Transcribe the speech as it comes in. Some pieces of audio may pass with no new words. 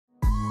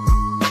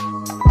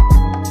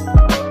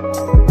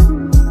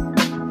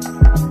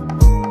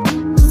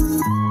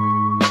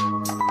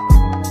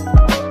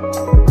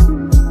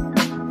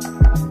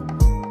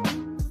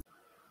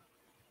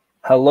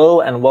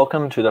Hello and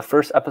welcome to the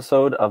first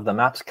episode of the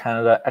MAPS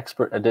Canada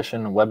Expert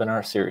Edition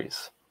webinar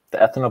series, the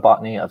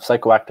Ethnobotany of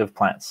Psychoactive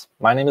Plants.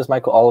 My name is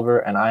Michael Oliver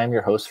and I am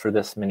your host for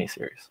this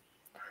mini-series.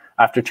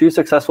 After 2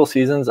 successful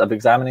seasons of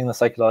examining the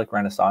psychedelic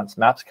renaissance,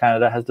 MAPS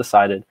Canada has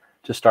decided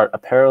to start a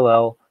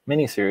parallel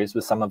mini-series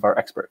with some of our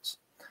experts.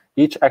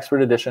 Each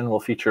expert edition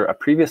will feature a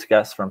previous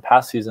guest from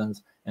past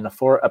seasons in a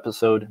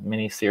 4-episode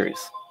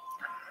mini-series.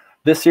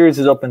 This series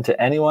is open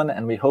to anyone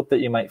and we hope that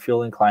you might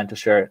feel inclined to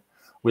share it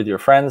with your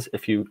friends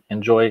if you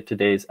enjoy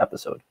today's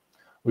episode.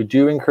 We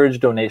do encourage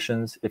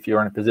donations if you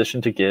are in a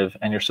position to give,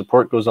 and your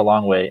support goes a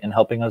long way in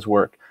helping us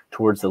work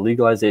towards the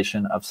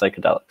legalization of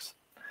psychedelics.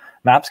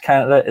 MAPS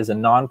Canada is a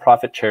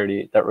non-profit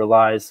charity that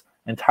relies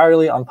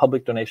entirely on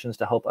public donations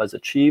to help us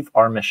achieve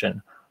our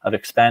mission of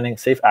expanding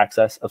safe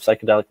access of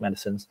psychedelic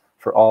medicines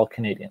for all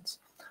Canadians.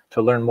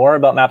 To learn more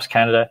about MAPS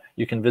Canada,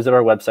 you can visit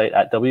our website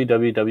at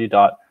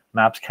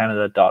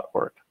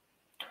www.mapscanada.org.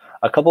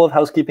 A couple of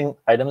housekeeping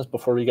items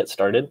before we get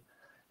started.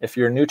 If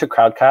you're new to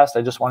Crowdcast,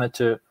 I just wanted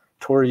to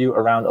tour you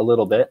around a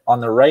little bit. On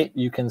the right,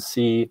 you can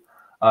see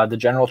the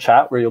general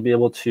chat where you'll be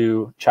able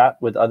to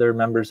chat with other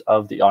members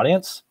of the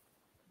audience.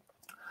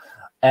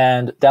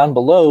 And down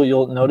below,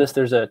 you'll notice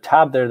there's a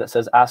tab there that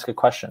says Ask a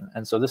Question.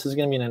 And so this is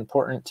going to be an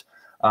important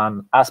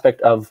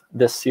aspect of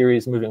this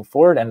series moving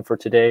forward and for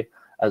today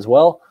as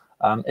well.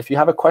 If you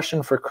have a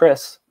question for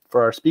Chris,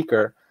 for our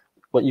speaker,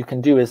 what you can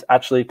do is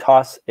actually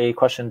toss a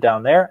question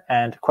down there,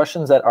 and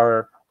questions that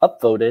are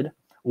upvoted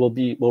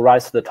will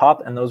rise to the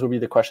top, and those will be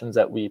the questions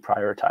that we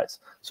prioritize.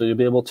 So you'll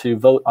be able to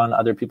vote on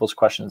other people's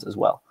questions as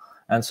well.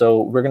 And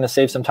so we're going to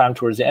save some time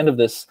towards the end of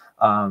this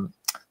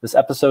this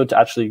episode to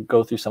actually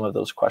go through some of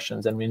those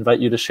questions, and we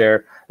invite you to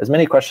share as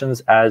many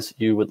questions as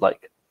you would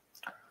like.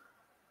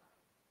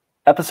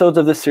 Episodes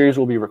of this series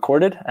will be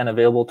recorded and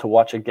available to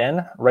watch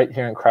again right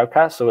here in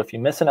Crowdcast. So if you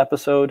miss an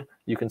episode,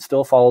 you can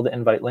still follow the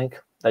invite link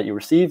that you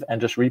receive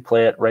and just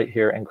replay it right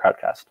here in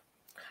Crowdcast.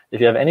 If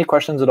you have any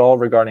questions at all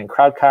regarding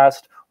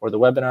Crowdcast or the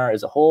webinar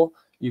as a whole,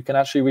 you can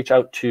actually reach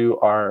out to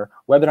our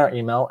webinar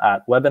email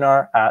at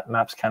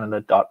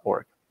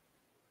webinar@mapscanada.org.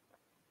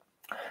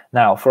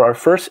 Now, for our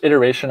first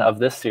iteration of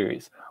this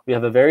series, we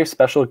have a very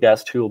special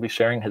guest who will be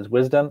sharing his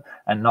wisdom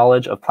and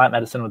knowledge of plant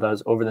medicine with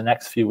us over the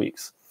next few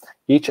weeks.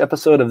 Each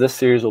episode of this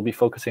series will be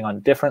focusing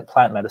on different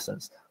plant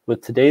medicines,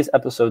 with today's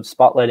episode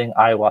spotlighting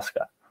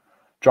ayahuasca.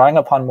 Drawing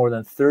upon more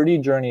than 30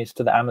 journeys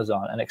to the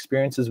Amazon and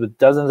experiences with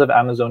dozens of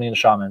Amazonian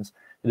shamans,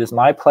 it is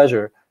my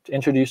pleasure to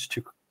introduce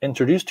to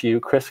you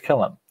Chris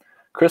Kilham.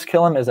 Chris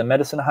Kilham is a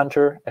medicine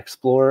hunter,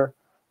 explorer,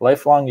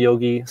 lifelong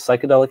yogi,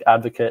 psychedelic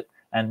advocate,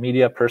 and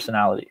media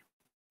personality.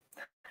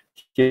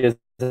 He has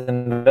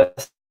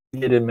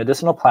investigated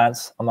medicinal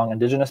plants among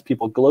indigenous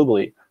people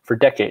globally for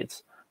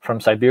decades,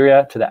 from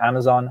Siberia to the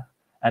Amazon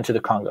and to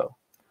the Congo.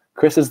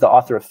 Chris is the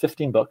author of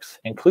 15 books,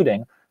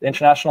 including the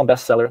international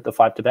bestseller, The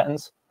 5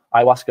 Tibetans,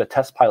 Ayahuasca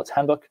Test Pilot's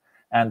Handbook,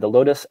 and The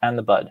Lotus and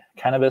the Bud,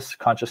 Cannabis,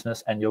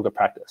 Consciousness, and Yoga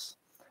Practice.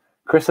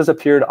 Chris has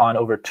appeared on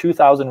over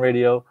 2,000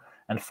 radio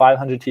and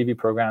 500 TV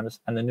programs,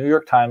 and the New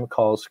York Times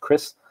calls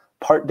Chris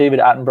part David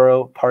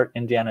Attenborough, part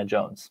Indiana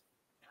Jones.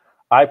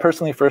 I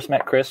personally first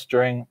met Chris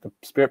during the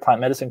Spirit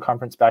Plant Medicine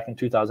Conference back in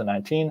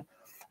 2019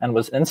 and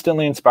was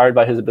instantly inspired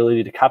by his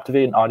ability to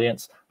captivate an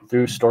audience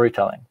through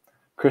storytelling.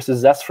 Chris's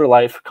zest for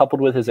life,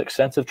 coupled with his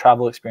extensive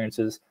travel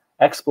experiences,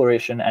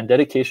 exploration, and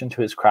dedication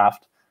to his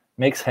craft,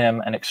 makes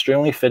him an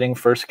extremely fitting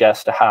first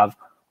guest to have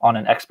on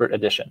an expert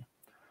edition.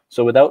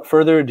 So without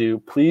further ado,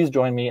 please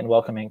join me in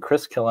welcoming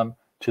Chris Kilham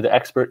to the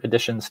Expert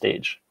Edition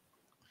stage.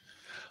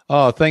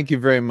 Oh, thank you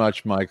very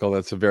much, Michael.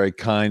 That's a very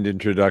kind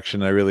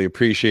introduction. I really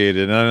appreciate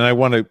it. And I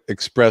want to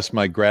express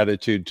my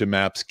gratitude to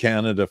MAPS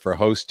Canada for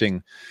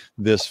hosting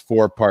this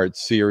 4-part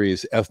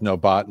series,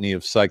 Ethnobotany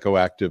of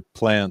Psychoactive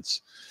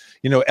Plants.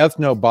 You know,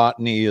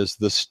 ethnobotany is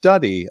the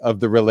study of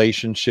the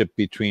relationship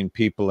between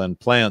people and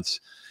plants.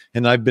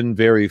 And I've been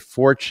very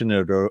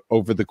fortunate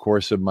over the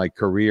course of my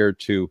career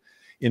to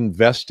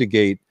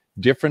investigate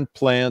different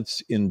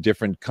plants in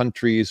different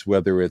countries,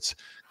 whether it's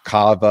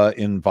kava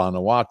in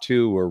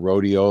Vanuatu or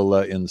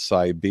rhodiola in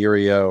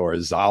Siberia or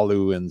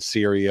zalu in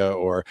Syria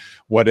or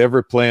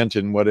whatever plant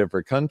in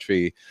whatever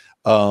country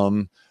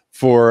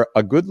for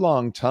a good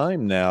long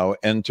time now,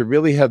 and to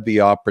really have the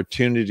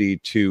opportunity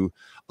to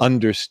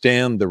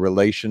understand the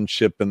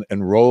relationship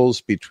and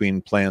roles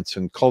between plants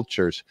and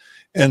cultures.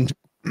 And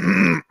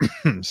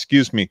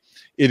excuse me,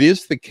 it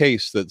is the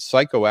case that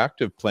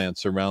psychoactive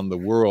plants around the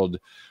world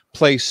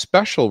play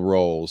special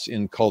roles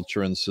in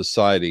culture and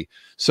society.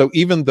 So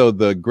even though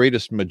the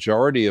greatest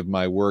majority of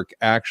my work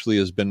actually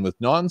has been with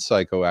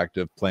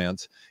non-psychoactive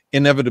plants,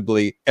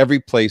 inevitably every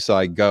place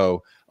I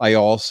go, I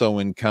also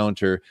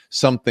encounter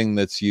something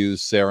that's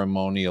used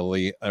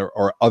ceremonially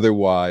or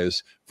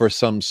otherwise for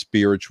some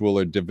spiritual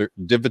or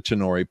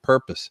divinatory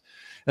purpose.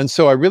 And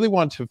so I really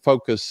want to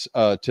focus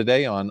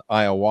today on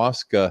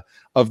ayahuasca.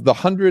 Of the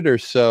 100 or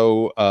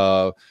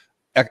so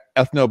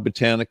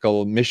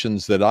ethnobotanical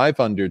missions that I've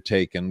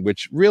undertaken,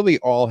 which really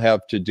all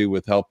have to do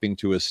with helping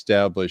to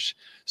establish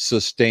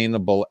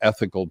sustainable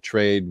ethical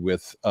trade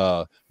with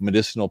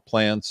medicinal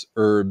plants,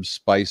 herbs,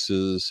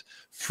 spices,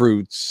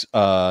 fruits,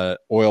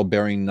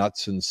 oil-bearing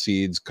nuts and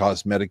seeds,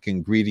 cosmetic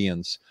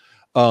ingredients.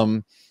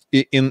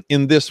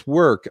 In this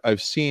work,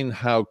 I've seen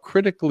how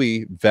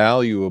critically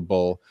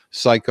valuable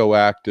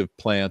psychoactive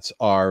plants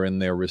are in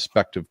their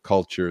respective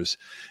cultures.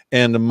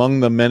 And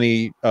among the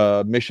many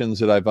missions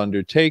that I've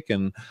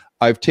undertaken,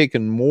 I've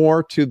taken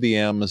more to the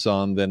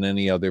Amazon than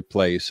any other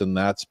place, and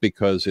that's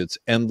because it's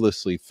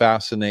endlessly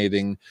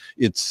fascinating.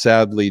 It's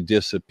sadly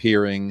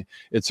disappearing.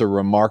 It's a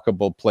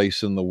remarkable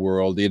place in the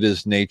world. It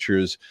is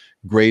nature's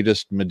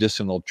greatest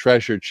medicinal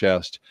treasure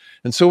chest.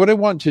 And so what I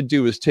want to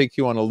do is take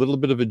you on a little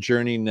bit of a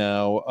journey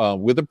now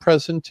with a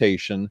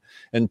presentation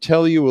and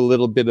tell you a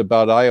little bit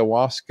about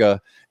ayahuasca,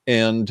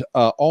 and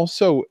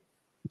also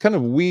kind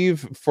of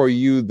weave for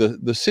you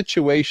the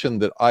situation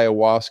that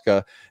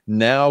ayahuasca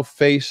now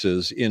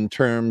faces in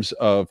terms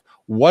of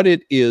what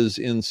it is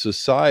in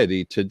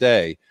society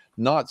today,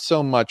 not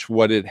so much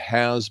what it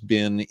has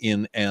been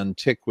in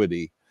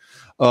antiquity.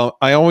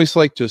 I always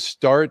like to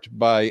start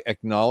by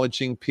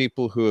acknowledging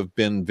people who have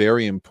been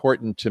very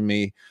important to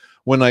me.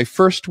 When I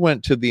first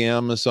went to the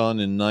Amazon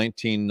in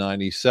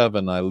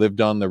 1997, I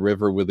lived on the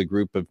river with a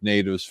group of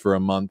natives for a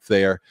month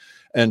there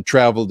and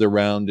traveled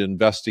around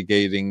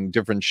investigating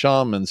different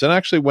shamans, and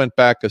actually went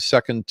back a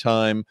second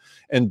time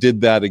and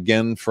did that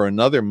again for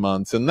another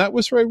month. And that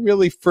was where I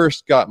really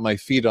first got my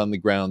feet on the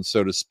ground,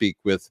 so to speak,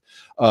 with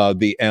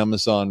the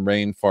Amazon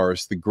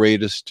rainforest, the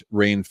greatest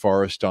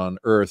rainforest on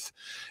earth.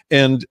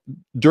 And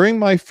during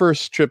my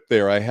first trip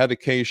there, I had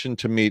occasion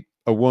to meet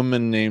a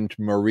woman named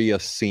Maria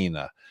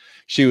Sina.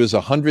 She was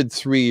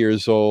 103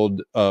 years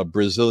old, a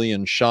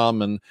Brazilian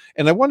shaman.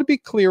 And I want to be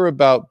clear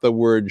about the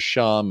word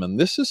shaman.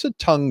 This is a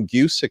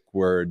Tungusic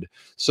word.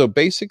 So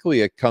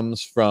basically it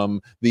comes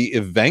from the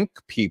Evenk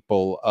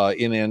people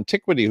in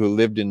antiquity who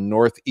lived in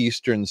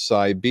northeastern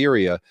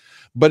Siberia.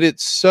 But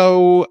it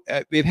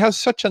has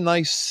such a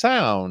nice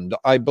sound,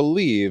 I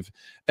believe,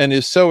 and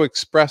is so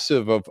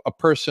expressive of a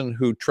person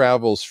who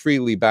travels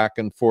freely back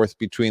and forth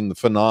between the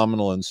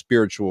phenomenal and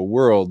spiritual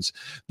worlds,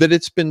 that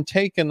it's been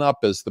taken up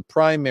as the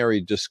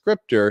primary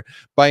descriptor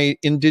by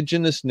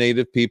indigenous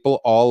native people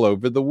all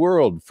over the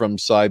world, from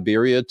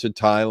Siberia to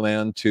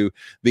Thailand to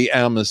the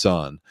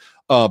Amazon.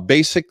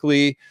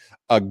 Basically,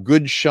 a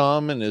good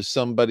shaman is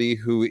somebody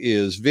who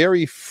is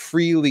very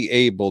freely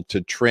able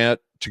to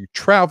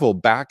travel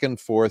back and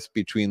forth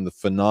between the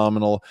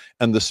phenomenal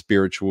and the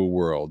spiritual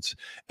worlds.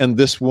 And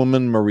this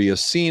woman, Maria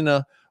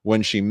Sina,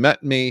 when she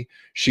met me,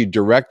 she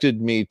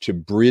directed me to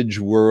bridge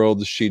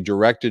worlds. She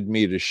directed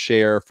me to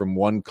share from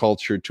one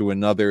culture to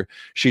another.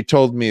 She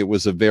told me it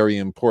was a very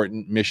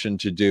important mission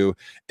to do.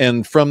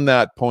 And from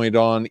that point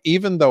on,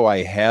 even though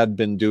I had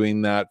been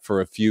doing that for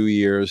a few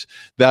years,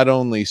 that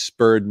only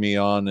spurred me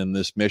on in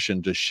this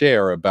mission to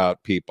share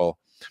about people.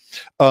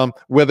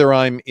 Whether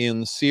I'm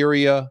in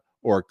Syria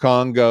or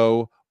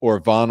Congo or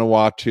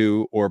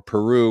Vanuatu or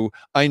Peru,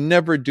 I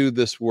never do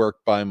this work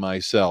by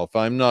myself.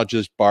 I'm not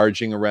just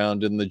barging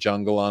around in the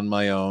jungle on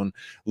my own,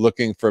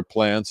 looking for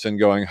plants and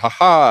going,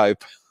 ha-ha,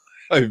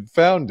 I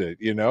found it,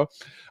 you know.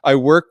 I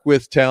work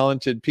with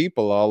talented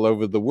people all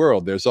over the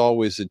world. There's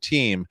always a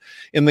team.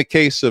 In the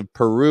case of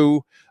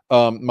Peru,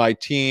 my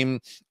team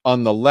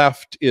on the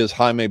left is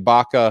Jaime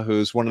Baca,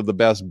 who's one of the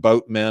best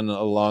boatmen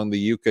along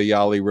the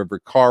Ucayali River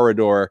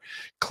corridor.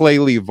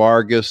 Claylee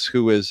Vargas,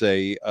 who is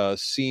a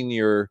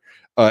senior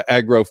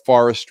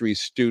agroforestry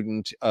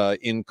student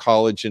in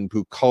college in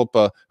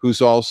Pucallpa,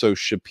 who's also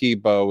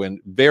Shipibo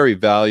and very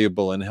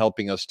valuable in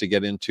helping us to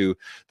get into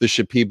the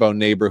Shipibo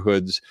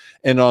neighborhoods.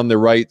 And on the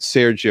right,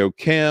 Sergio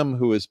Cam,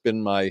 who has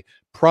been my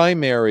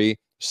primary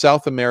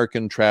South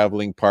American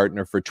traveling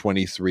partner for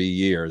 23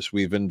 years.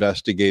 We've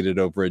investigated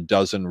over a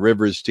dozen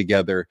rivers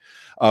together.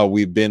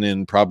 We've been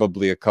in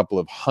probably a couple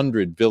of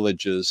 100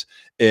 villages,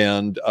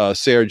 and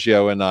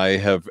Sergio and I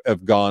have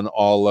gone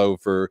all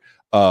over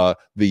the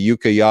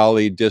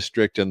Ucayali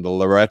district and the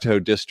Loreto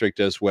district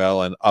as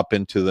well, and up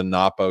into the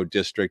Napo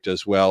district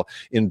as well,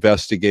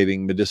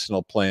 investigating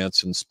medicinal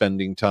plants and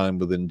spending time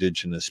with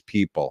indigenous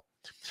people.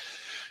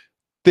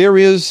 There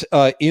is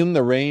in the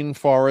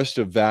rainforest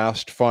a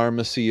vast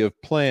pharmacy of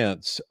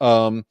plants.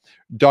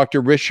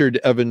 Dr. Richard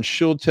Evans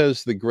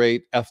Schultes, the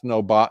great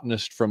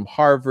ethnobotanist from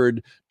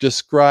Harvard,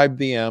 described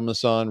the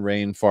Amazon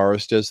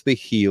rainforest as the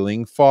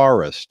healing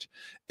forest.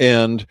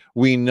 And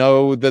we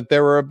know that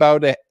there are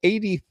about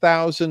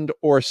 80,000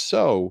 or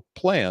so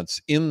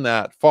plants in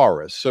that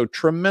forest. So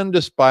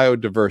tremendous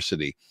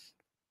biodiversity.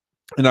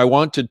 And I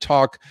want to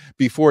talk,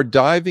 before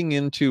diving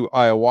into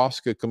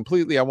ayahuasca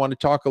completely, I want to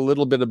talk a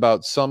little bit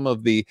about some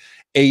of the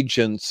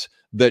agents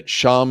that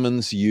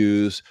shamans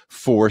use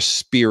for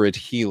spirit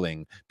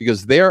healing,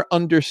 because their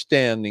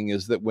understanding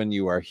is that when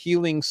you are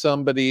healing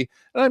somebody,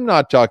 and I'm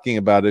not talking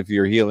about if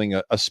you're healing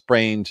a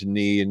sprained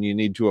knee and you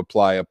need to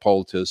apply a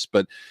poultice,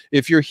 but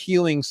if you're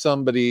healing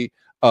somebody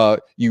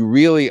You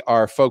really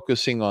are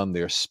focusing on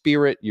their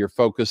spirit. You're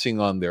focusing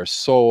on their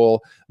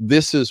soul.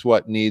 This is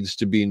what needs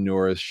to be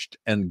nourished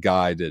and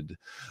guided.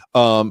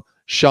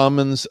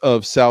 Shamans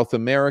of South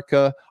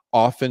America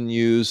often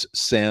use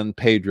San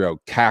Pedro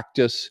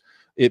cactus.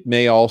 It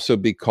may also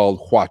be called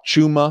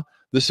huachuma.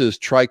 This is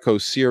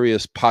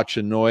Trichocereus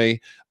pachanoi.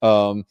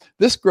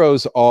 This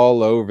grows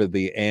all over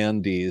the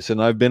Andes,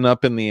 and I've been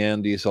up in the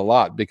Andes a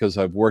lot because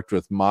I've worked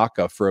with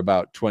maca for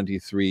about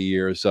 23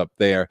 years up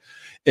there.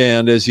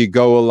 And as you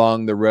go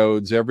along the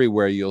roads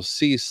everywhere, you'll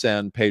see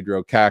San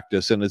Pedro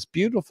cactus, and it's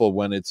beautiful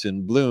when it's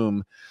in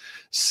bloom.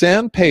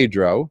 San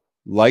Pedro,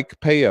 like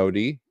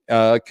peyote,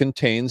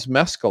 contains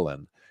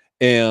mescaline,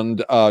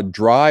 and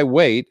dry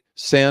weight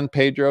San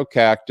Pedro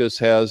cactus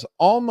has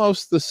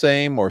almost the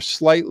same or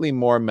slightly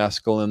more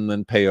mescaline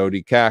than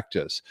peyote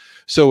cactus.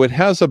 So it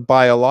has a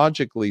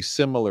biologically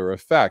similar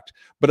effect.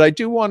 But I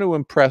do want to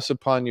impress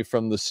upon you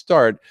from the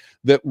start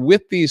that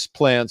with these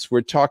plants,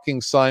 we're talking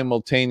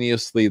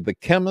simultaneously the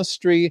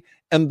chemistry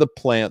and the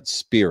plant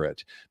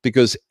spirit,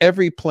 because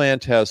every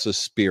plant has a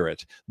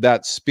spirit.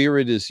 That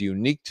spirit is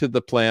unique to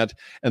the plant,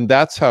 and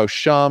that's how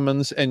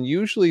shamans and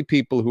usually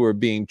people who are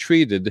being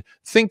treated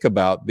think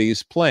about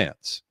these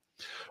plants.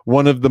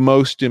 One of the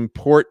most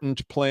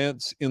important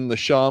plants in the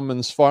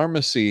shaman's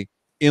pharmacy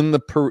in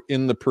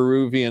the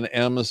Peruvian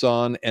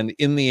Amazon and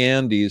in the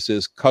Andes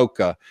is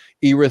coca,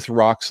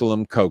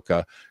 Erythroxylum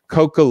coca.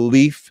 Coca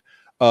leaf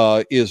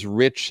is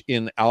rich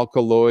in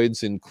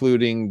alkaloids,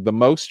 including the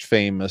most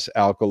famous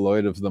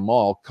alkaloid of them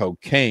all,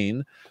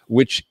 cocaine,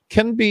 which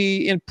can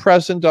be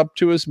present up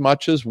to as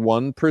much as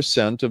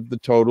 1% of the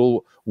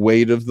total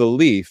weight of the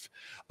leaf.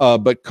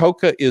 But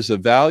coca is a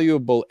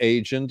valuable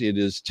agent. It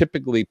is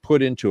typically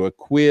put into a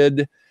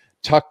quid,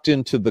 tucked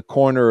into the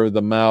corner of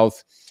the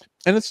mouth,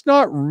 and it's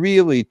not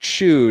really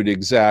chewed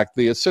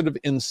exactly. It's sort of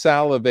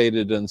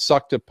insalivated and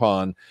sucked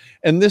upon.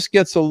 And this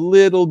gets a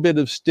little bit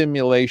of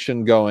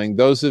stimulation going.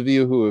 Those of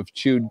you who have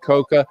chewed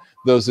coca,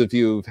 those of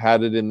you who've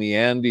had it in the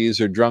Andes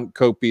or drunk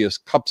copious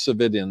cups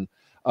of it in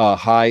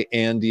high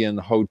Andean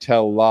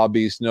hotel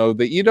lobbies know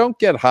that you don't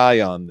get high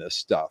on this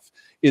stuff.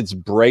 It's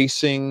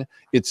bracing,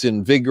 it's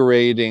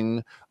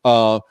invigorating,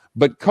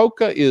 but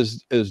coca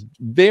is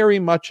very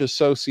much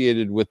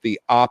associated with the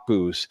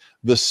apus,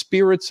 the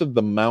spirits of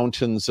the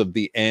mountains of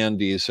the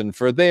Andes, and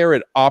for there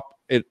it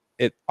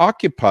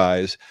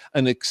occupies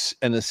an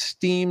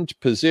esteemed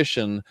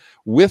position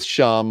with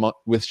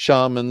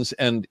shamans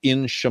and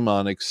in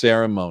shamanic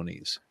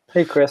ceremonies.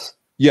 Hey, Chris.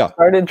 Yeah.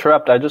 Sorry to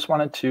interrupt. I just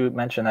wanted to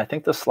mention, I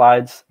think the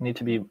slides need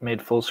to be made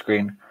full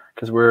screen,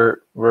 because we're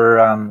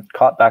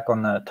caught back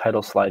on the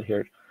title slide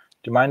here.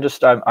 Do you mind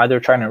just either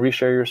trying to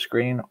reshare your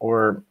screen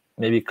or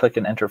maybe click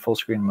and enter full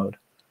screen mode?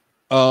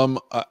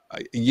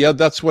 Yeah,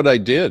 that's what I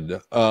did.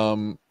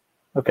 Okay,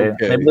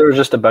 maybe there was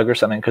just a bug or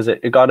something, because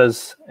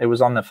it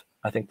was on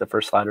I think the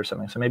first slide or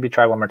something. So maybe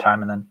try one more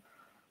time and then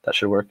that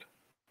should work.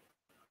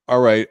 All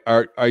right.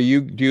 Do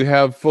you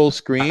have full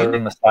screen?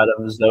 On the slide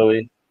of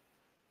Zoe.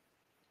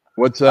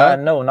 What's that?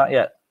 No, not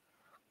yet.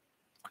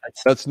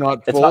 That's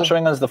not full? It's not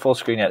showing us the full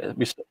screen yet.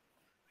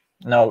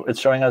 No, it's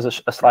showing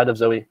us a slide of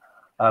Zoe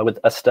with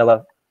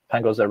Estella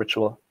Pangoza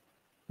ritual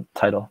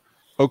title.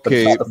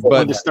 Okay,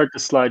 but to start the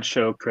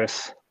slideshow,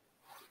 Chris.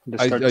 To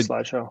start the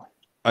slideshow.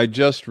 I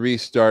just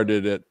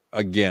restarted it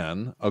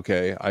again.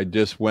 Okay, I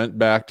just went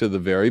back to the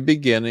very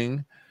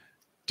beginning,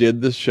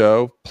 did the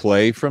show,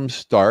 play from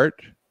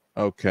start.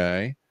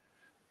 Okay.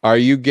 Are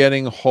you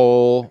getting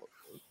whole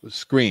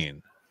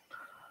screen?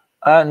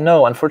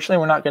 No, unfortunately,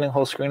 we're not getting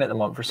whole screen at the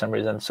moment for some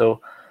reason.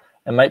 So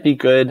it might be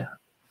good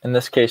in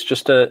this case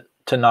just to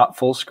not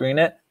full screen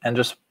it and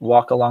just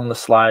walk along the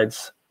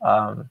slides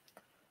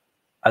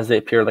as they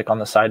appear, like on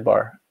the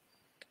sidebar,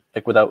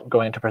 like without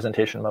going into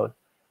presentation mode.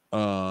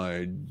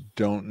 I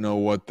don't know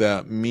what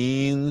that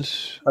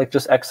means. Like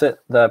just exit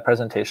the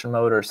presentation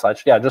mode or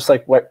slideshow. Yeah, just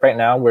like right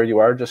now where you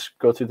are, just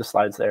go through the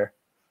slides there.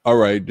 All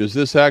right. Does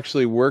this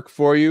actually work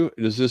for you?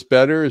 Is this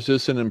better? Is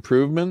this an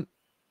improvement?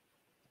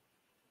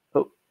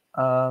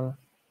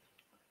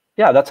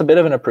 Yeah, that's a bit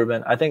of an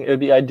improvement. I think it would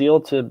be ideal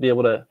to be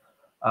able to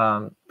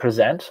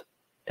present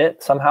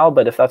it somehow,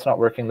 but if that's not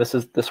working,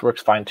 this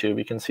works fine too.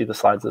 We can see the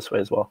slides this way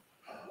as well.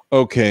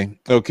 Okay.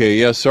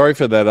 Yeah, sorry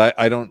for that.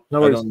 I don't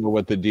know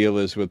what the deal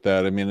is with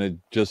that. I mean, it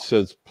just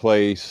says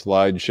play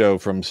slideshow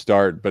from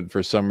start, but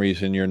for some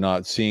reason you're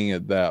not seeing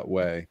it that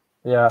way.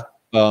 Yeah.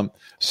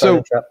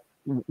 So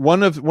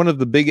one of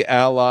the big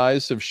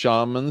allies of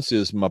shamans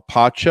is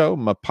mapacho.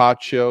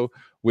 Mapacho,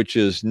 which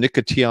is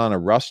Nicotiana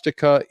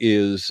rustica,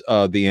 is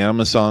the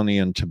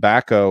Amazonian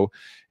tobacco.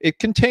 It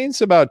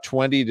contains about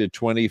 20 to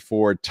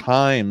 24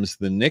 times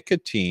the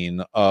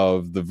nicotine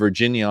of the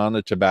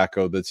Virginiana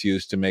tobacco that's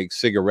used to make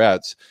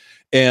cigarettes.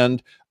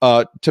 And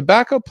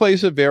tobacco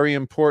plays a very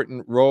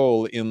important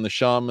role in the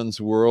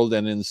shaman's world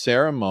and in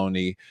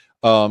ceremony.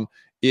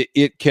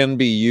 It can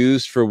be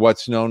used for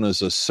what's known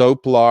as a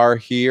soplar.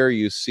 Here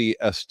you see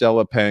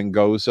Estella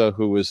Pangoza,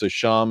 who is a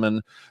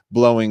shaman,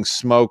 blowing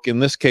smoke, in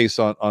this case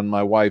on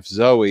my wife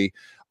Zoe,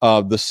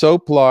 The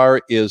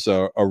soplar is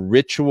a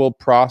ritual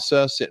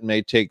process. It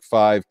may take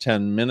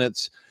 5-10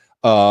 minutes.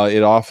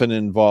 It often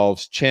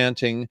involves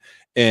chanting,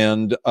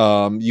 and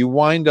you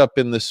wind up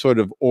in this sort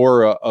of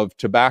aura of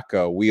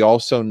tobacco. We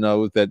also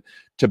know that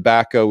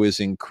tobacco is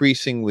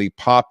increasingly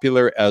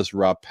popular as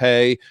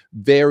rapé,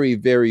 very,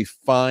 very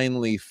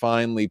finely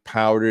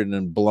powdered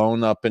and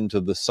blown up into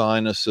the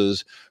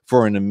sinuses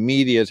for an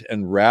immediate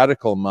and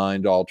radical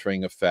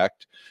mind-altering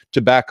effect.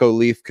 Tobacco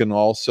leaf can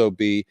also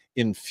be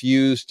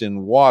infused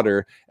in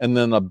water and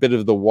then a bit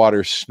of the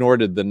water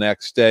snorted the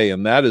next day.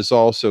 And that is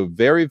also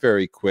very,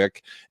 very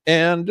quick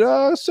and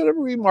sort of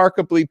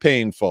remarkably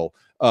painful,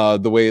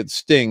 the way it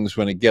stings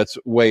when it gets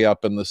way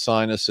up in the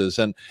sinuses.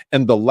 And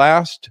the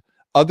last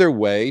other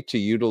way to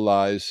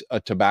utilize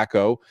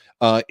tobacco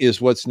is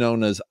what's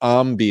known as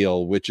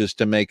ambil, which is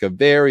to make a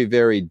very,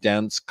 very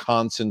dense,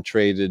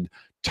 concentrated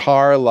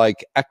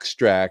tar-like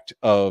extract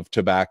of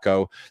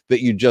tobacco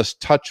that you just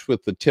touch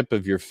with the tip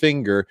of your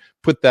finger,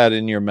 put that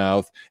in your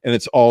mouth, and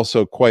it's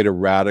also quite a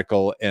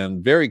radical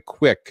and very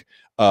quick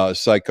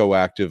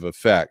psychoactive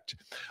effect.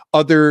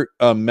 Other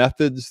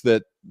methods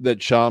that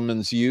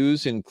shamans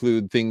use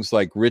include things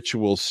like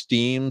ritual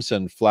steams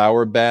and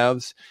flower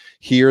baths.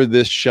 Here,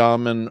 this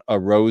shaman,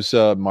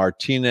 Rosa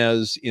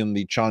Martinez, in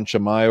the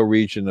Chanchamayo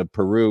region of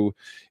Peru,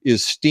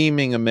 is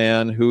steaming a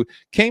man who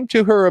came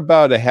to her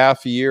about a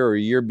half year or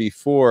a year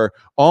before,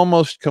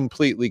 almost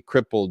completely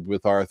crippled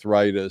with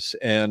arthritis.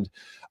 And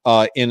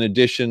in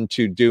addition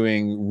to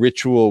doing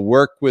ritual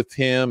work with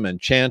him and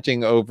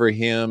chanting over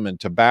him and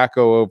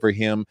tobacco over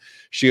him,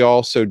 she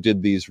also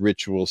did these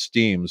ritual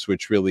steams,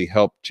 which really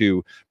helped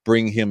to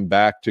bring him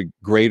back to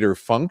greater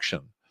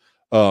function.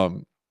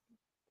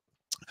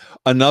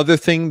 Another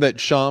thing that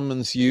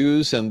shamans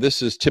use, and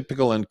this is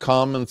typical and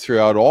common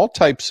throughout all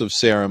types of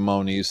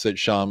ceremonies that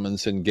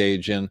shamans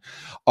engage in,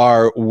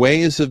 are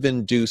ways of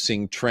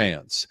inducing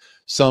trance.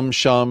 Some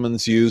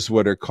shamans use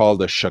what are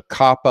called a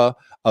shakapa,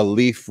 a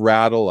leaf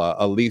rattle,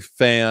 a leaf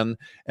fan,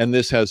 and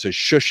this has a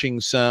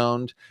shushing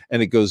sound,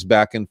 and it goes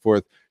back and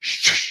forth.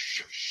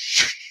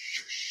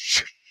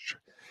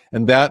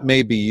 And that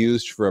may be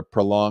used for a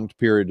prolonged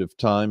period of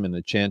time in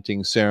a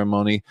chanting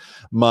ceremony.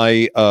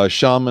 My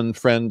shaman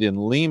friend in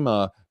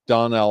Lima,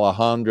 Don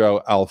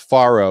Alejandro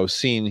Alfaro,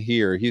 seen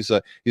here, he's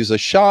a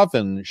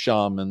Chavan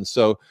shaman.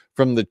 So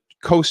from the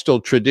coastal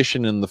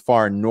tradition in the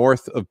far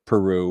north of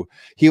Peru,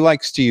 he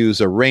likes to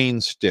use a rain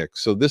stick.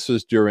 So this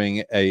was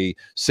during a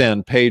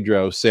San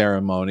Pedro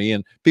ceremony,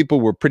 and people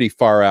were pretty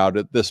far out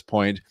at this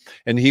point,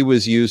 and he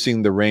was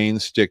using the rain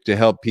stick to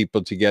help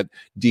people to get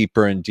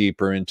deeper and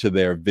deeper into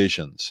their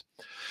visions.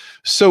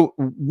 So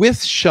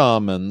with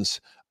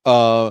shamans,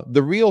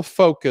 the real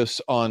focus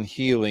on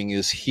healing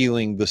is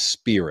healing the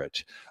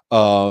spirit,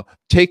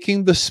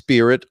 taking the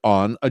spirit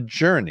on a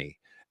journey.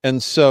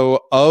 And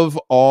so of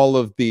all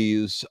of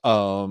these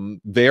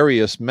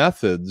various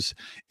methods,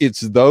 it's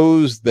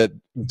those that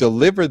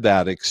deliver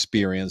that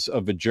experience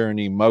of a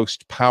journey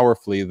most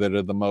powerfully that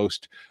are the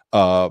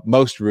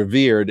most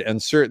revered,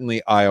 and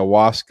certainly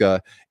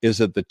ayahuasca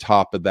is at the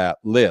top of that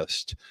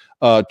list.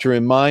 To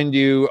remind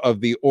you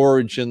of the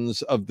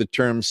origins of the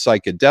term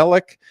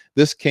psychedelic,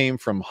 this came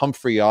from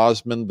Humphrey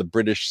Osmond, the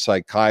British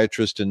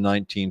psychiatrist in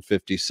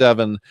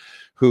 1957,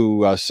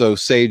 who so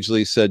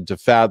sagely said, "To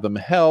fathom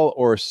hell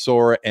or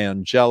soar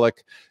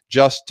angelic,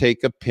 just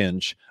take a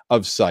pinch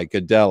of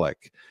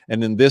psychedelic."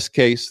 And in this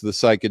case, the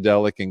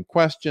psychedelic in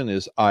question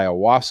is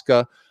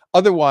ayahuasca,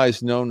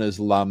 otherwise known as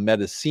la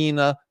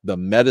medicina, the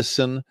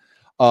medicine.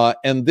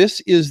 And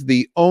this is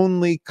the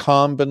only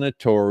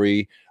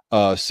combinatory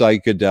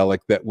psychedelic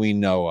that we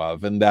know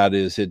of, and that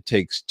is it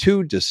takes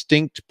two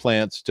distinct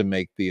plants to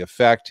make the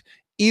effect.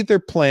 Either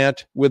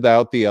plant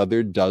without the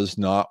other does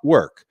not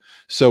work.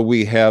 So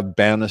we have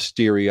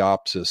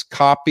Banisteriopsis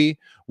caapi,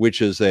 which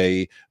is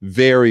a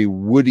very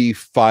woody,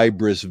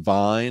 fibrous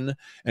vine,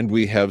 and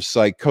we have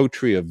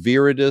Psychotria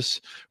viridis,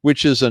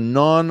 which is a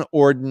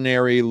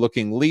non-ordinary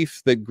looking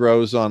leaf that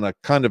grows on a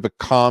kind of a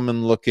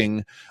common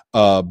looking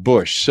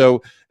bush.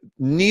 So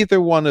neither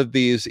one of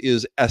these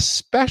is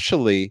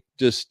especially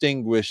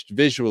distinguished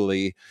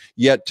visually,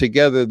 yet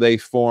together they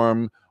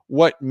form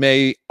what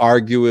may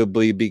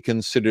arguably be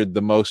considered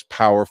the most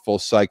powerful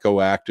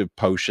psychoactive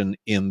potion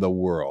in the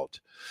world.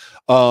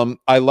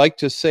 I like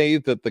to say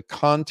that the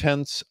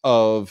contents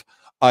of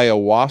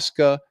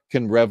ayahuasca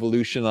can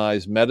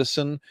revolutionize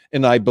medicine,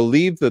 and I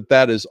believe that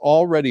that is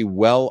already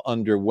well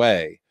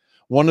underway.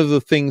 One of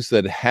the things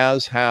that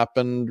has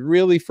happened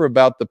really for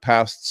about the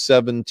past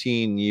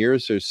 17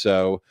 years or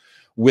so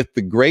with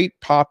the great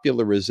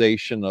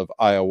popularization of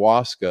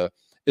ayahuasca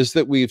is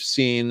that we've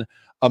seen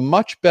a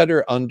much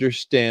better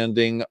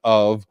understanding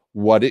of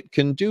what it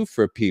can do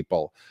for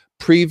people.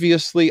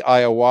 Previously,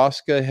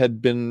 ayahuasca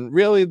had been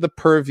really the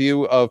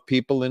purview of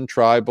people in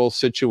tribal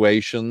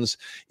situations,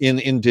 in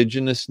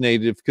indigenous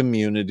native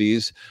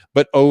communities,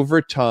 but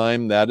over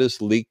time that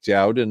has leaked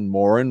out and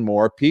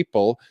more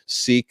people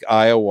seek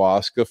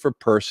ayahuasca for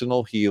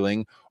personal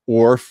healing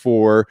or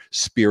for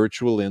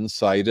spiritual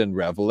insight and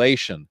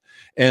revelation.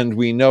 And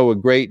we know a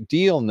great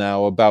deal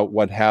now about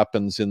what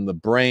happens in the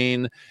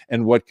brain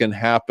and what can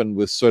happen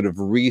with sort of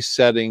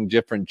resetting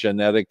different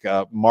genetic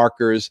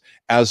markers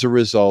as a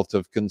result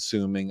of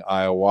consuming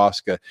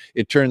ayahuasca.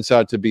 It turns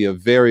out to be a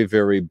very,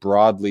 very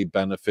broadly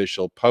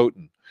beneficial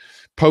potion.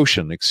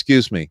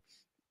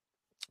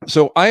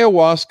 So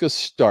ayahuasca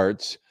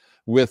starts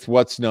with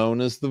what's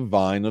known as the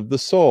vine of the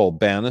soul,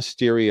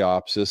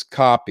 Banisteriopsis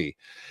caapi.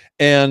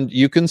 And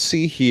you can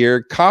see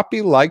here,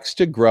 caapi likes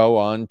to grow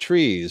on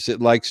trees.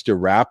 It likes to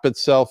wrap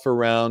itself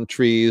around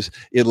trees.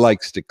 It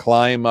likes to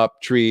climb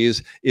up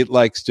trees. It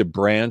likes to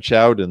branch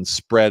out and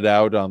spread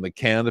out on the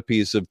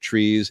canopies of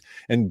trees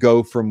and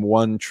go from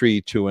one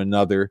tree to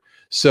another.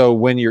 So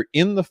when you're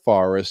in the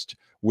forest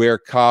where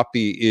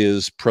caapi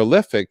is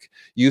prolific,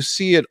 you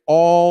see it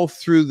all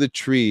through the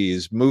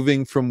trees,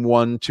 moving from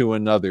one to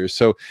another.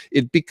 So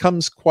it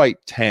becomes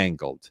quite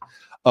tangled.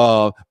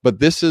 But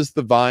this is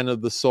the vine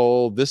of the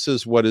soul. This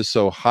is what is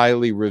so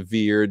highly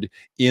revered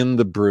in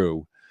the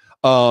brew.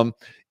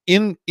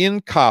 In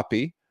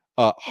caapi,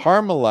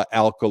 harmala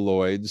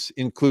alkaloids,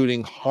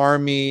 including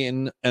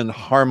harmine and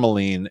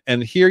harmaline.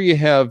 And here you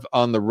have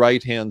on the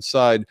right-hand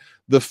side,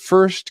 the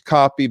first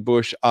caapi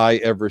bush I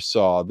ever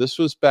saw. This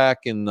was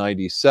back in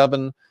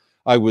 '97.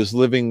 I was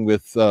living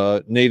with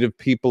native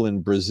people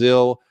in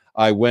Brazil.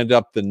 I went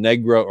up the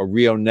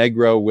Rio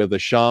Negro with a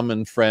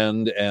shaman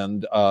friend,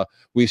 and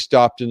we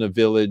stopped in a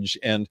village,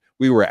 and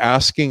we were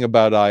asking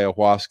about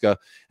ayahuasca,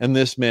 and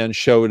this man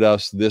showed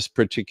us this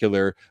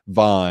particular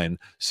vine.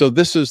 So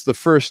this is the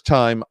first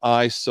time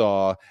I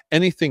saw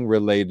anything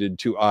related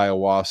to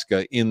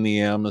ayahuasca in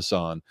the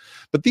Amazon.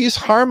 But these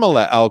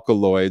harmala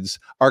alkaloids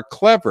are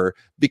clever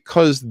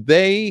because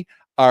they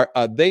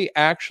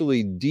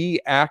actually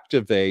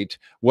deactivate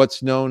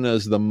what's known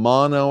as the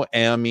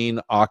monoamine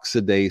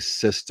oxidase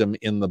system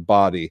in the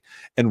body.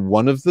 And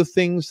one of the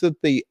things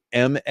that the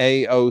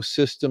MAO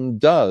system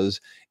does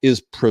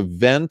is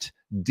prevent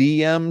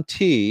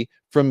DMT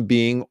from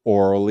being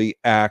orally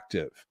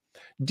active.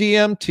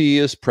 DMT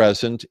is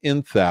present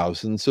in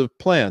thousands of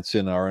plants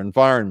in our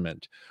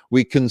environment.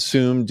 We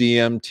consume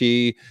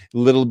DMT a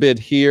little bit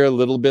here, a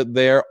little bit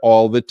there,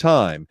 all the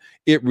time.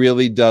 It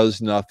really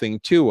does nothing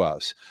to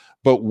us.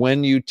 But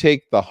when you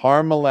take the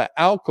harmala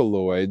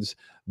alkaloids,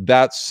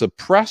 that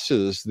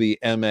suppresses the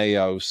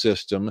MAO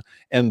system,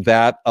 and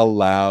that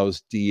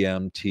allows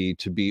DMT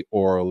to be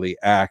orally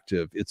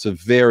active. It's a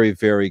very,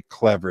 very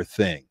clever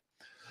thing.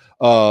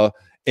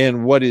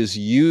 And what is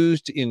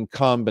used in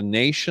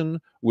combination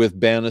with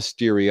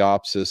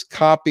Banisteriopsis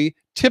caapi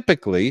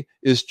typically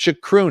is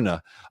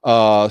chacruna,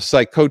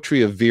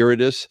 Psychotria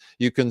viridis.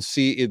 You can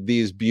see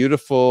these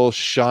beautiful,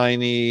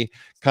 shiny,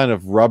 kind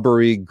of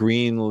rubbery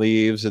green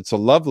leaves. It's a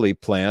lovely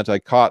plant. I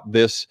caught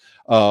this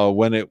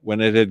when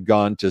it had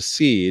gone to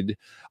seed.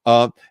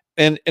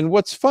 And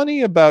what's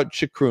funny about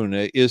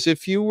chacruna is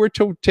if you were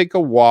to take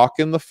a walk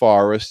in the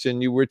forest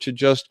and you were to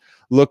just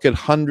look at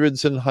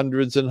hundreds and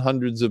hundreds and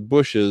hundreds of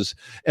bushes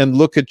and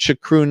look at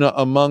chacruna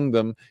among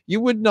them, you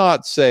would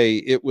not say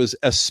it was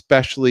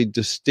especially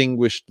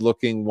distinguished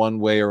looking one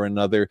way or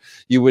another.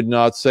 You would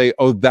not say,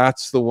 oh,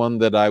 that's the one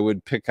that I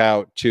would pick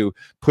out to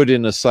put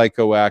in a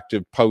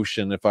psychoactive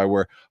potion if I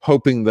were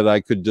hoping that I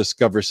could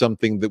discover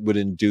something that would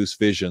induce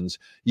visions.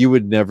 You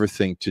would never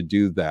think to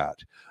do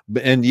that.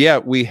 And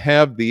yet we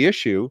have the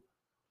issue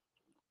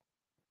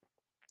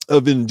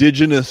of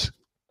ingenious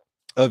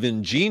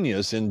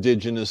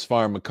indigenous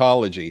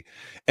pharmacology.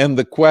 And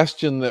the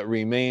question that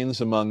remains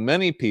among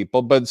many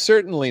people, but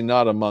certainly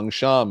not among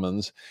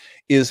shamans,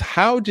 is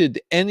how did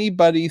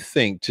anybody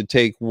think to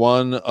take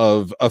one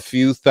of a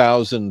few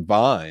thousand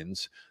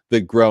vines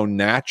that grow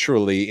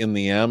naturally in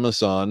the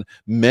Amazon,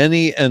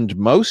 many and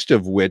most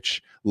of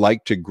which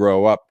like to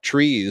grow up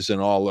trees and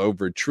all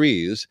over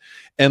trees,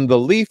 and the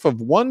leaf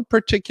of one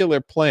particular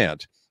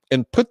plant,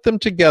 and put them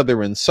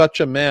together in such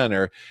a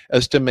manner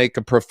as to make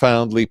a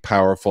profoundly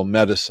powerful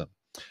medicine.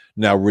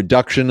 Now,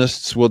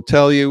 reductionists will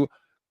tell you,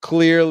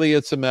 clearly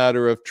it's a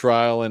matter of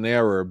trial and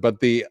error, but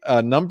the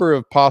number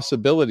of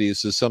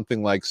possibilities is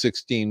something like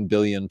 16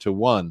 billion to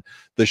 1.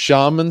 The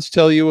shamans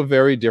tell you a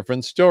very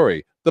different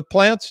story. The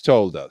plants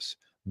told us.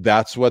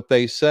 That's what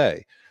they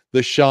say.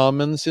 The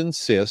shamans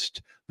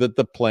insist that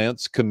the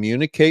plants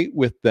communicate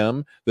with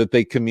them, that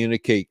they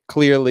communicate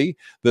clearly,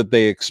 that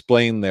they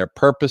explain their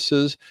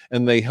purposes,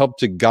 and they help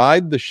to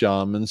guide the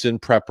shamans in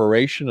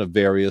preparation of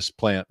various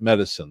plant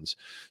medicines.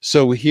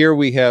 So here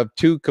we have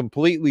two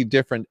completely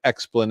different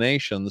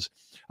explanations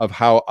of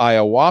how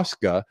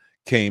ayahuasca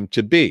came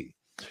to be.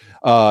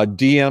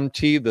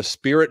 DMT, the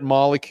spirit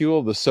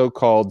molecule, the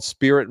so-called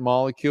spirit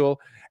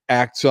molecule,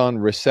 acts on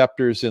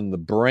receptors in the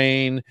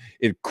brain.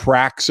 It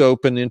cracks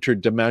open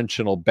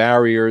interdimensional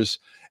barriers.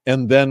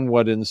 And then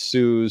what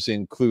ensues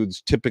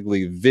includes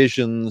typically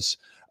visions,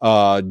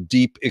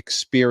 deep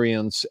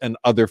experience, and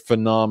other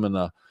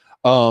phenomena.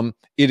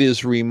 It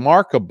is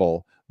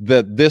remarkable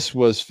that this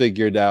was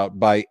figured out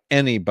by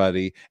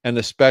anybody, and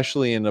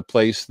especially in a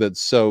place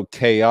that's so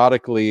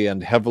chaotically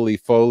and heavily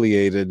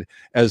foliated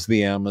as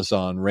the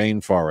Amazon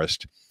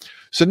rainforest.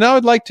 So now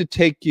I'd like to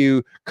take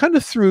you kind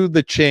of through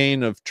the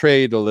chain of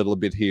trade a little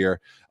bit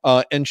here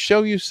and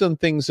show you some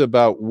things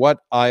about what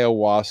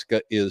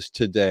ayahuasca is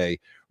today.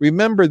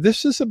 Remember,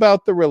 this is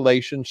about the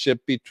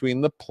relationship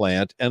between the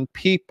plant and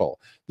people.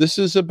 This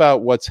is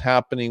about what's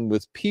happening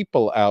with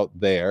people out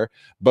there,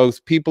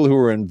 both people who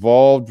are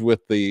involved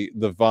with the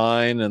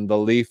vine and the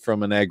leaf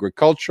from an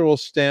agricultural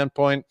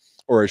standpoint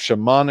or a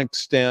shamanic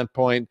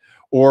standpoint,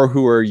 or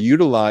who are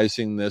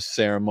utilizing this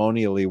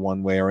ceremonially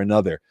one way or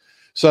another.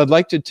 So I'd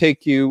like to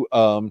take you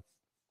to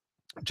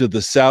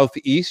the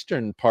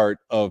southeastern part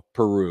of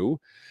Peru,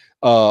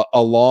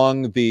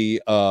 along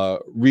the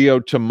Rio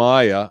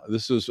Tamaya.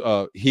 This is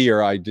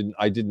here. I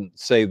didn't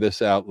say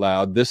this out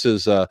loud. This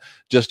is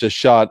just a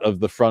shot of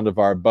the front of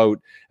our boat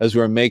as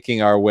we're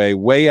making our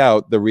way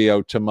out the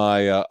Rio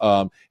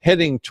Tamaya,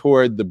 heading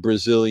toward the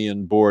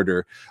Brazilian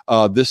border.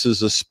 This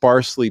is a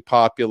sparsely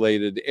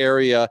populated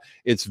area.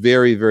 It's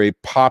very, very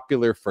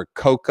popular for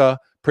coca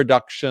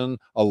production.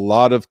 A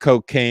lot of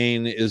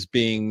cocaine is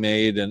being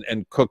made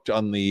and cooked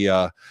on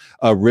the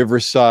river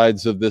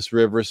sides of this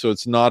river, so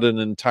it's not an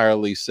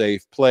entirely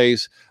safe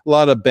place. A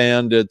lot of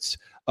bandits,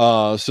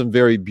 some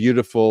very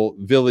beautiful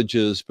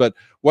villages, but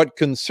what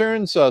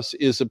concerns us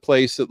is a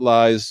place that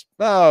lies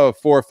 4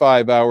 or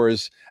 5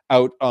 hours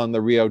out on the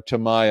Rio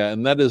Tamaya,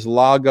 and that is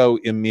Lago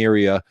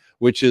Imiria,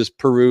 which is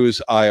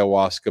Peru's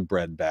ayahuasca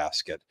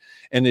breadbasket.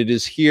 And it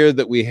is here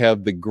that we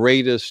have the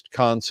greatest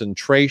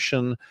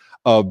concentration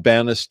of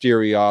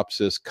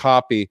Banisteriopsis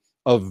copy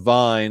of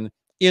vine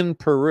in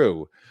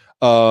Peru.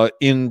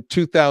 In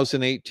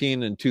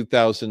 2018 and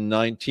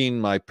 2019,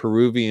 my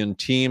Peruvian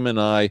team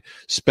and I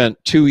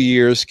spent 2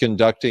 years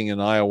conducting an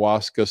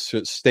ayahuasca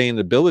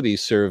sustainability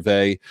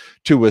survey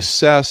to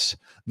assess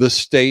the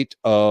state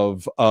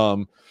of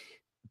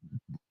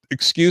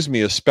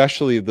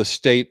especially the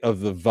state of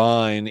the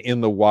vine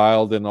in the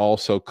wild and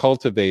also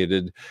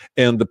cultivated.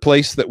 And the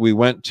place that we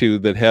went to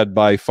that had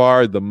by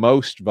far the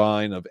most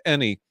vine of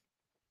any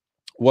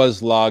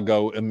was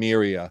Lago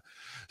Imiria.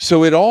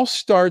 So it all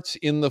starts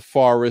in the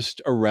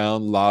forest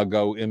around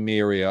Lago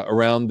Imiria,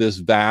 around this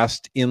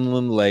vast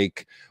inland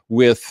lake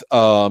with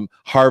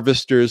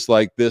harvesters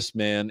like this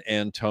man,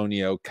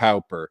 Antonio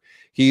Cowper.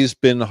 He's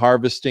been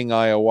harvesting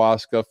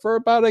ayahuasca for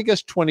about, I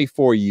guess,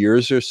 24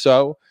 years or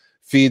so,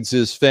 feeds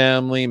his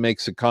family,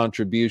 makes a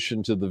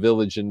contribution to the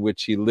village in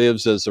which he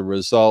lives as a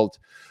result.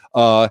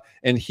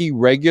 And he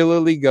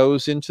regularly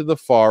goes into the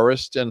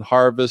forest and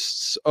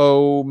harvests,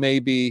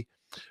 maybe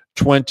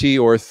 20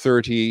 or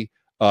 30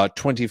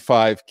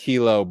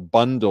 25-kilo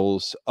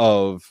bundles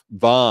of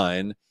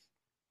vine,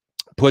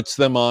 puts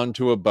them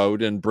onto a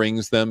boat and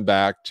brings them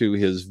back to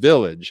his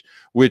village,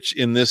 which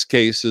in this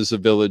case is a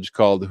village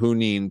called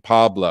Junín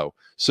Pablo.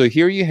 So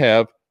here you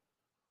have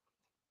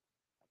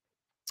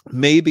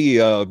maybe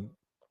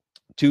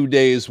 2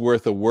 days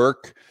worth of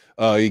work.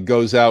 He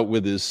goes out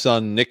with his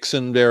son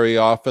Nixon very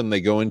often.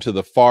 They go into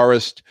the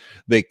forest,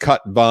 they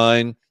cut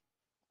vine,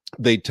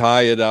 they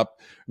tie it up.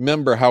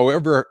 Remember,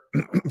 however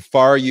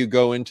far you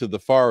go into the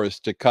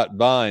forest to cut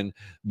vine,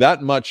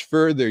 that much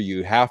further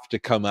you have to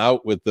come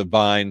out with the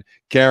vine,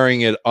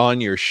 carrying it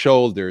on your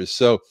shoulders.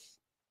 So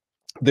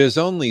there's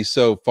only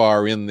so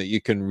far in that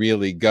you can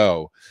really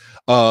go.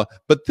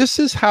 But this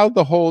is how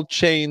the whole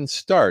chain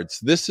starts.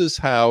 This is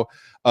how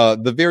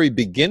the very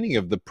beginning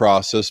of the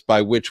process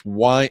by which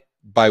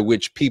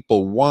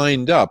people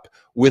wind up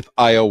with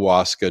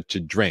ayahuasca to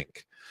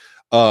drink.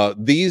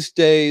 These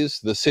days,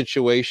 the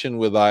situation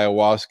with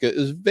ayahuasca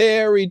is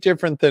very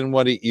different than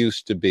what it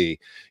used to be.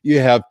 You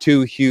have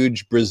 2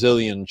 huge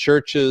Brazilian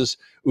churches,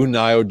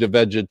 União de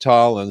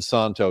Vegetal and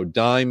Santo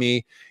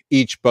Daime,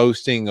 each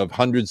boasting of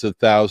hundreds of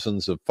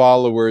thousands of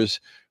followers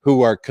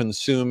who are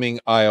consuming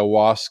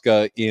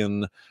ayahuasca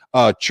in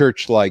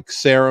church-like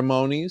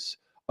ceremonies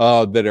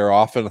that are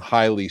often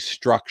highly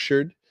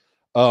structured.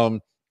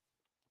 So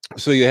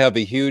you have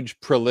a huge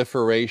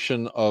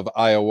proliferation of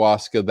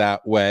ayahuasca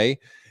that way.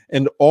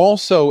 And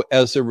also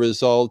as a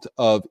result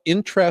of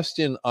interest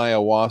in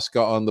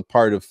ayahuasca on the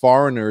part of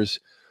foreigners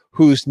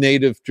whose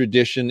native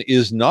tradition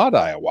is not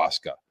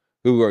ayahuasca,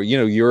 who are,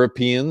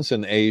 Europeans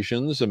and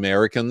Asians,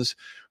 Americans,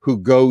 who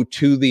go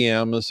to the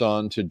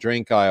Amazon to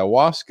drink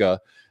ayahuasca.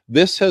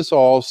 This has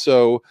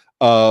also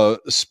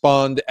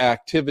spawned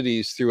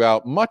activities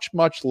throughout much,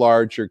 much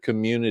larger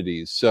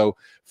communities. So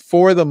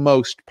for the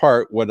most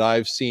part, what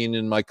I've seen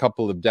in my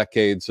couple of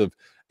decades of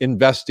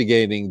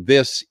investigating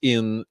this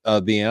in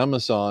the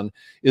Amazon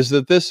is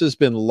that this has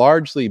been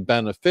largely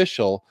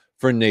beneficial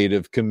for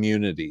native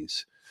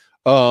communities.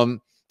 The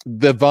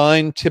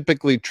vine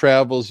typically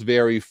travels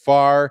very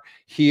far.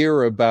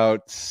 Here,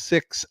 about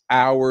 6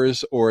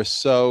 hours or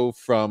so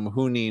from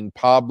Junín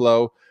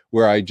Pablo,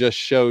 where I just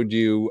showed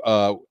you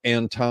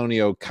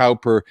Antonio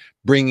Cowper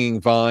bringing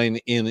vine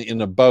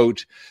in a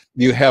boat.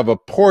 You have a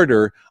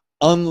porter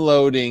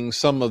unloading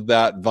some of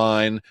that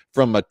vine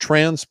from a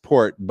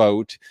transport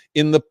boat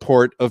in the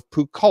port of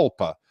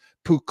Pucallpa.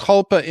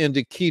 Pucallpa and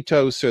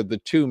Iquitos are the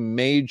two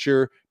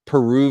major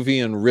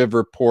Peruvian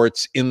river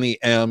ports in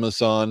the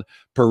Amazon.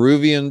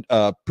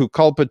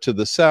 Pucallpa to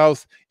the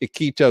south,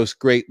 Iquitos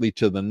greatly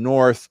to the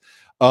north.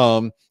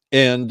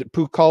 And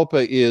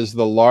Pucallpa is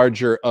the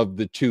larger of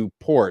the two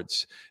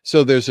ports.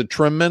 So there's a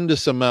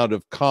tremendous amount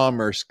of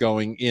commerce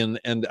going in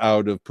and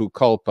out of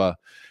Pucallpa.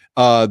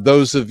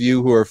 Those of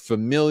you who are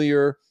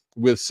familiar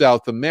with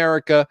South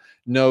America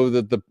know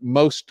that the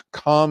most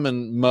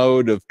common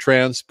mode of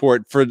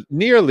transport for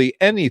nearly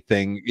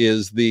anything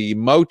is the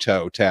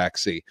moto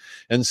taxi.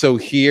 And so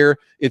here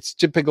it's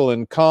typical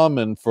and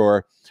common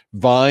for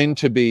vine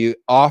to be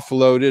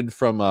offloaded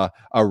from a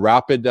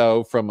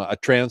rapido, from a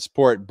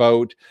transport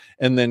boat,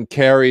 and then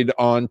carried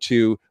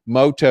onto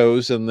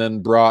motos and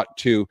then brought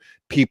to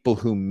people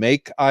who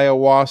make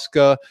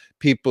ayahuasca,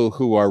 people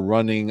who are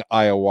running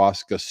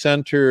ayahuasca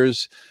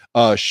centers,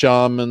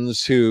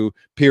 shamans who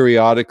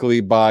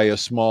periodically buy a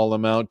small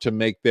amount to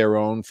make their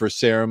own for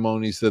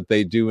ceremonies that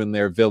they do in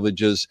their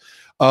villages.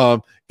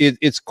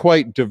 It's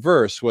quite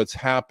diverse what's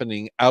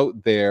happening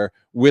out there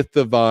with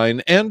the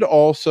vine and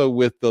also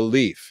with the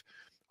leaf.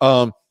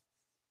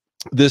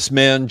 This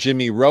man,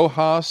 Jimmy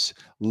Rojas,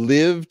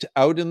 lived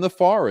out in the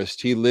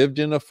forest. He lived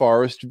in a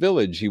forest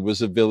village. He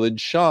was a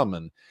village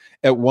shaman.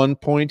 At one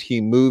point, he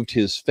moved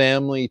his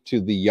family to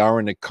the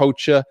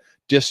Yaranacocha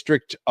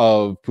district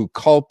of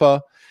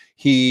Pucallpa.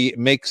 He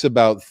makes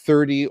about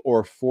 30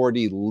 or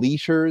 40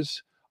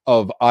 liters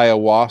of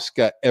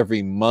ayahuasca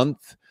every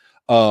month.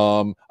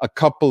 A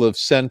couple of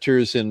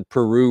centers in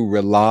Peru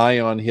rely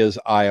on his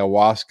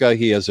ayahuasca.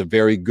 He has a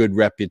very good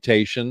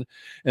reputation.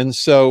 And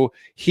so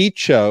he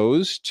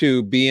chose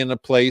to be in a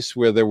place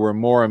where there were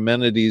more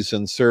amenities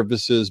and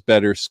services,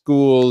 better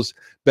schools,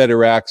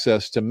 better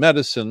access to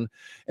medicine.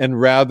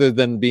 And rather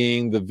than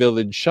being the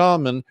village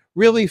shaman,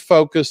 really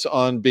focus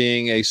on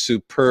being a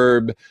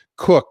superb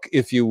cook,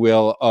 if you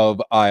will, of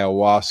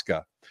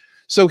ayahuasca.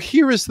 So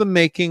here is the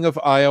making of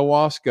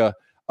ayahuasca.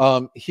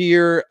 An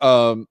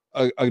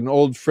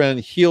old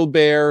friend,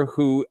 Gilbert,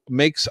 who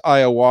makes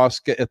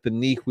ayahuasca at the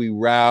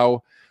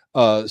Nihuirao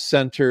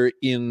Center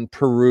in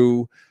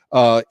Peru,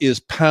 is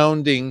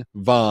pounding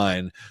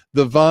vine.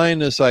 The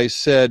vine, as I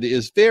said,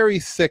 is very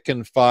thick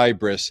and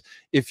fibrous.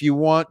 If you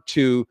want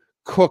to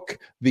cook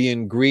the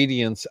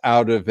ingredients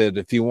out of it,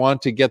 if you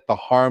want to get the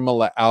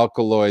harmala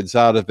alkaloids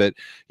out of it,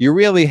 you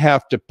really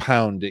have to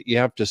pound it. You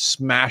have to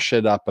smash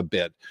it up a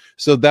bit.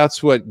 So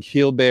that's what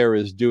Gilbert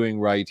is doing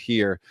right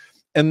here.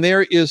 And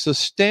there is a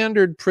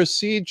standard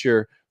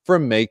procedure for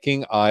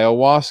making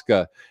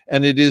ayahuasca,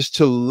 and it is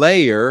to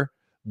layer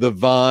the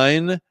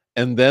vine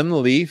and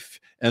then leaf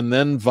and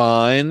then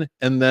vine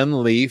and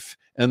then leaf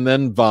and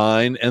then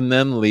vine and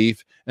then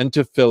leaf, and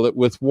to fill it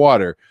with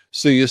water.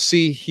 So you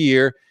see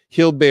here,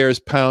 Gilbert's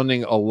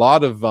pounding a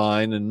lot of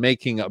vine and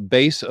making a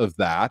base of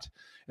that,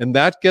 and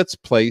that gets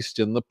placed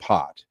in the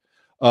pot.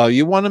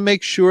 You want to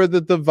make sure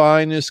that the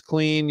vine is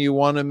clean. You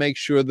want to make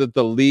sure that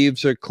the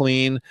leaves are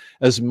clean.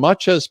 As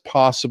much as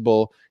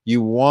possible,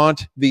 you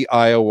want the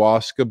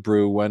ayahuasca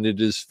brew, when it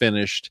is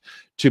finished,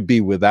 to be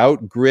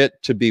without grit,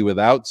 to be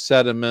without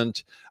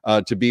sediment,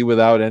 to be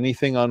without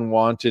anything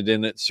unwanted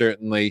in it,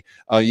 certainly.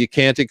 You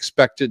can't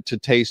expect it to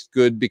taste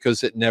good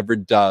because it never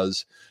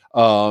does.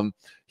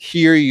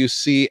 Here you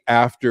see,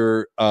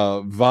 after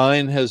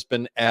vine has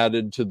been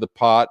added to the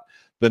pot,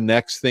 the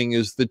next thing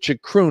is the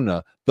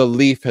chacruna. The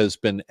leaf has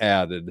been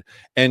added.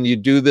 And you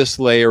do this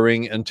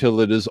layering until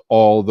it is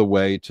all the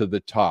way to the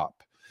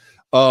top.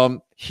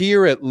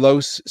 Here at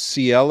Los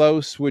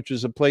Cielos, which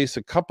is a place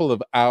a couple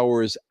of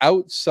hours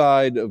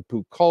outside of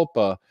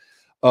Pucallpa,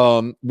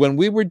 when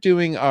we were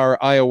doing our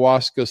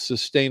ayahuasca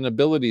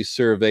sustainability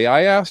survey,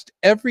 I asked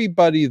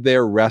everybody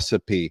their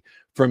recipe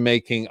for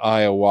making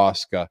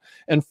ayahuasca.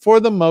 And for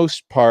the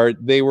most part,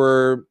 they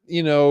were,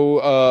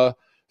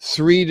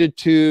 3 to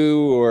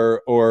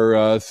 2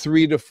 or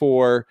 3 to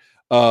 4.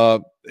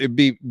 It'd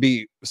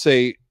be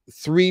say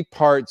 3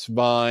 parts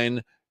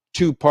vine,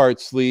 2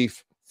 parts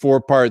leaf, 4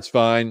 parts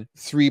vine,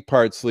 3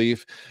 parts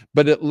leaf.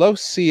 But at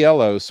Los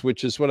Cielos,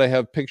 which is what I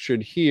have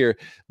pictured here,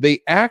 they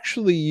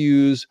actually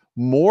use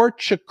more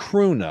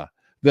chacruna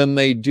than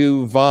they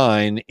do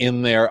vine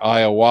in their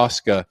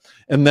ayahuasca.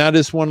 And that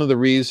is one of the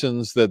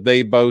reasons that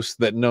they boast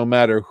that no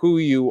matter who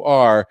you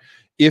are,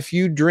 if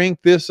you drink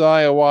this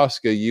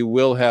ayahuasca, you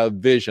will have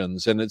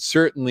visions. And it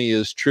certainly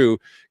is true,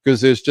 because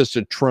there's just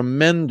a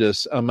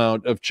tremendous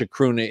amount of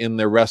chacruna in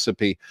their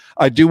recipe.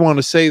 I do want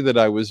to say that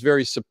I was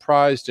very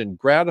surprised and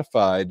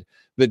gratified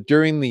that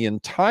during the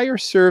entire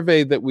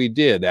survey that we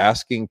did,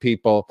 asking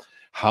people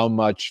how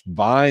much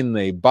vine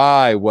they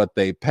buy, what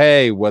they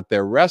pay, what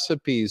their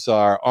recipes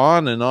are,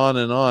 on and on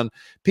and on.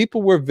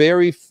 People were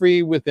very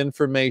free with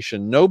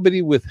information.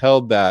 Nobody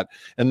withheld that.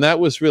 And that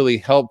was really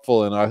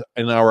helpful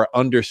in our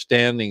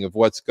understanding of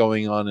what's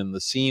going on in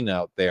the scene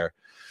out there.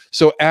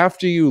 So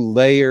after you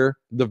layer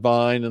the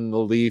vine and the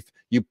leaf,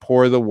 you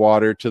pour the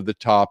water to the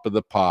top of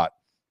the pot.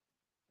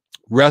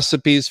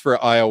 Recipes for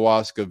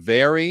ayahuasca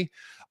vary.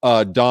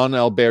 Don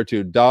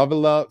Alberto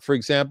Davila, for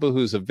example,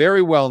 who's a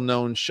very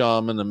well-known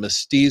shaman, a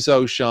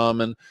mestizo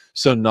shaman,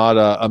 so not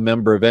a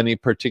member of any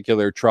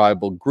particular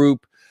tribal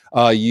group,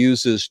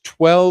 uses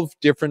 12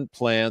 different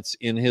plants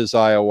in his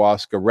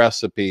ayahuasca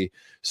recipe.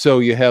 So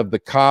you have the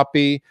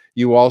copy,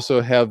 you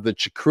also have the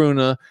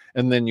chacruna,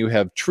 and then you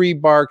have tree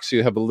barks,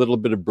 you have a little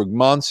bit of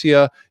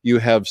brugmansia, you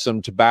have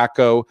some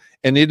tobacco,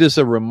 and it is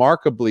a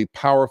remarkably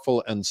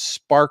powerful and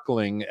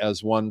sparkling,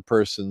 as one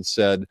person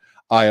said,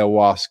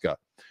 ayahuasca.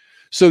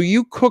 So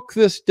you cook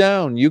this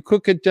down. You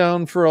cook it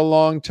down for a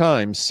long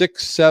time,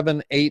 6,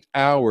 7, 8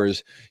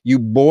 hours. You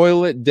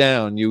boil it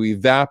down. You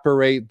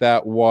evaporate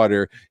that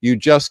water. You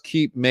just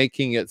keep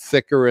making it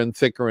thicker and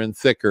thicker and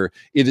thicker.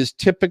 It is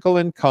typical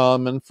and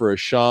common for a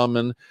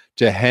shaman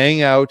to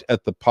hang out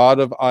at the pot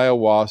of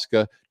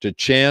ayahuasca, to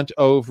chant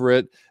over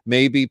it,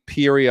 maybe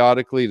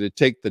periodically to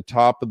take the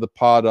top of the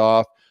pot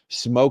off,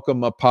 smoke a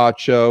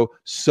mapacho,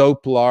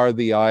 soplar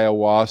the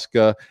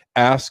ayahuasca,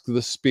 ask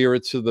the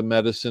spirits of the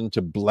medicine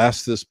to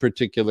bless this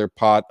particular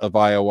pot of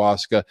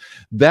ayahuasca.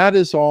 That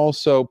is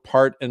also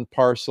part and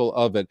parcel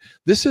of it.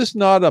 This is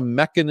not a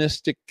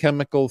mechanistic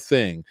chemical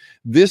thing.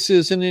 This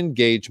is an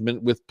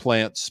engagement with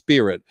plant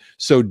spirit.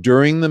 So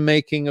during the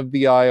making of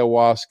the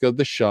ayahuasca,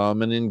 the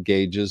shaman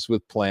engages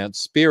with plant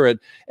spirit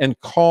and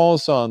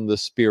calls on the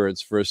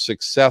spirits for a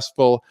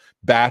successful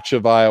batch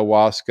of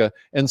ayahuasca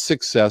and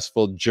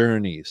successful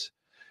journeys.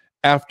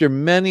 After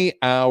many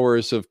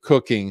hours of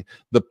cooking,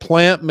 the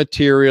plant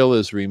material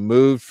is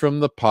removed from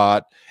the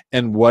pot,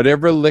 and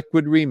whatever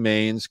liquid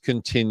remains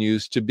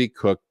continues to be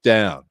cooked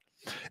down.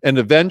 And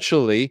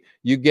eventually,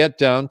 you get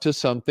down to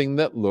something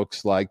that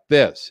looks like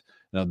this.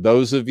 Now,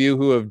 those of you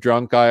who have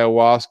drunk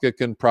ayahuasca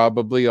can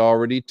probably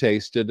already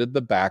taste it at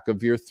the back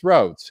of your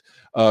throats.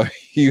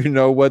 You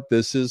know what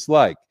this is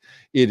like.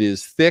 It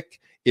is thick,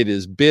 it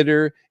is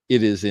bitter,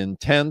 it is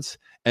intense,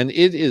 and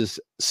it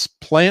is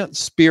plant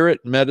spirit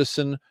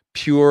medicine,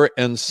 pure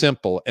and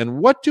simple. And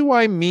what do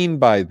I mean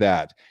by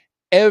that?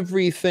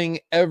 Everything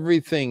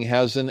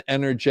has an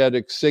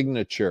energetic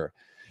signature,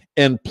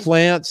 and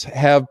plants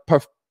have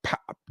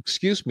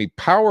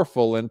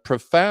powerful and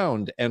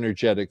profound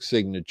energetic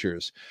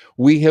signatures.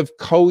 We have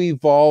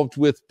co-evolved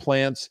with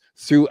plants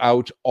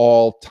throughout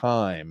all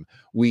time.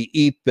 We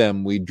eat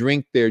them, we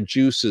drink their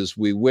juices,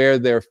 we wear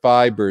their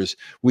fibers,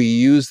 we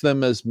use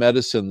them as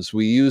medicines,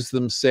 we use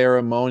them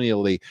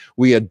ceremonially,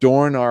 we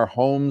adorn our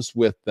homes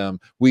with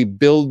them, we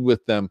build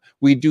with them,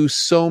 we do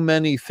so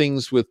many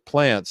things with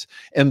plants.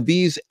 And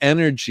these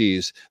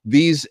energies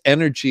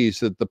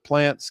that the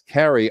plants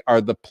carry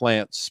are the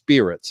plant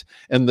spirits.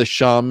 And the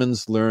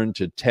shamans learn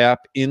to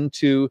tap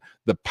into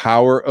the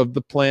power of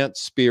the plant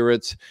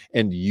spirits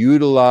and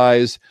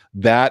utilize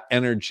that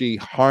energy,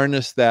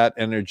 harness that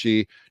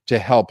energy to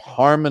help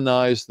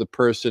harmonize the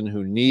person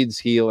who needs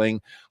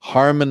healing,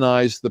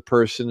 harmonize the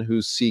person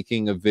who's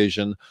seeking a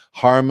vision,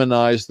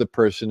 harmonize the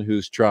person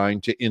who's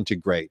trying to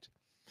integrate.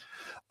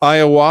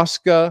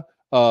 Ayahuasca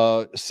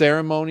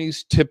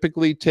ceremonies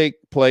typically take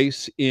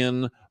place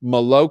in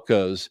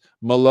malokas.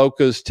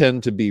 Malokas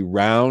tend to be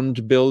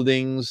round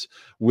buildings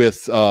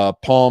with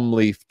palm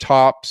leaf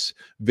tops,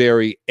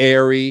 very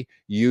airy,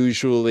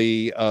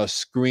 usually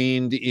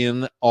screened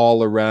in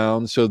all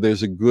around, so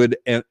there's a good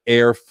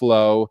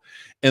airflow.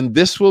 And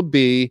this will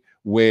be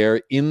where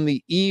in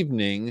the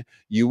evening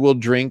you will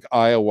drink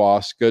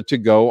ayahuasca to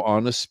go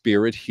on a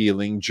spirit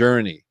healing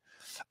journey.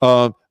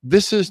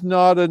 This is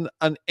not an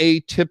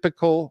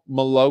atypical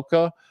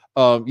maloka.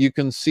 You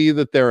can see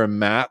that there are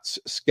mats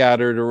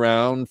scattered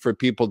around for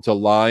people to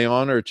lie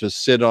on or to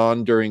sit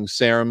on during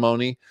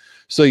ceremony.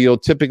 So you'll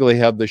typically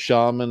have the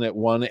shaman at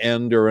one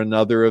end or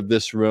another of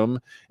this room,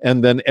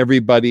 and then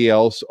everybody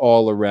else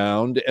all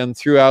around. And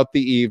throughout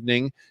the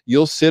evening,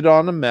 you'll sit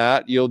on a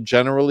mat. You'll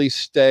generally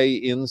stay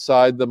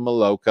inside the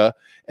maloka,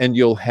 and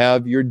you'll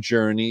have your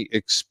journey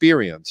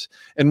experience.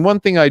 And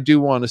one thing I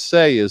do want to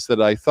say is that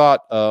I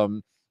thought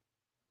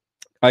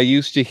I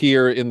used to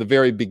hear in the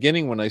very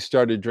beginning when I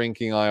started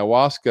drinking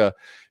ayahuasca,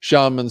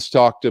 shamans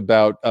talked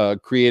about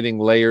creating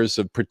layers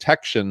of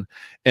protection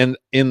and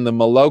in the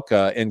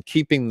maloka and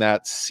keeping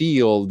that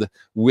sealed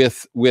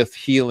with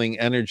healing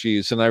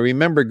energies. And I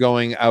remember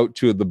going out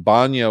to the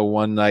banyo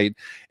one night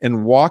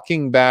and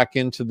walking back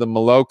into the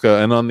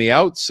maloka, and on the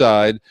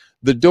outside,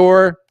 the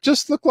door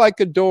just looked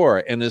like a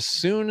door. And as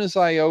soon as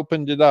I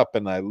opened it up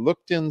and I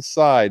looked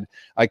inside,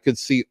 I could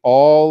see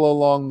all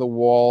along the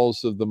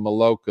walls of the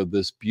maloka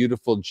this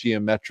beautiful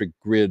geometric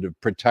grid of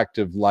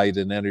protective light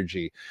and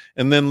energy.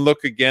 And then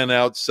look again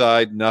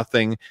outside,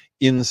 nothing.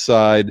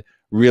 Inside,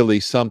 really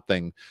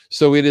something.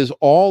 So it is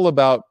all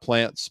about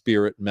plant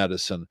spirit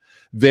medicine.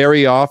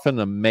 Very often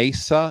a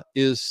mesa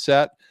is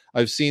set.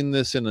 I've seen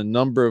this in a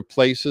number of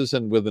places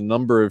and with a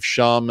number of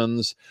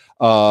shamans,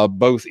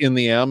 both in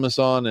the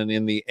Amazon and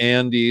in the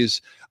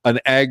Andes, an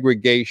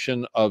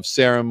aggregation of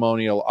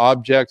ceremonial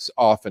objects,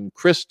 often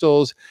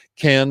crystals,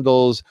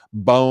 candles,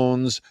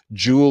 bones,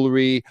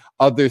 jewelry,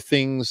 other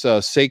things,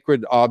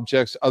 sacred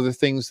objects, other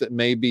things that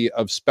may be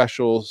of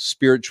special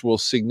spiritual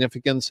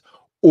significance,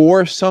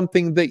 or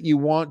something that you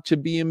want to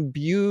be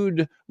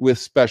imbued with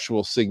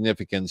special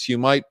significance. You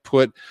might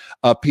put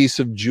a piece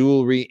of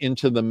jewelry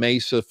into the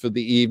mesa for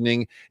the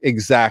evening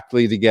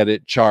exactly to get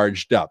it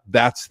charged up.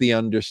 That's the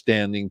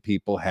understanding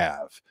people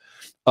have.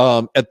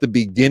 At the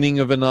beginning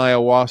of an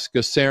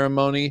ayahuasca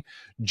ceremony,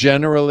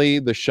 generally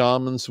the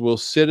shamans will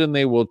sit and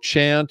they will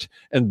chant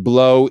and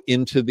blow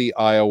into the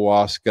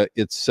ayahuasca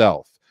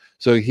itself.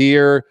 So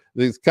here,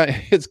 it's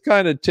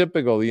kind of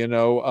typical, you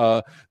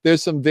know,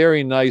 there's some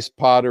very nice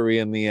pottery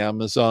in the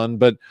Amazon,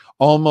 but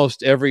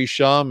almost every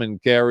shaman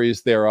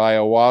carries their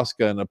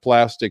ayahuasca in a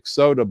plastic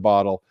soda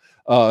bottle.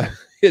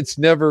 It's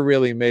never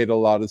really made a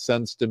lot of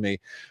sense to me.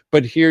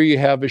 But here you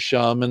have a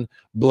shaman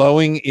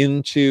blowing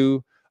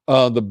into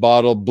the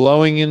bottle,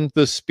 blowing into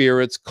the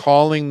spirits,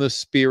 calling the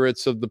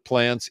spirits of the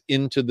plants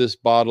into this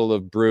bottle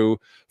of brew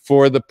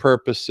for the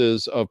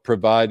purposes of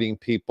providing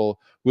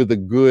people with a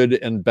good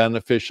and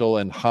beneficial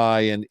and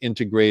high and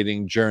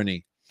integrating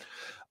journey.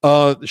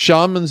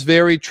 Shamans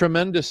vary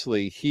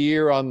tremendously.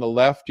 Here on the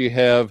left, you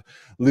have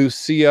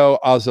Lucio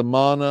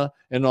Azamana,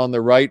 and on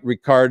the right,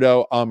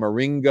 Ricardo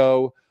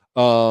Amaringo.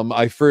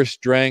 I first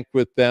drank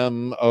with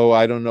them,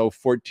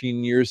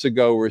 14 years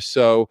ago or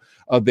so.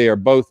 They are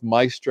both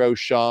maestro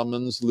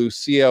shamans.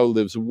 Lucio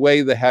lives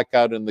way the heck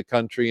out in the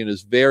country and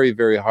is very,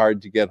 very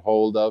hard to get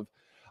hold of.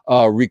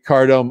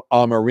 Ricardo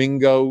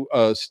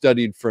Amaringo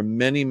studied for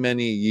many,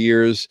 many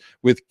years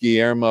with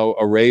Guillermo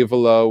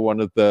Arevalo,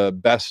 one of the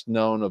best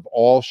known of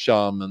all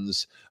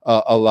shamans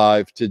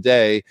alive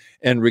today.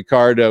 And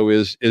Ricardo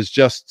is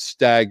just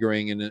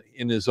staggering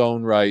in his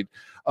own right.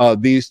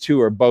 These two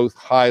are both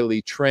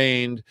highly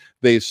trained.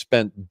 They've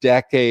spent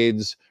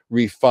decades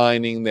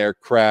refining their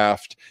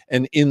craft,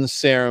 and in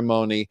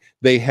ceremony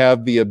they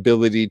have the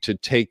ability to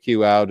take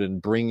you out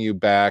and bring you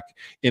back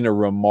in a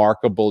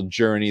remarkable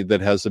journey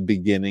that has a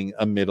beginning,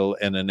 a middle,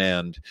 and an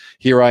end.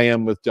 Here I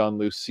am with Don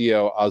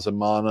Lucio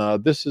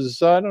Azamana. This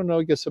is, I don't know,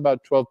 I guess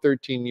about 12,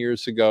 13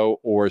 years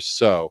ago or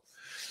so.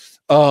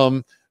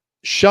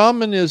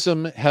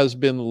 Shamanism has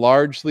been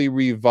largely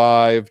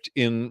revived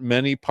in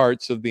many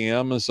parts of the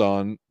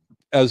Amazon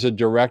as a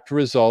direct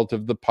result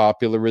of the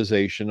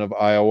popularization of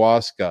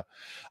ayahuasca.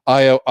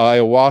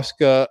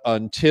 Ayahuasca,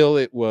 until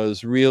it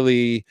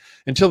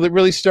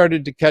really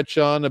started to catch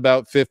on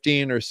about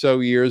 15 or so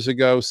years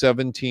ago,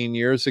 17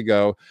 years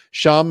ago,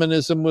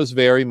 shamanism was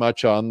very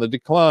much on the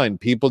decline.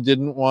 People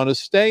didn't want to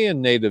stay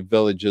in native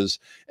villages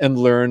and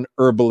learn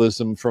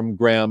herbalism from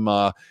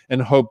grandma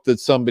and hope that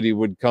somebody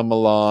would come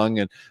along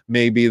and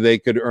maybe they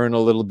could earn a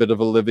little bit of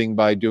a living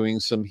by doing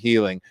some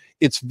healing.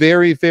 It's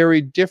very,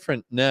 very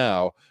different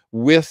now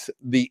with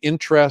the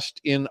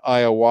interest in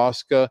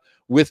ayahuasca,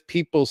 with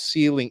people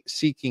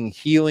seeking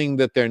healing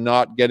that they're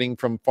not getting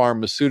from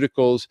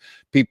pharmaceuticals.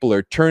 People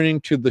are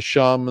turning to the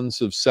shamans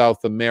of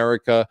South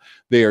America.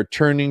 They are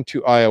turning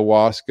to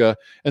ayahuasca.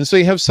 And so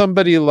you have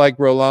somebody like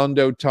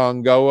Rolando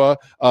Tangoa.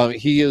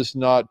 He is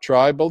not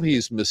tribal.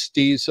 He's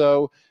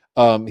mestizo.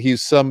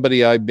 He's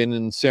somebody I've been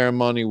in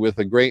ceremony with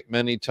a great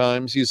many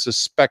times. He's a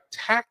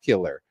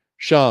spectacular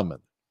shaman.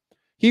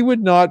 He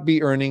would not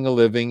be earning a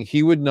living.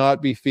 He would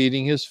not be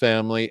feeding his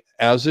family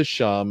as a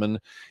shaman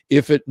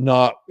if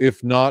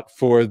not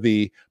for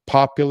the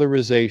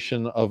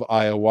popularization of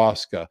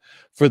ayahuasca,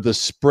 for the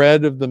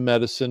spread of the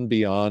medicine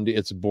beyond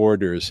its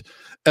borders.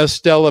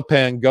 Estela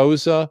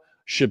Pangoza,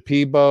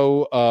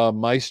 Shipibo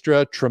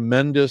Maestra,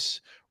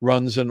 tremendous,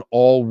 runs an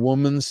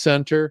all-woman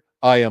center,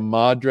 Aya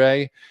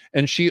Madre,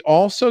 and she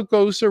also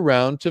goes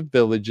around to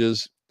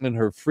villages in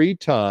her free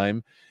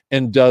time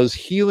and does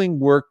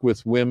healing work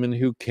with women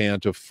who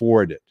can't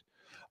afford it.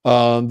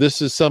 This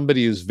is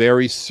somebody who's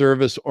very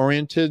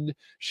service-oriented.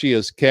 She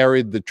has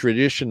carried the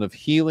tradition of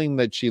healing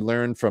that she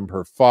learned from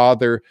her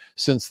father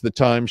since the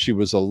time she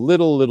was a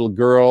little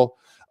girl.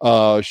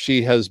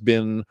 She has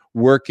been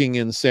working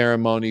in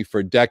ceremony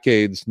for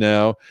decades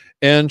now,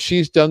 and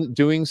she's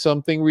doing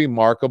something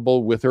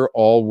remarkable with her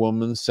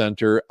all-woman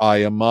center,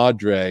 Aya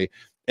Madre,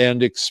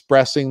 and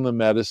expressing the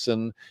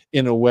medicine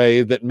in a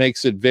way that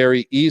makes it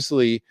very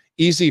easy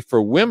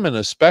for women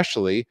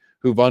especially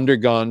who've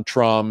undergone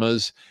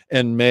traumas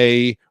and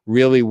may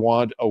really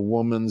want a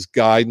woman's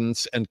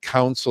guidance and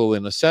counsel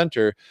in a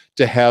center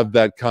to have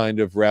that kind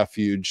of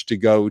refuge to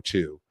go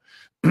to.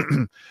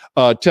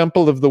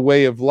 Temple of the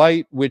Way of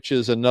Light, which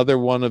is another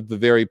one of the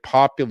very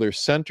popular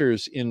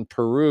centers in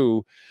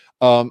Peru,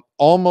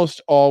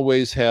 almost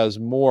always has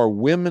more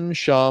women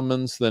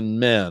shamans than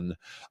men,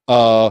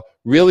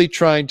 really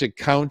trying to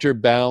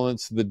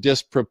counterbalance the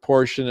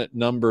disproportionate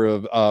number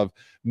of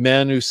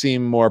men who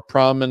seem more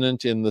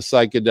prominent in the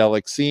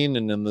psychedelic scene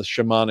and in the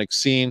shamanic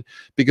scene,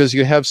 because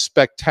you have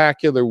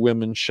spectacular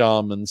women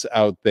shamans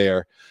out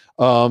there.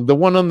 The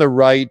one on the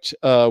right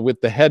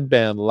with the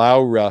headband,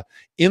 Laura,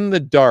 in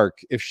the dark,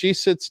 if she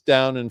sits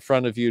down in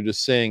front of you to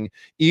sing,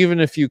 even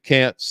if you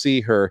can't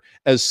see her,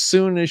 as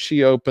soon as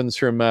she opens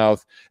her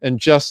mouth and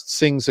just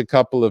sings a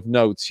couple of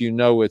notes, you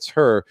know it's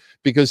her,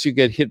 because you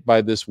get hit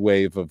by this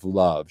wave of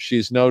love.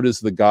 She's known as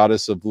the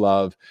goddess of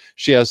love.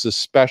 She has a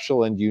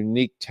special and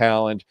unique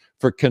talent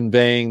for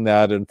conveying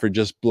that and for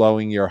just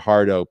blowing your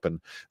heart open.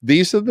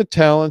 These are the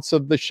talents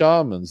of the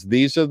shamans.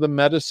 These are the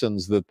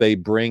medicines that they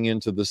bring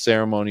into the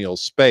ceremonial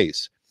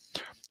space.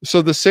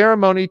 So the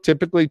ceremony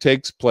typically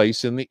takes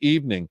place in the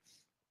evening.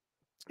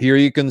 Here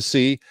you can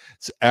see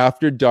it's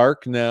after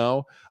dark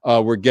now.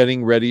 We're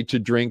getting ready to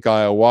drink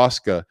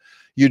ayahuasca.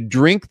 You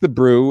drink the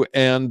brew,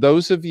 and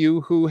those of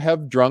you who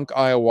have drunk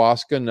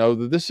ayahuasca know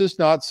that this is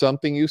not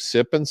something you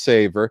sip and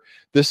savor.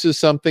 This is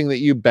something that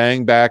you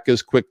bang back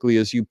as quickly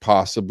as you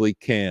possibly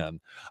can.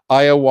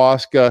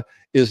 Ayahuasca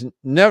is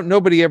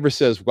nobody ever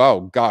says,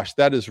 wow, gosh,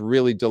 that is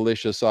really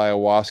delicious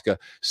ayahuasca.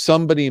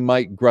 Somebody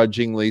might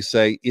grudgingly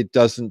say it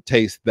doesn't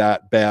taste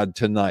that bad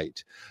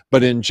tonight.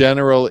 But in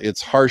general,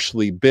 it's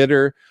harshly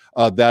bitter.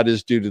 That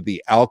is due to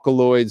the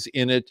alkaloids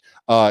in it.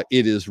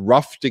 It is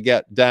rough to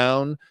get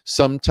down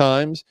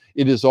sometimes.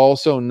 It is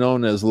also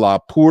known as la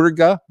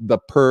purga, the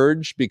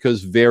purge,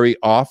 because very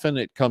often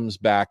it comes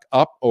back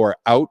up or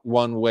out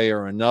one way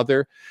or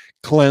another,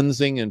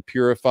 cleansing and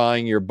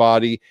purifying your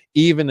body,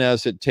 even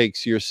as it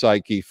takes your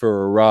psyche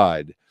for a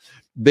ride.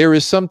 There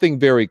is something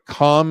very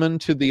common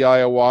to the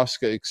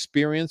ayahuasca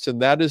experience,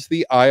 and that is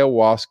the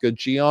ayahuasca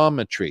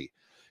geometry.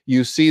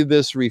 You see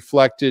this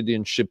reflected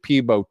in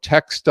Shipibo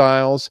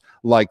textiles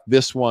like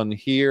this one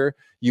here.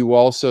 You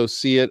also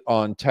see it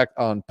on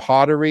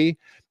pottery.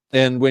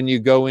 And when you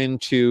go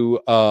into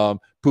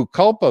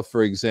Pucallpa,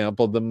 for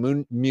example,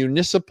 the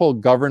municipal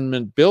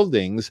government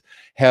buildings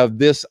have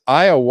this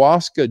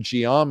ayahuasca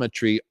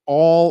geometry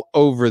all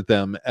over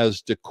them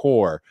as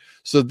decor.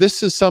 So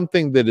this is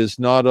something that is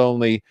not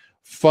only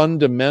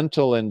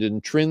fundamental and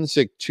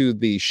intrinsic to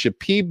the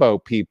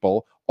Shipibo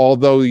people,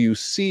 although you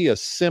see a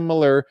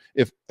similar,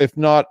 if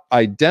not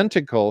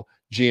identical,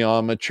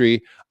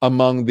 geometry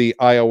among the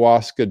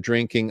ayahuasca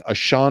drinking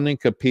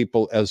Ashaninka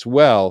people as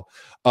well.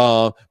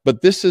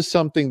 But this is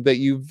something that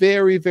you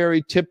very,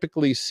 very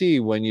typically see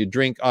when you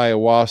drink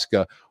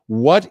ayahuasca.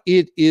 What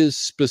it is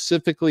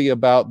specifically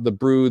about the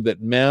brew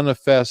that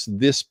manifests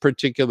this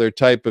particular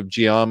type of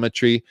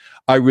geometry,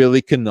 I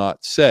really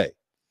cannot say.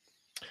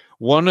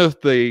 One of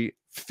the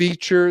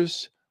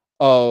features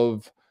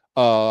of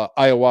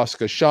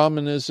ayahuasca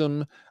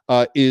shamanism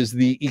is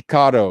the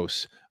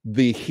Icaros,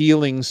 the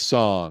healing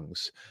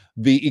songs.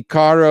 The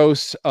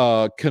Icaros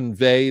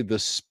convey the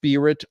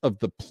spirit of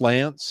the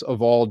plants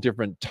of all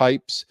different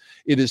types.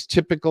 It is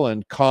typical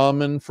and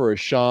common for a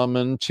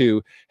shaman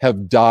to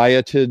have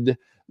dieted,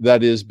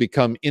 that is,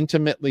 become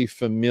intimately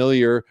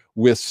familiar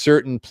with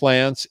certain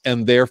plants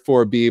and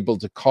therefore be able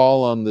to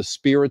call on the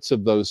spirits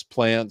of those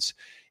plants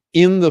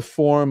in the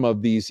form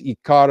of these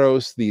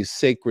Icaros, these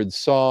sacred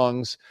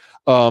songs.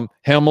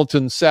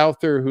 Hamilton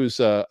Souther, who's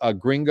a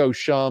gringo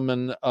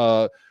shaman,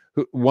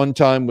 who one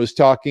time was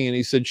talking, and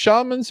he said,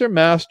 shamans are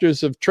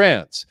masters of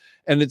trance.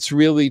 And it's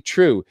really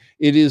true.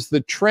 It is the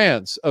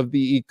trance of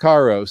the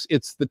Icaros.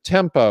 It's the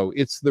tempo,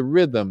 it's the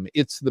rhythm,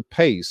 it's the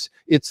pace,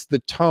 it's the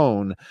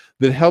tone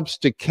that helps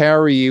to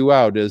carry you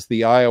out as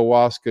the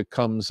ayahuasca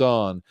comes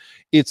on.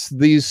 It's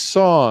these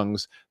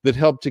songs that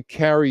help to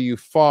carry you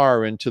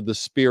far into the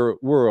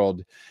spirit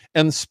world.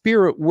 And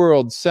spirit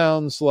world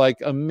sounds like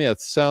a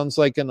myth, sounds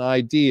like an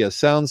idea,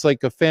 sounds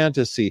like a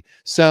fantasy,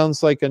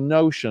 sounds like a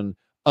notion,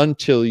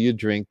 until you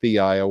drink the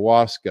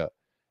ayahuasca.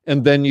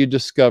 And then you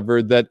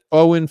discover that,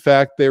 oh, in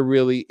fact, there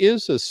really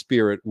is a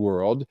spirit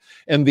world.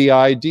 And the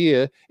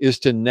idea is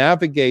to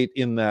navigate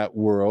in that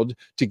world,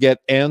 to get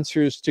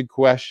answers to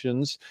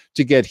questions,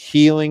 to get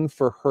healing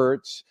for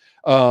hurts,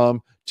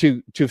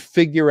 to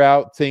figure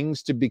out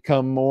things, to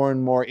become more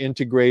and more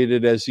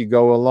integrated as you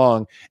go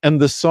along. And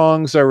the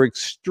songs are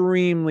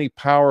extremely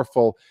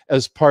powerful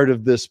as part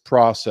of this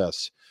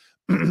process.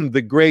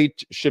 The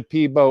great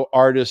Shipibo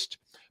artist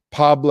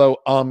Pablo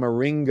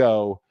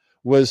Amaringo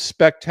was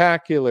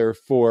spectacular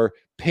for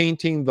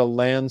painting the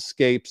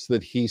landscapes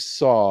that he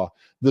saw,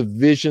 the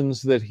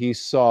visions that he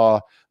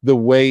saw, the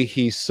way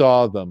he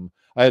saw them.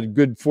 I had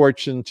good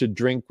fortune to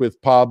drink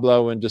with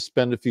Pablo and to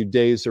spend a few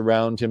days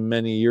around him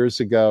many years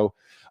ago.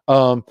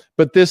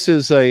 But this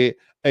is a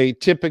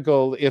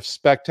typical, if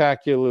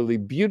spectacularly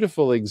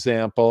beautiful,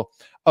 example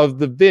of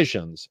the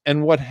visions.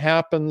 And what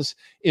happens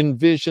in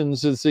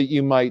visions is that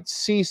you might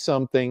see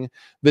something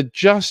that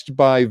just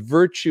by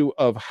virtue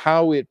of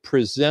how it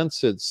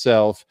presents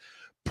itself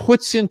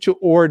puts into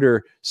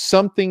order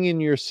something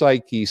in your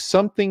psyche,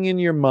 something in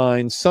your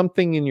mind,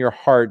 something in your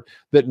heart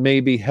that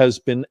maybe has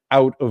been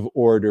out of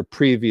order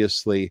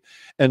previously.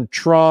 And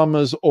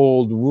traumas,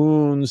 old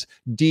wounds,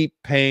 deep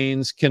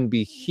pains can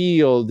be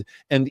healed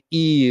and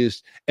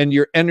eased, and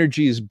your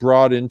energy is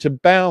brought into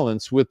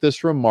balance with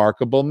this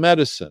remarkable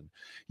medicine.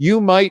 You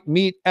might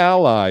meet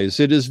allies.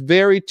 It is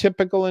very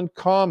typical and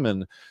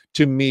common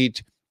to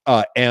meet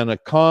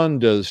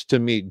anacondas, to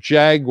meet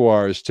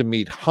jaguars, to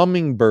meet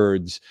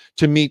hummingbirds,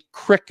 to meet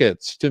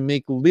crickets, to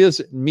meet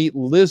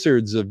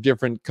lizards of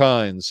different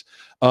kinds.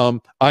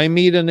 I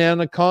meet an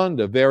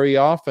anaconda very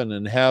often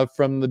and have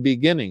from the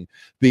beginning.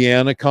 The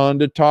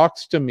anaconda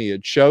talks to me.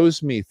 It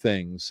shows me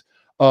things.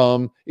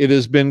 It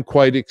has been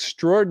quite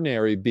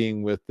extraordinary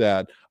being with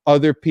that.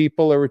 Other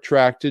people are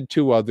attracted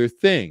to other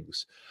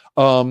things.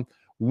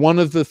 One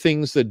of the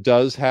things that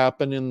does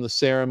happen in the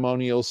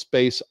ceremonial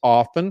space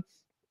often,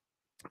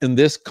 and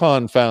this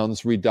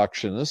confounds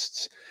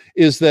reductionists,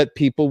 is that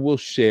people will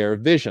share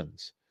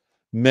visions.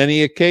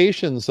 Many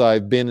occasions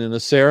I've been in a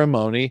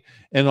ceremony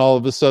and all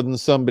of a sudden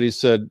somebody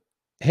said,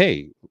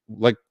 hey,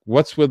 like,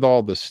 what's with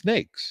all the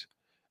snakes?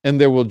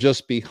 And there will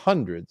just be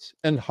hundreds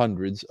and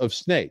hundreds of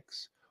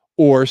snakes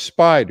or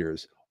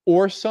spiders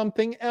or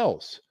something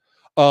else.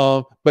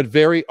 But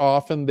very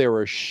often there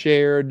are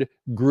shared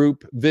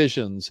group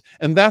visions.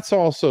 And that's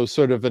also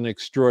sort of an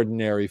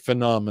extraordinary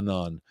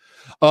phenomenon.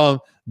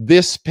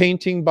 This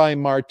painting by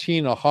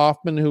Martina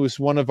Hoffman, who is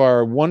one of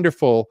our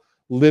wonderful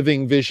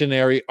living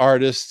visionary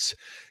artists,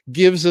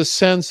 gives a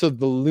sense of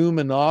the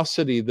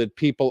luminosity that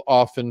people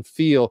often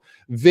feel.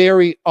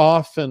 Very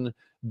often,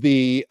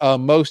 the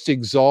most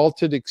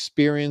exalted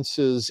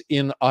experiences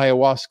in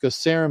ayahuasca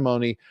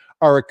ceremony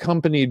are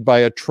accompanied by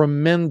a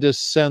tremendous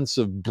sense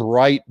of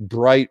bright,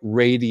 bright,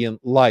 radiant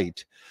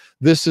light.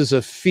 This is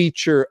a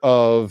feature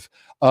of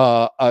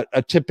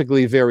a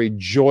typically very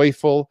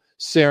joyful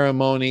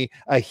ceremony,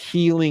 a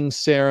healing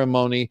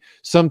ceremony,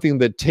 something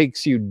that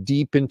takes you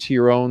deep into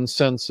your own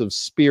sense of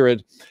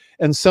spirit,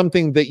 and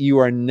something that you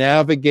are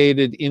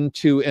navigated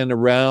into and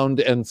around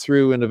and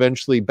through and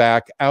eventually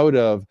back out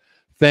of,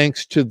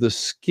 thanks to the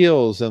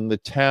skills and the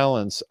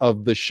talents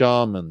of the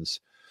shamans.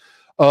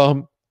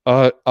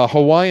 A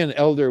Hawaiian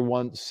elder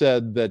once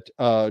said that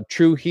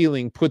true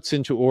healing puts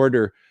into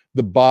order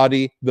the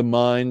body, the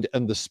mind,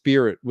 and the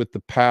spirit with the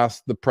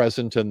past, the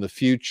present, and the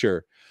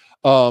future.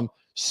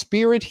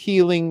 Spirit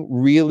healing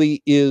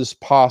really is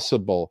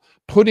possible.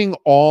 Putting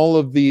all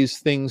of these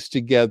things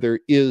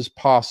together is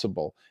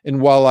possible. And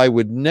while I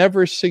would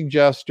never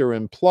suggest or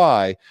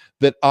imply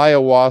that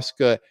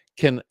ayahuasca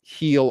can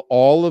heal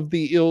all of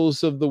the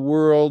ills of the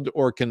world,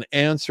 or can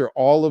answer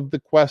all of the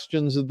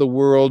questions of the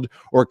world,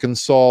 or can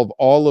solve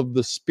all of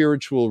the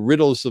spiritual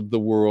riddles of the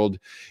world,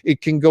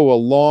 it can go a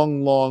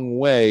long, long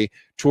way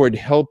toward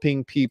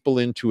helping people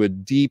into a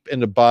deep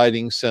and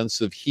abiding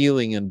sense of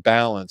healing and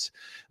balance.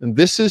 And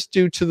this is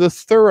due to the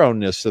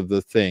thoroughness of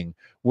the thing.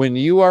 When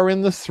you are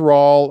in the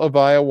thrall of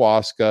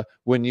ayahuasca,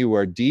 when you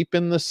are deep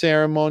in the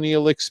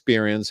ceremonial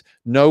experience,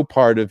 no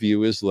part of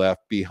you is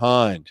left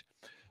behind.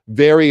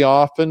 Very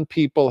often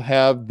people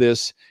have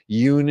this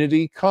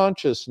unity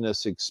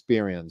consciousness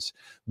experience,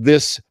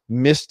 this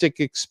mystic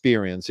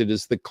experience. It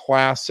is the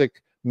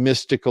classic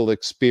mystical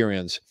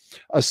experience,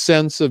 a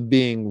sense of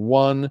being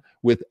one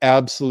with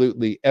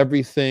absolutely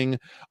everything,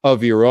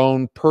 of your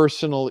own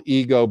personal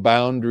ego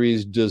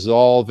boundaries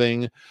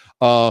dissolving.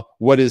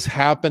 What is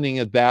happening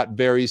at that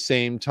very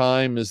same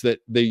time is that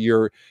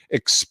you're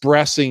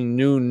expressing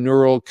new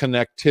neural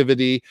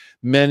connectivity,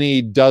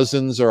 many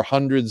dozens or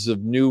hundreds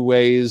of new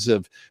ways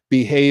of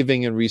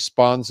behaving and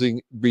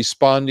responding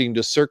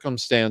to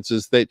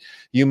circumstances that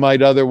you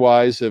might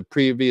otherwise have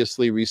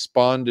previously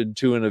responded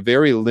to in a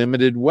very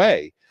limited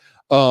way.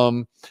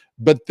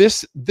 But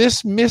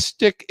this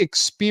mystic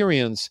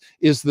experience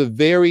is the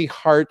very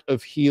heart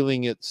of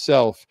healing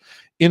itself.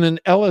 In an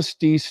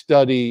LSD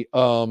study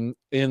I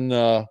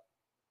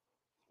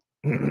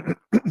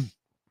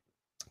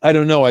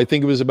don't know, I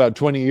think it was about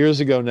 20 years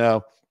ago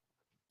now,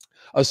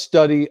 a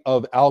study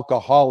of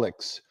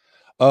alcoholics.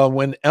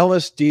 When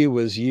LSD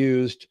was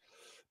used,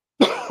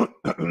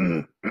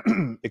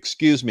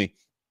 excuse me,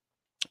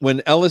 when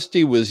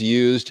LSD was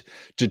used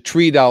to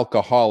treat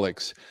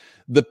alcoholics,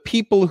 the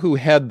people who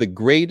had the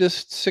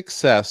greatest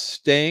success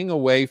staying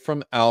away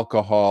from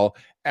alcohol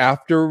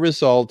after a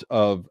result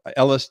of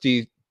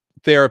LSD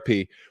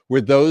therapy were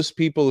those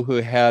people who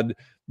had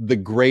the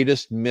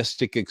greatest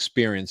mystic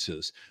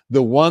experiences.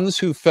 The ones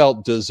who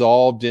felt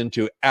dissolved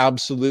into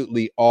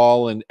absolutely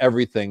all and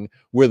everything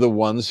were the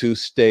ones who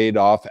stayed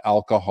off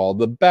alcohol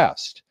the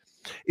best.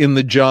 In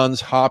the Johns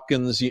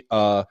Hopkins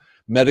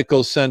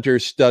Medical Center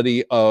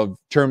study of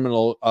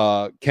terminal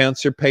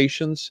cancer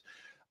patients,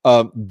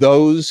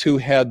 those who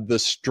had the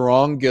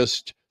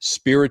strongest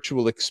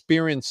spiritual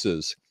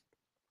experiences,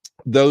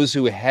 those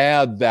who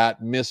had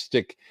that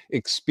mystic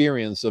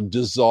experience of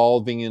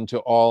dissolving into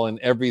all and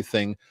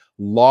everything,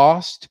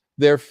 lost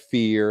their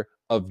fear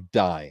of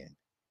dying.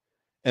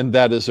 And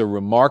that is a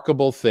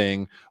remarkable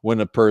thing when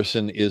a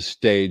person is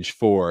stage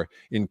 4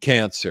 in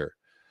cancer.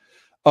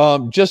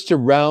 Just to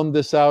round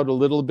this out a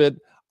little bit,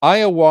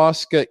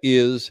 ayahuasca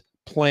is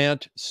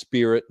plant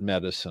spirit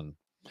medicine.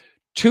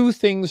 Two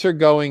things are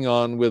going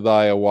on with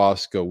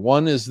ayahuasca.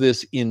 One is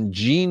this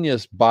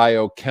ingenious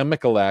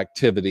biochemical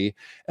activity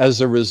as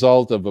a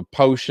result of a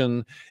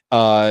potion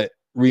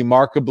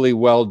remarkably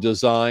well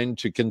designed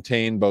to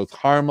contain both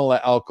harmala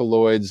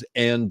alkaloids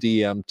and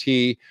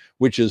DMT,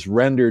 which is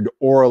rendered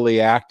orally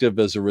active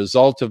as a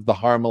result of the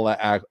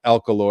harmala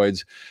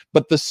alkaloids.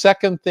 But the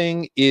second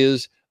thing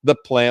is the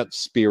plant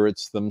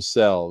spirits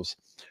themselves.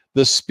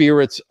 The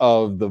spirits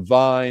of the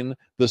vine,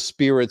 the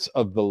spirits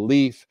of the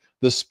leaf,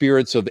 the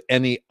spirits of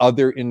any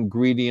other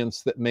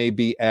ingredients that may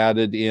be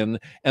added in,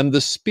 and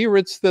the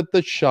spirits that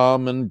the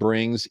shaman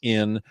brings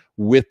in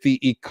with the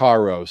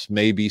Icaros,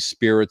 maybe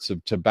spirits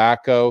of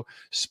tobacco,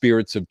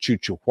 spirits of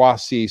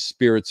chuchuhuasi,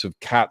 spirits of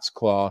cat's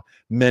claw,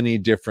 many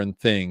different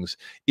things.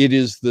 It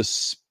is the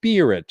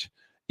spirit.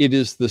 It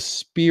is the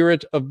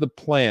spirit of the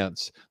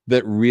plants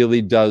that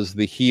really does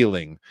the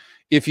healing.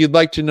 If you'd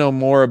like to know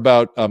more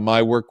about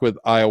my work with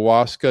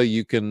ayahuasca,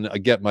 you can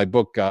get my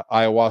book,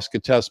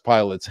 Ayahuasca Test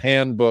Pilot's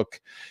Handbook.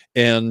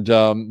 And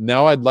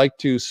now I'd like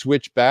to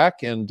switch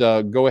back and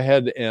go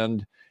ahead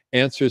and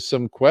answer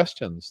some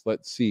questions.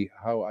 Let's see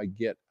how I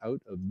get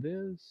out of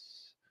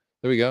this.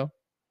 There we go.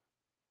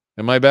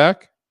 Am I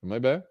back? Am I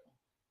back?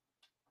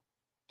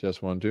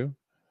 Just 1, 2.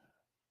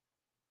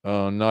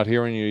 Not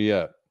hearing you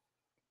yet.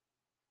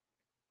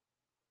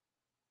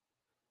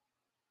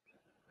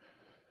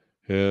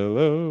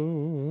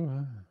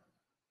 Hello.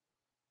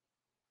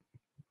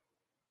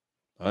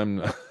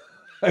 I'm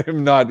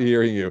not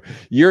hearing you.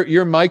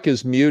 Your mic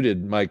is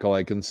muted, Michael,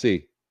 I can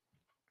see.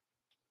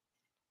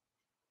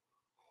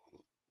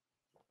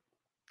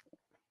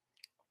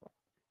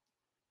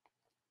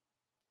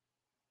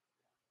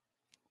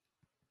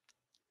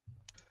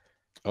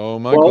 Oh,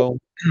 Michael. Well,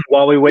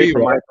 while we wait for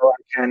Michael,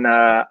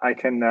 I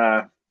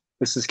can.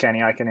 This is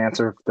Kenny. I can ask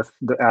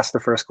the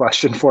first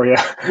question for you.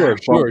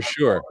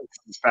 Sure.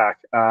 He's back.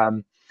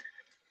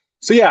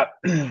 So yeah,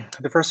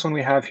 the first one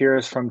we have here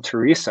is from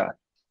Teresa.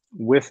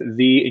 With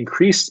the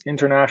increased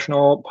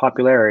international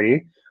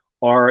popularity,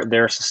 are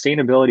there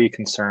sustainability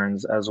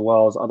concerns as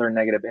well as other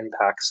negative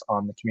impacts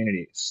on the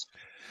communities?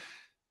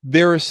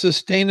 There are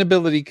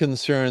sustainability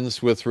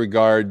concerns with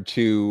regard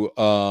to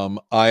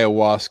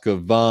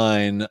ayahuasca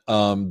vine.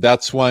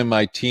 That's why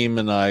my team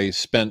and I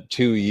spent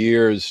 2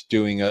 years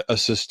doing a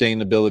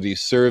sustainability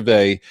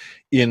survey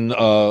in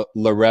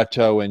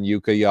Loreto and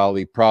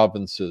Ucayali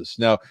provinces.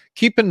 Now,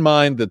 keep in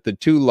mind that the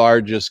 2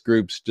 largest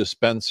groups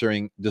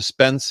dispensing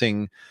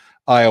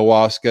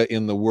ayahuasca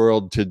in the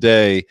world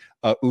today,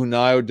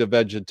 União de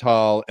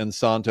Vegetal and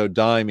Santo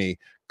Daime,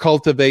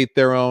 cultivate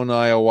their own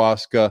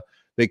ayahuasca.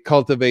 They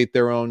cultivate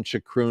their own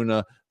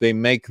chacruna, they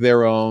make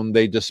their own,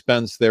 they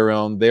dispense their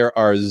own. There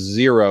are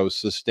 0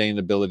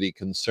 sustainability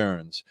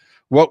concerns.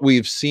 What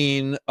we've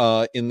seen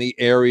in the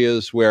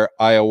areas where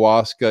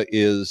ayahuasca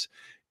is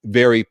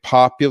very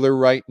popular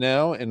right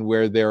now and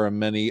where there are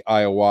many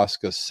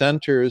ayahuasca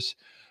centers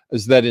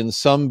is that in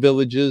some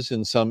villages,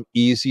 in some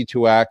easy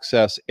to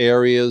access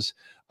areas,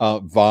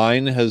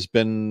 vine has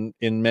been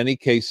in many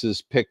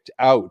cases picked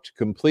out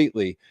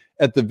completely.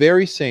 At the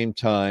very same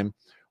time,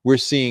 we're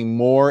seeing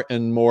more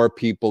and more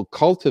people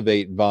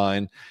cultivate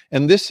vine.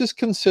 And this is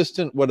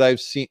consistent with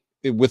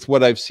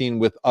what I've seen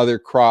with other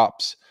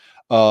crops,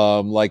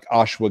 like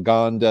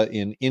ashwagandha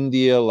in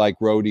India, like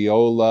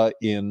rhodiola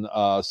in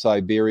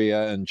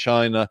Siberia and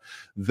China,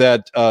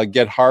 that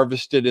get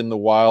harvested in the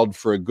wild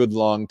for a good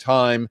long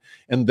time.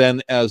 And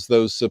then as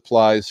those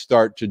supplies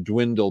start to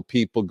dwindle,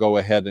 people go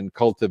ahead and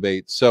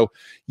cultivate. So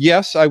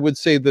yes, I would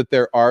say that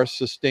there are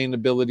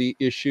sustainability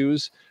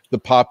issues. The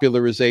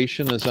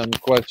popularization has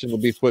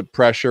unquestionably put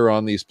pressure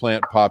on these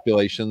plant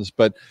populations,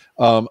 but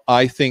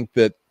I think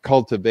that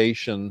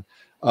cultivation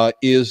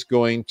is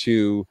going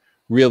to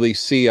really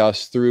see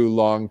us through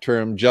long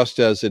term, just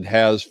as it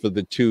has for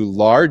the 2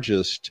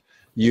 largest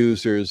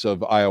users of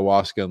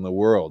ayahuasca in the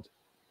world.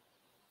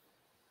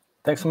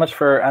 Thanks so much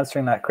for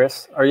answering that,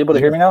 Chris. Are you able to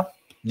hear me now?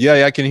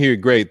 Yeah, I can hear you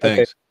great.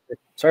 Thanks. Okay.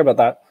 Sorry about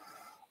that.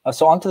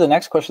 So on to the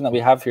next question that we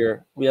have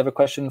here. We have a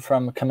question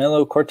from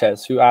Camilo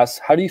Cortez, who asks,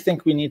 how do you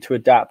think we need to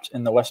adapt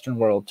in the Western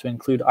world to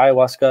include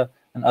ayahuasca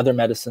and other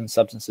medicine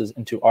substances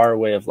into our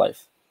way of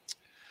life?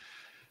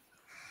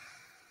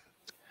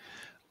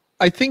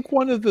 I think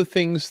one of the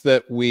things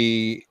that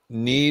we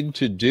need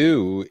to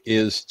do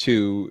is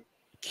to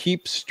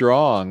keep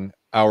strong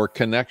our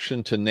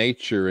connection to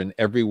nature in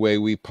every way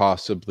we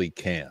possibly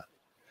can.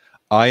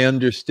 I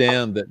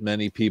understand that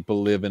many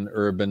people live in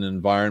urban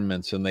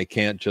environments and they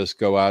can't just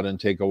go out and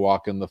take a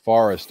walk in the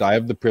forest. I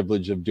have the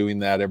privilege of doing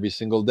that every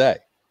single day.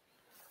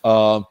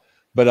 But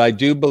I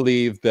do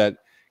believe that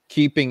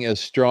keeping as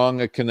strong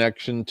a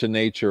connection to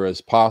nature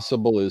as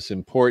possible is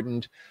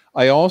important.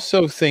 I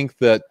also think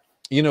that,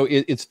 you know,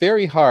 it's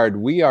very hard.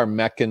 We are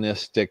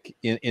mechanistic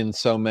in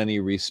so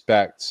many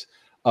respects.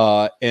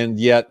 And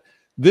yet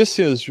this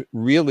is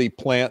really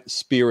plant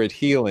spirit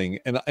healing.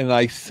 And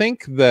I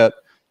think that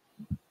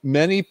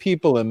many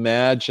people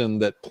imagine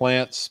that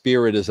plant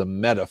spirit is a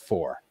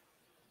metaphor,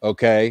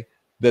 okay?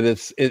 That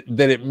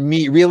it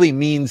really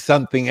means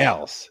something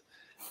else.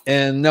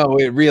 And no,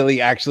 it really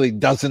actually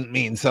doesn't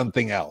mean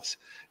something else.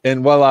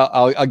 And well,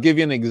 I'll give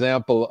you an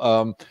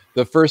example.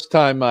 The first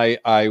time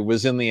I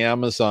was in the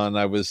Amazon,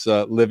 I was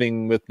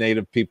living with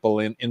native people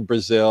in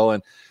Brazil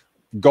and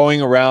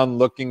going around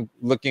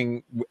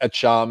looking at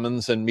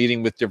shamans and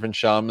meeting with different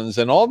shamans.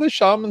 And all the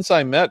shamans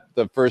I met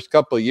the first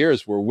couple of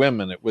years were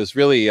women. It was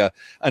really an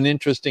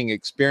interesting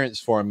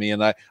experience for me.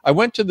 And I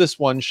went to this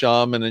one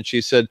shaman and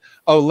she said,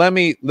 oh, let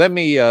me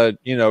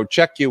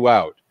check you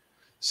out.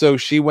 So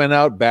she went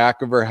out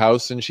back of her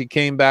house and she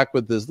came back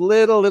with this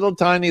little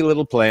tiny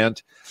little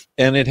plant,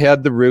 and it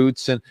had the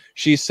roots, and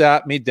she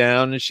sat me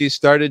down and she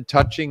started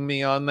touching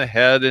me on the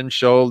head and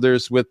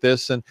shoulders with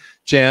this and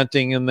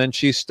chanting, and then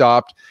she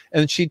stopped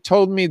and she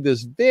told me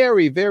this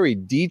very, very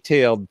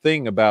detailed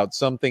thing about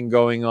something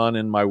going on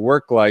in my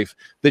work life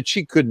that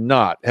she could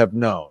not have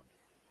known.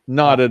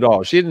 Not at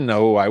all. She didn't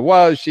know who I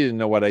was. She didn't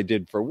know what I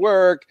did for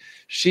work.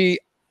 She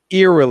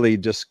eerily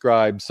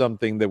described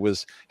something that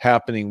was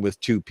happening with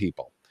two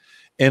people.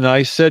 And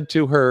I said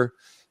to her,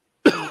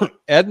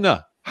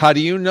 Edna, how do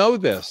you know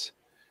this?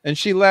 And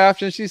she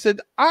laughed and she said,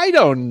 I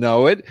don't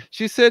know it.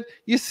 She said,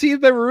 you see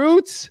the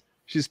roots?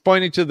 She's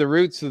pointing to the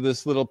roots of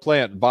this little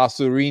plant,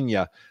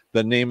 Vasurinia.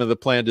 The name of the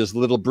plant is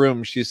little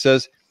broom. She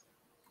says,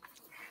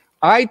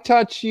 I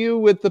touch you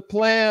with the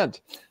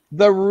plant.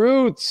 The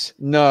roots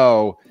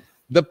know.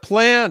 The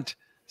plant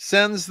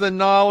sends the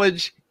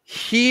knowledge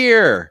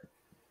here.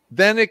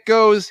 Then it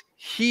goes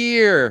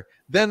here.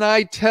 Then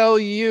I tell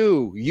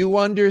you, you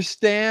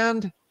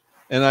understand?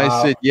 And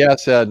I said,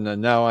 yes, Edna,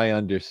 now I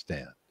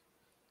understand.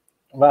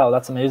 Wow,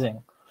 that's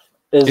amazing.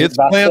 It's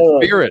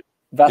plant spirit.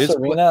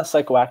 Vasurina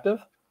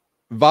psychoactive?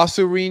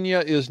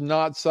 Vasurinia is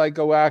not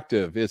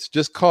psychoactive. It's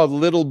just called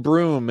little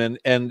broom, and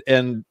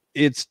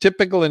it's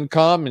typical and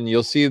common.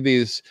 You'll see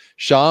these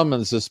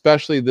shamans,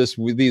 especially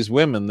these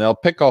women, they'll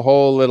pick a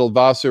whole little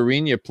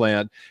Vasurinia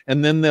plant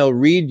and then they'll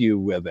read you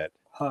with it.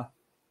 Huh.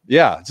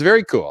 Yeah, it's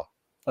very cool.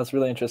 That's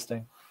really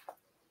interesting.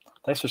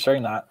 Thanks for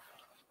sharing that.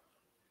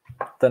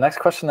 The next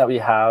question that we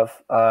have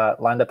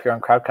lined up here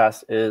on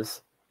Crowdcast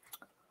is,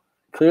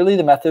 clearly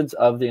the methods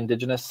of the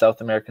indigenous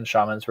South American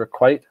shamans were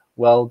quite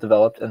well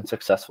developed and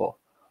successful.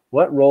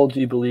 What role do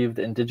you believe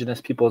the indigenous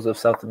peoples of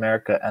South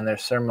America and their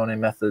ceremony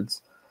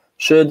methods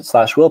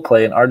should/will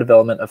play in our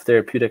development of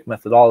therapeutic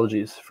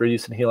methodologies for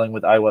use in healing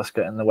with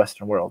ayahuasca in the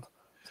Western world?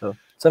 So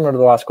similar to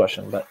the last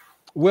question, but.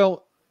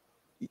 Well,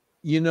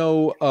 you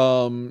know,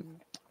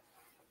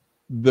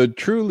 the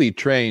truly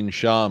trained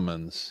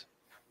shamans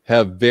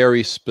have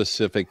very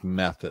specific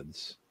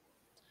methods.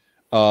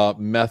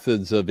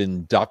 Methods of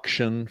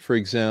induction, for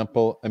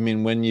example. I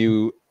mean, when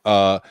you,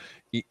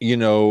 you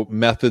know,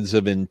 methods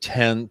of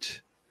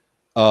intent.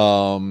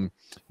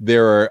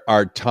 There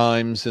are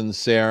times in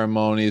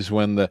ceremonies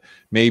when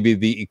maybe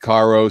the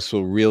Icaros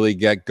will really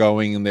get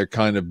going and they're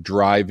kind of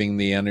driving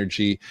the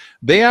energy.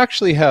 They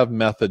actually have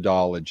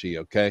methodology,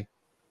 okay?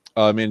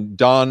 I mean,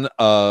 not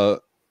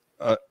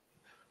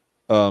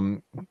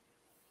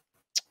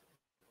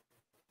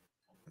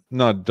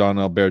Don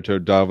Alberto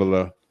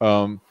Davila.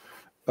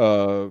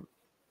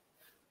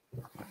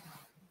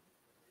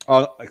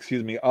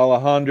 Excuse me,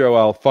 Alejandro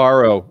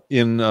Alfaro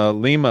in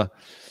Lima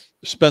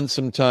spent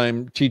some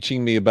time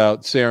teaching me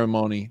about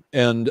ceremony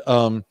and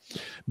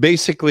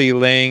basically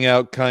laying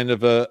out kind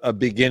of a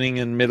beginning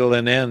and middle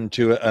and end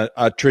to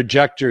a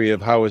trajectory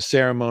of how a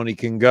ceremony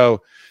can go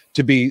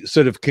to be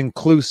sort of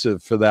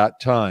conclusive for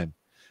that time.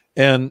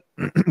 And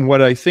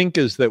what I think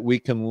is that we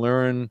can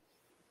learn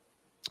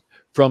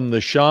from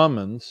the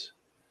shamans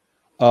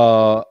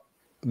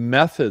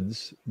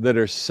methods that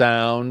are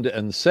sound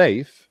and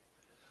safe.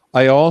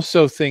 I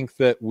also think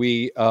that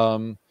we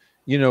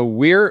you know,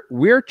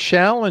 we're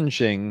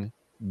challenging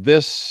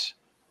this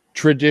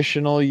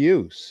traditional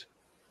use.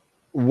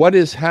 What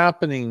is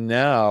happening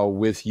now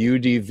with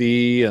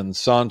UDV and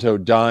Santo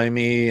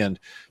Daime and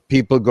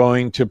people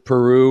going to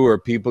Peru or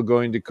people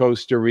going to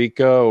Costa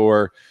Rica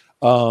or,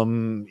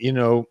 you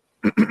know,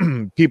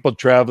 people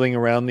traveling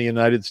around the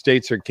United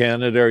States or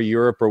Canada or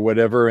Europe or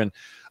whatever and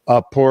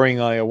pouring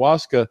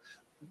ayahuasca?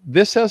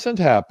 This hasn't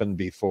happened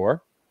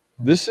before.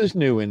 This is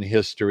new in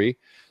history.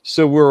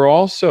 So we're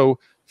also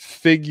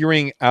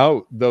figuring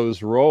out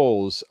those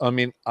roles. I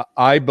mean,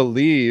 I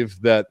believe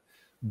that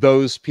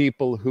those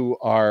people who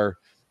are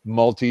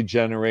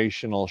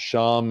multi-generational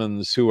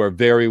shamans who are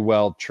very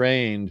well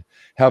trained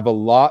have a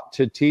lot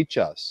to teach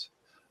us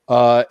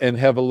and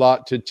have a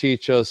lot to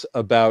teach us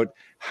about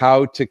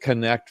how to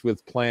connect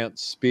with plant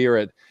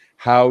spirit,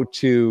 how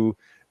to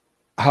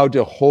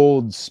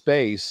hold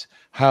space,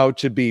 how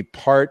to be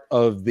part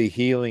of the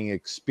healing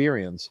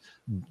experience.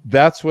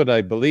 That's what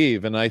I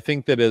believe. And I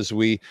think that as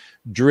we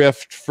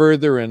drift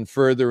further and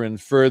further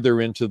and further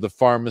into the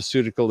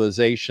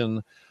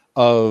pharmaceuticalization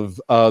of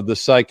the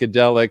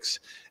psychedelics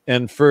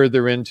and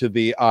further into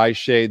the eye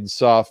shade,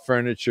 soft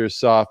furniture,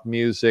 soft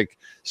music,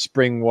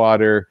 spring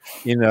water,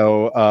 you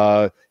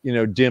know,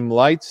 dim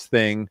lights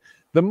thing,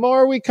 the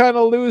more we kind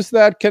of lose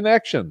that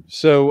connection.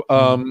 So,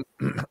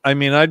 I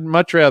mean, I'd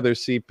much rather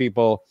see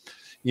people,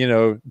 you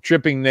know,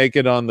 tripping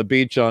naked on the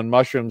beach on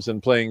mushrooms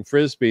and playing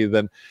frisbee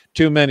than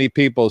too many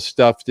people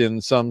stuffed in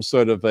some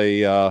sort of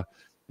a,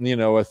 you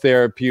know, a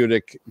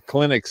therapeutic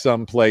clinic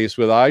someplace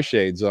with eye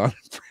shades on,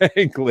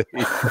 frankly.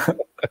 Yeah,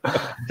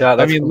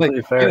 that's I mean,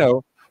 like, fair. you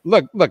know,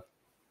 look,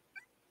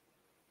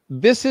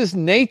 this is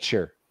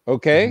nature,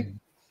 okay?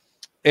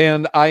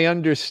 And I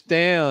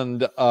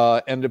understand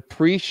and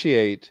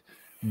appreciate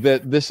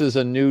that this is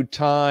a new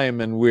time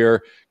and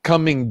we're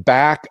coming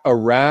back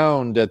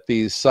around at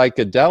these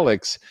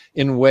psychedelics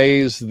in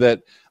ways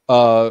that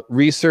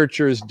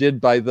researchers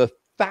did by the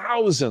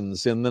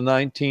thousands in the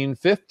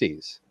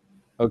 1950s.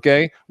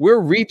 Okay, we're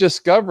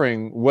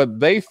rediscovering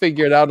what they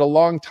figured out a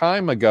long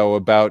time ago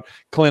about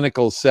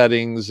clinical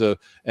settings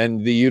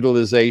and the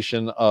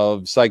utilization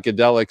of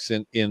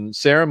psychedelics in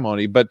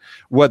ceremony. But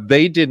what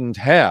they didn't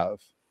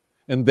have,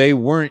 and they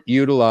weren't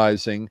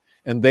utilizing,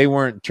 and they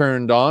weren't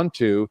turned on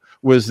to,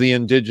 was the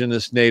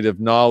indigenous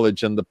native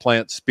knowledge and the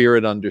plant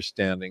spirit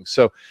understanding.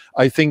 So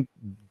I think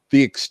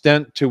the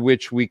extent to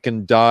which we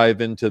can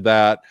dive into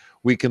that,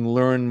 we can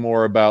learn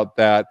more about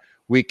that,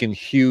 we can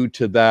hew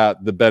to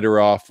that, the better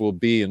off we'll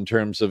be in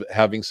terms of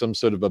having some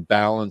sort of a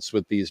balance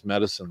with these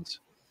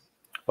medicines.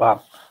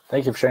 Wow.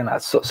 Thank you for sharing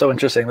that. So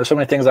interesting. There's so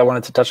many things I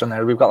wanted to touch on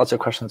there. We've got lots of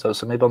questions though,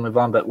 so maybe I'll move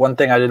on. But one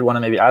thing I did want to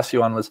maybe ask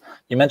you on was,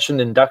 you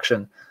mentioned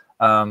induction.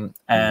 And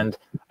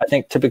I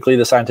think typically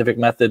the scientific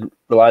method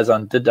relies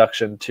on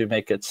deduction to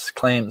make its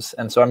claims.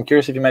 And so I'm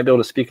curious if you might be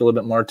able to speak a little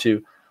bit more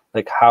to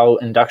like how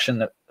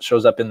induction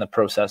shows up in the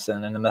process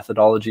and in the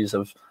methodologies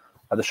of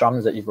the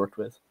shamans that you've worked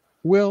with.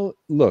 Well,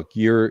 look,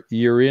 you're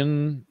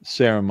in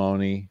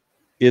ceremony.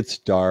 It's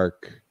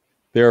dark.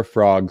 There are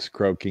frogs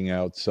croaking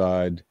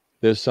outside.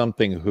 There's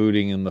something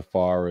hooting in the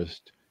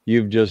forest.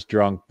 You've just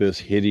drunk this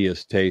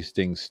hideous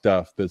tasting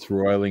stuff that's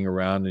roiling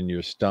around in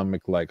your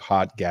stomach like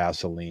hot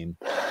gasoline.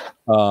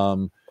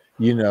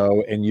 You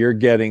know, and you're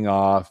getting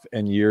off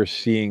and you're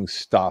seeing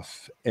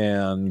stuff.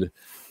 And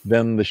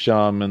then the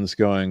shaman's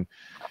going,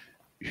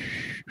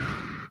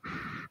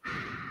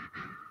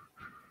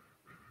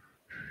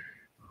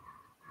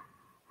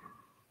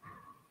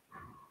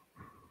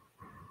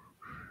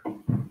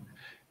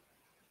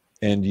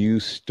 and you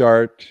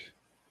start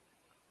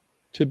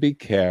to be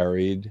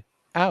carried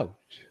out.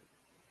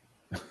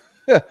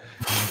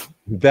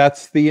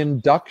 That's the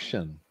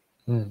induction.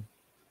 Mm.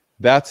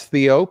 That's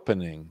the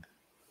opening.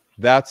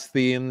 That's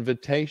the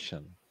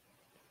invitation.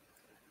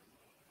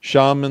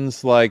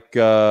 Shamans like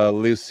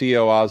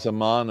Lucio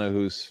Azamana,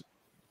 whose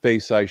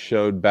face I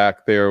showed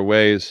back there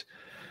ways,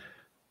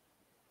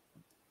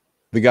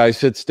 the guy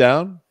sits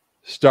down,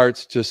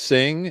 starts to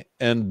sing,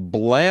 and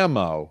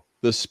blammo,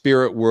 the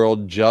spirit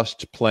world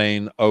just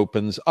plain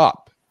opens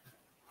up.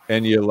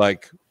 And you're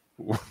like,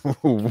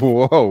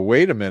 whoa,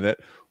 wait a minute.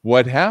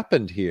 What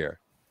happened here?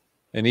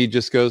 And he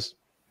just goes,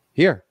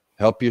 here,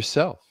 help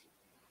yourself.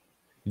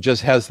 He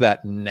just has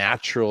that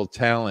natural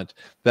talent,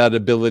 that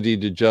ability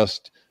to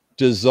just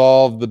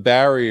dissolve the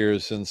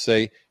barriers and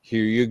say,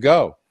 here you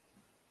go.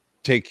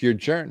 Take your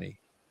journey.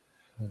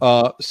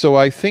 So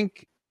I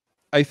think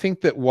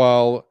that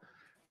while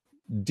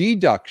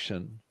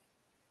deduction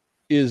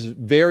is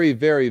very,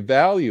 very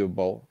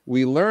valuable,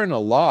 we learn a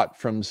lot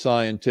from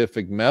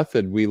scientific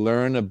method. We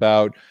learn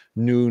about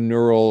new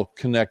neural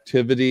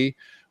connectivity.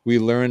 We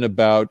learn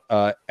about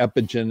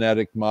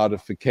epigenetic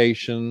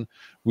modification.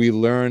 We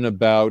learn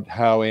about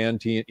how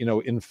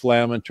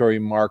inflammatory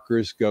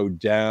markers go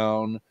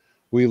down.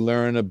 We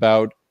learn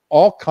about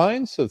all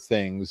kinds of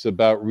things,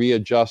 about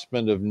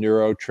readjustment of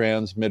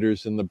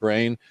neurotransmitters in the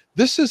brain.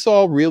 This is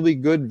all really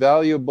good,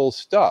 valuable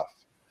stuff.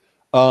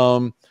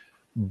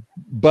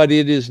 But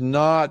it is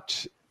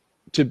not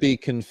to be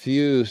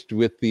confused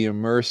with the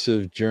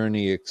immersive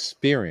journey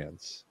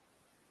experience.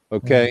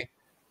 Okay?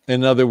 Mm-hmm.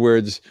 In other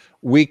words,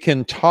 we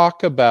can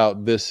talk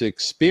about this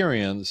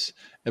experience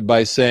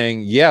by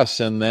saying yes,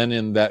 and then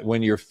in that,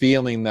 when you're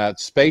feeling that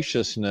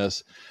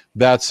spaciousness,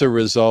 that's a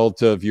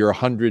result of your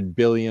 100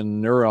 billion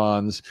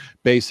neurons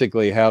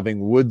basically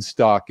having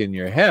Woodstock in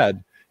your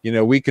head. You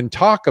know, we can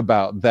talk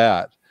about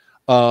that.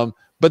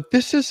 But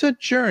this is a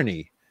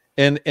journey.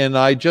 And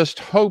I just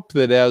hope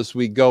that as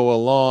we go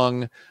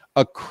along,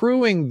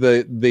 accruing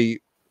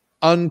the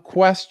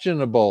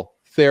unquestionable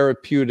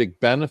therapeutic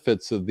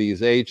benefits of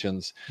these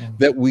agents,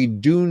 that we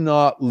do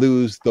not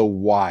lose the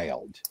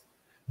wild,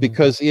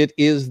 because it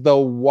is the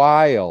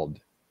wild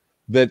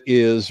that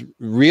is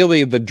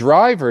really the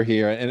driver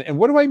here. And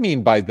what do I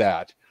mean by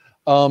that?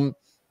 You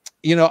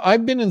know,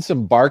 I've been in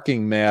some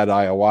barking mad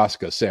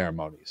ayahuasca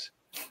ceremonies.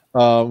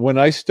 When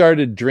I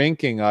started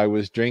drinking, I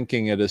was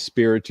drinking at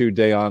Espiritu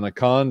de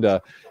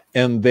Anaconda,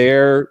 and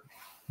their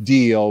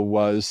deal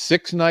was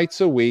 6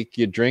 nights a week,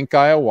 you drink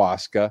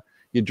ayahuasca,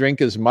 you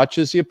drink as much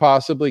as you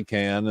possibly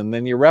can, and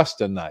then you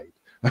rest a night.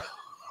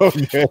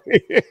 Okay.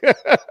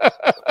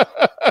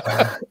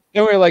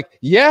 And we're like,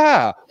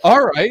 yeah,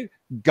 all right,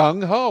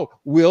 gung-ho,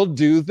 we'll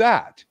do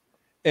that.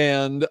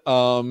 And,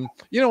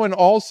 you know, and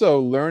also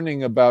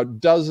learning about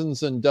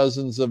dozens and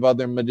dozens of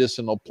other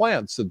medicinal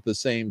plants at the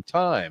same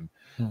time.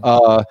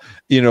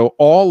 You know,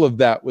 all of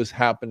that was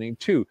happening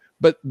too.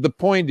 But the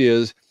point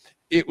is,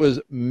 it was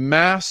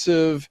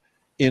massive,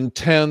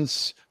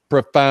 intense,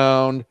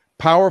 profound,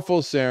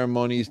 powerful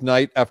ceremonies,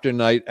 night after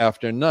night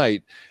after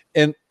night.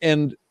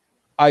 And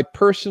I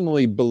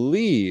personally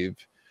believe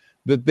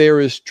that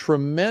there is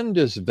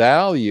tremendous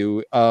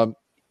value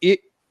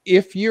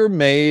if you're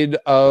made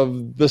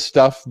of the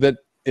stuff that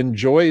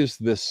enjoys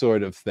this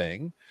sort of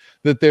thing,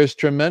 that there's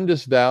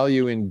tremendous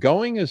value in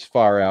going as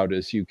far out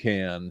as you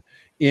can,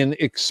 in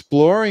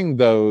exploring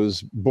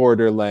those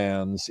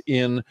borderlands,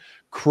 in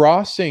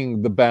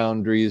crossing the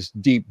boundaries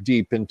deep,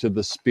 deep into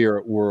the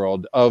spirit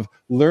world, of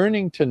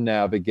learning to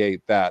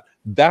navigate that.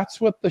 That's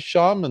what the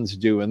shamans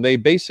do. And they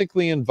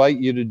basically invite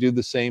you to do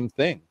the same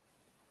thing.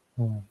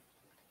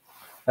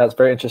 That's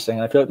very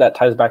interesting. I feel like that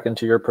ties back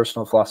into your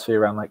personal philosophy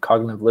around like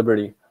cognitive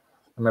liberty. I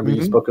remember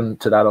you've spoken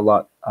to that a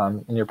lot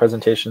in your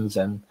presentations.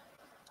 And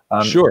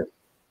sure.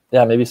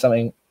 Yeah, maybe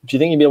something. Do you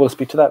think you'd be able to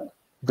speak to that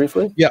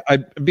briefly? Yeah,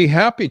 I'd be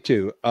happy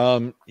to.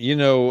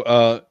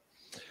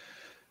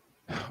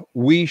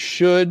 We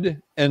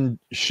should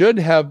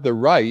have the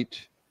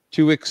right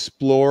to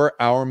explore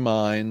our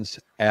minds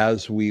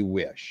as we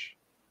wish.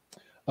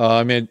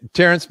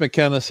 Terence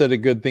McKenna said a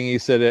good thing. He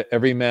said,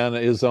 every man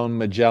his own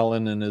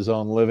Magellan in his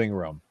own living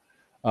room.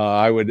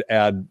 I would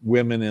add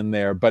women in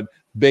there. But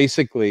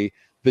basically,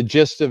 the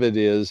gist of it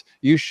is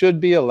you should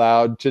be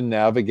allowed to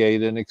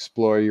navigate and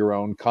explore your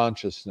own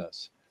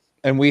consciousness.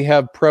 And we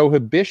have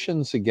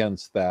prohibitions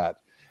against that.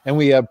 And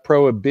we have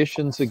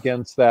prohibitions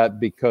against that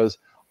because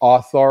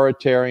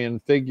authoritarian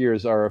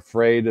figures are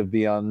afraid of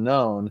the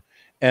unknown.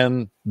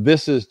 And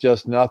this is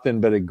just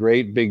nothing but a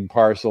great big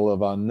parcel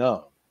of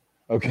unknown.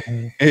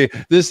 Okay.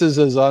 This is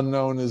as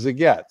unknown as it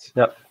gets.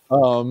 Yep.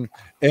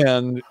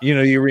 And,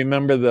 you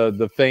remember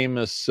the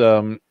famous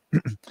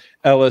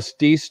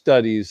LSD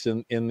studies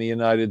in the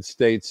United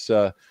States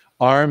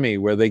Army,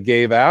 where they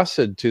gave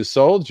acid to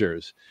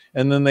soldiers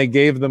and then they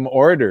gave them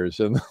orders,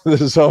 and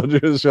the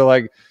soldiers were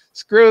like,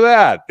 screw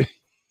that.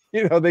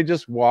 They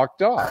just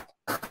walked off.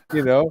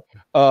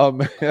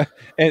 And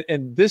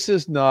this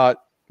is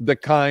not the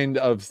kind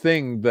of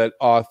thing that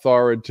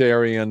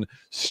authoritarian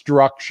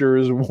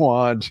structures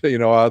want,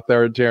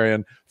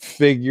 authoritarian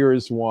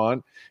figures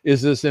want,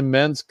 is this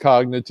immense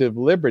cognitive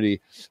liberty.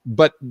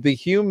 But the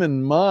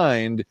human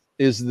mind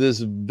is this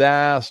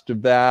vast,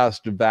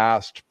 vast,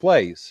 vast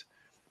place.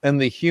 And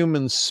the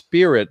human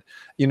spirit,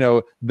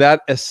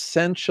 that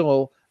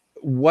essential,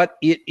 what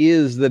it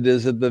is that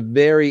is at the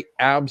very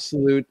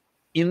absolute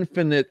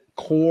infinite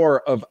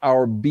core of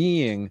our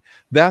being,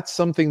 that's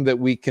something that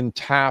we can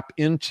tap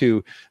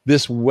into,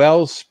 this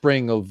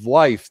wellspring of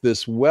life,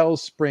 this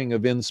wellspring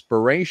of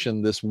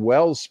inspiration, this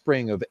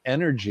wellspring of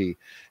energy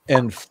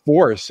and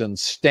force and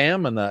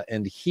stamina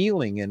and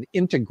healing and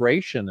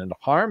integration and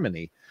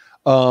harmony.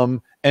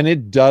 And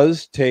it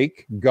does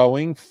take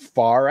going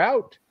far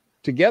out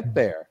to get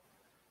there.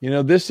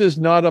 This is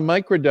not a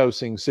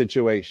microdosing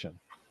situation.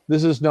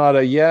 This is not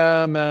a,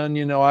 yeah,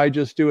 man, I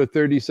just do a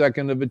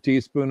 30-second of a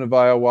teaspoon of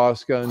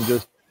ayahuasca and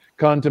just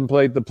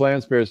contemplate the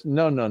plant spirits.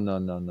 No.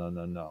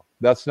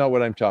 That's not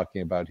what I'm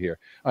talking about here.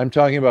 I'm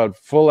talking about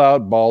full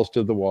out balls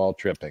to the wall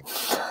tripping.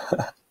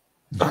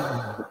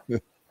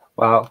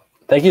 Wow.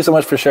 Thank you so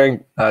much for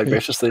sharing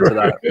graciously to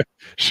that.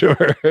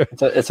 Sure.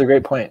 It's a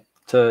great point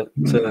to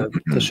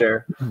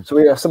share. So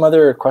we have some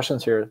other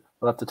questions here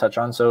we'll have to touch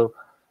on. So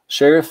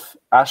Sheriff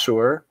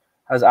Ashur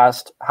has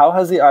asked, how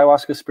has the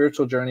ayahuasca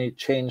spiritual journey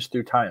changed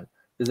through time?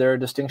 Is there a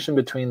distinction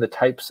between the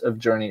types of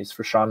journeys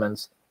for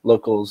shamans,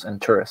 locals,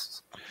 and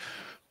tourists?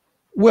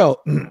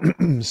 Well,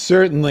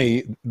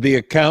 certainly the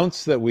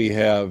accounts that we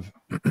have,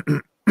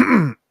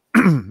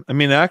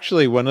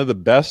 actually one of the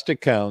best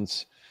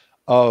accounts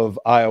of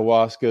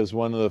ayahuasca is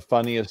one of the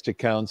funniest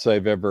accounts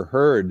I've ever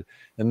heard.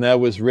 And that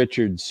was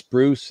Richard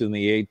Spruce in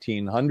the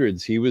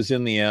 1800s. He was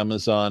in the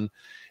Amazon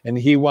and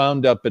he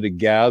wound up at a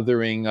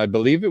gathering, I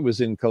believe it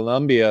was in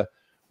Colombia,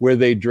 where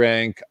they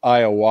drank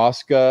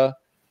ayahuasca,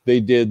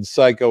 they did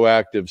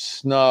psychoactive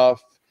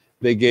snuff,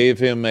 they gave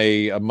him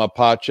a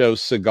mapacho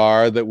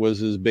cigar that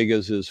was as big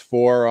as his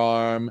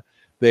forearm,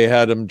 they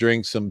had him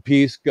drink some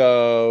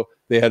pisco,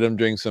 they had him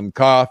drink some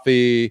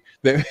coffee,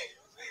 they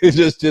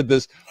just did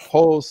this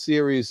whole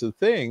series of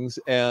things,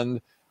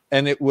 and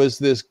it was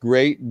this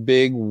great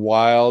big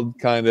wild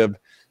kind of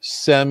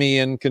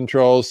semi-in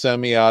control,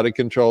 semi-out of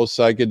control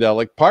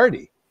psychedelic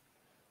party.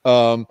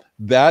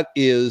 That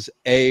is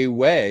a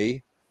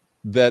way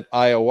that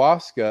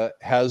ayahuasca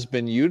has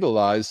been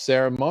utilized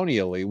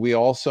ceremonially. We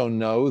also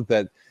know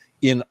that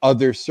in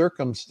other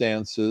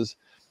circumstances,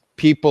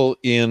 people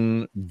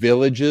in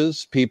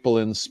villages, people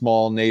in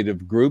small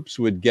native groups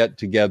would get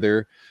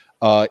together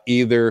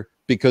either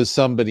because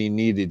somebody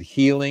needed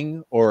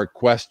healing or a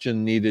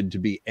question needed to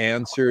be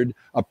answered,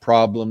 a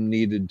problem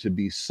needed to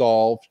be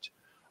solved.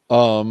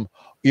 All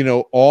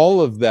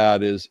of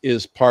that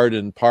is part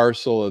and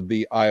parcel of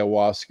the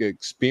ayahuasca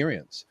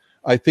experience.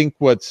 I think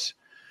what's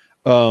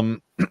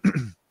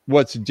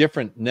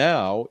different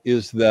now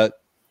is that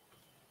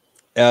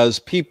as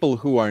people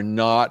who are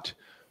not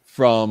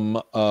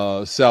from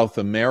South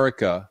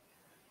America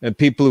and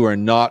people who are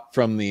not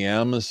from the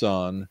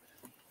Amazon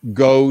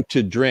go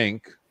to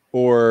drink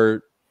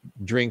or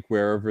drink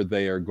wherever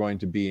they are going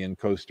to be in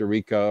Costa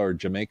Rica or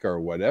Jamaica or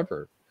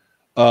whatever,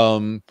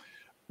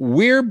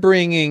 we're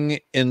bringing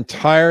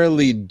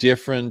entirely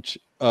different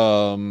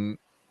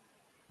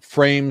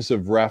frames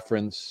of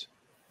reference,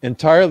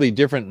 entirely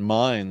different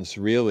minds,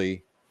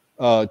 really,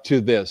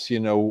 to this.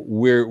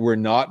 We're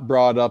not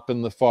brought up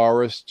in the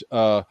forest.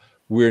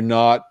 We're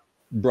not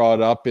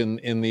brought up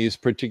in these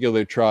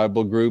particular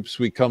tribal groups.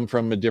 We come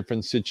from a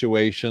different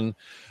situation.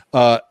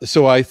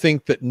 So I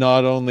think that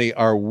not only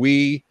are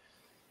we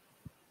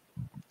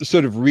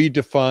sort of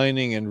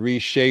redefining and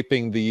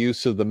reshaping the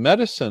use of the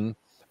medicine,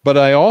 but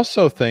I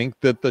also think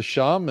that the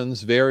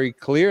shamans very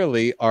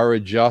clearly are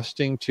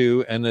adjusting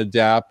to and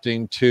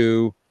adapting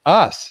to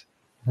us.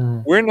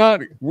 We're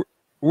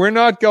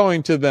not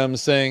going to them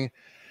saying,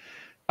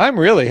 I'm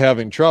really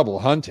having trouble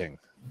hunting.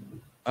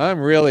 I'm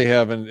really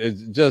having,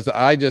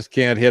 I just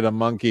can't hit a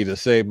monkey to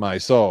save my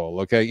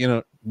soul. Okay. You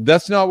know,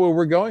 that's not what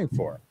we're going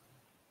for.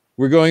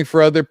 We're going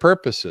for other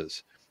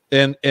purposes.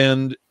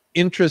 And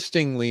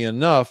interestingly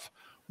enough,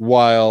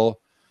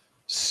 while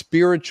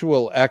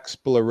spiritual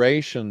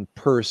exploration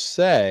per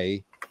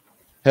se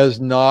has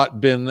not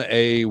been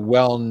a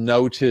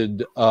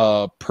well-noted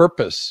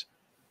purpose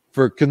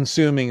for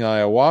consuming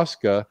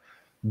ayahuasca,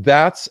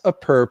 that's a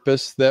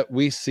purpose that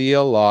we see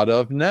a lot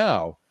of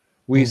now.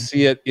 We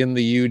see it in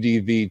the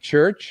UDV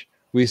church.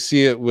 We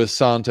see it with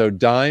Santo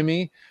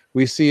Daime.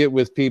 We see it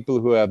with people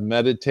who have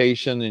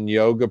meditation and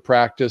yoga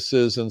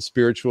practices and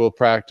spiritual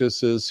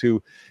practices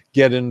who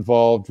get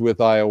involved with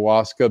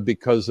ayahuasca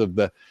because of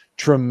the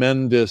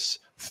tremendous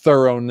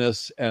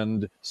thoroughness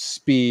and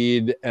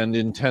speed and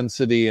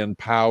intensity and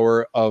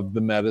power of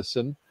the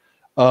medicine.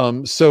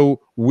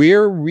 So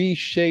we're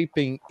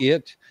reshaping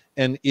it,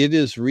 and it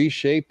is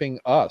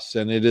reshaping us,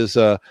 and it is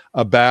a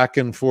back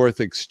and forth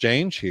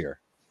exchange here.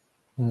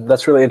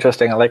 That's really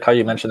interesting. I like how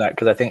you mentioned that,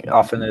 because I think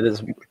often it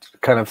is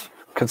kind of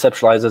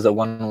conceptualized as a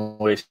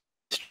one-way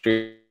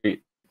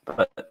street,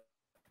 but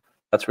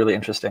that's really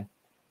interesting.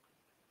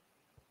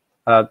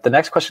 The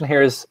next question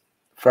here is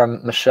from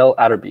Michelle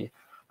Atterby.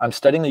 I'm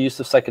studying the use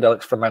of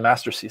psychedelics for my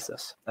master's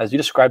thesis. As you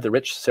described the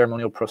rich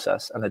ceremonial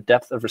process and the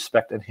depth of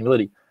respect and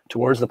humility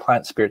towards the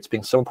plant spirits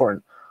being so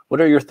important, what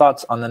are your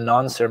thoughts on the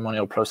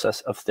non-ceremonial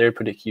process of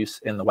therapeutic use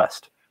in the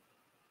West?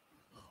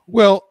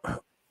 Well,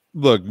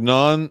 look,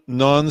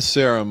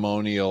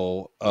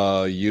 non-ceremonial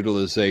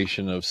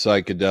utilization of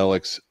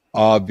psychedelics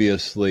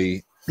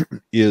obviously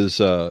is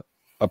a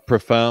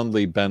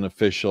profoundly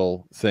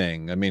beneficial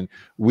thing. I mean,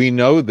 we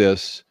know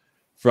this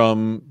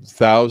from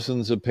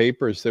thousands of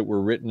papers that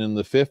were written in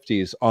the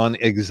 50s on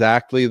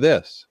exactly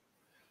this.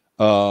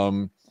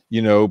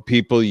 You know,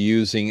 people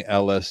using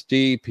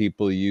LSD,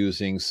 people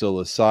using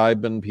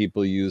psilocybin,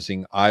 people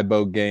using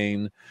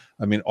ibogaine.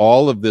 I mean,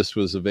 all of this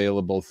was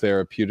available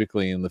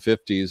therapeutically in the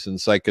 50s,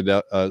 and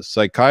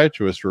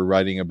psychiatrists were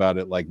writing about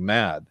it like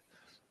mad.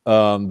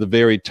 The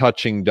very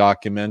touching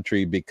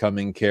documentary,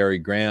 Becoming Cary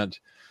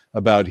Grant,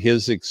 about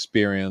his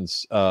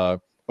experience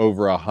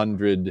over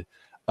 100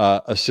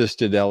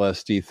 assisted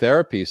LSD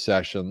therapy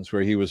sessions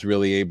where he was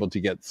really able to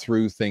get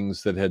through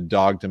things that had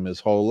dogged him his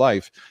whole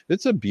life.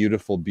 It's a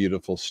beautiful,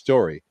 beautiful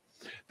story.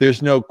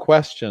 There's no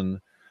question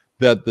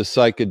that the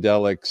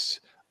psychedelics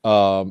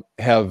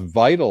have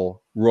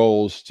vital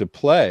roles to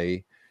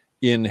play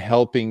in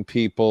helping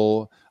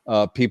people,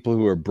 people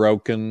who are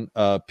broken,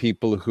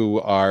 people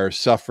who are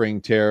suffering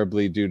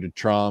terribly due to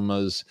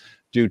traumas,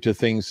 due to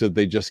things that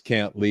they just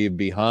can't leave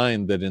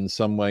behind that in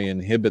some way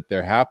inhibit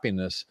their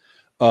happiness.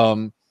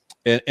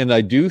 And I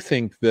do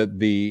think that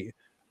the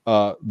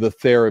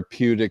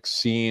therapeutic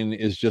scene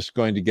is just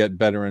going to get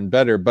better and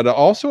better. But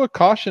also a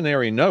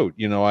cautionary note.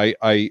 You know,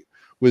 I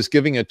was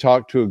giving a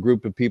talk to a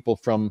group of people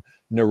from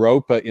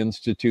Naropa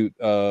Institute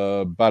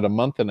about a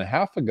month and a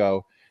half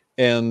ago,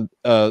 and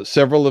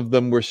several of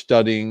them were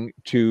studying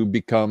to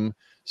become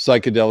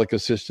psychedelic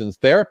assistance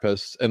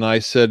therapists. And I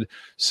said,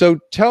 so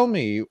tell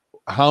me,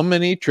 how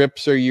many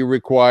trips are you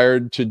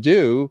required to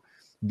do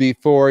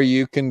before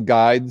you can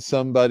guide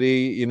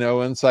somebody, you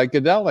know, in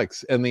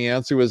psychedelics? And the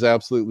answer was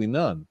absolutely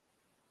none.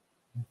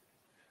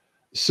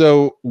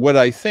 So what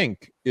I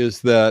think is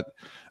that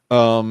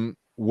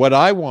what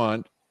I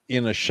want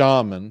in a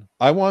shaman,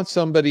 I want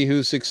somebody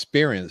who's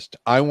experienced.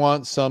 I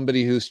want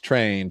somebody who's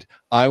trained.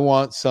 I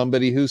want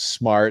somebody who's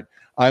smart.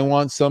 I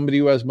want somebody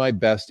who has my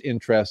best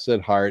interests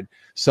at heart,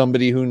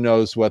 somebody who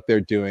knows what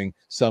they're doing,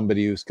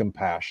 somebody who's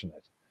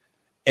compassionate.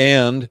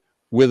 And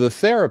with a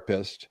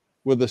therapist,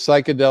 with a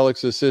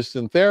psychedelics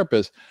assistant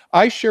therapist,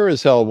 I sure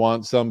as hell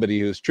want somebody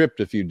who's tripped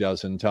a few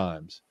dozen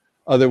times.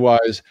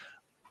 Otherwise,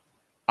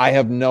 I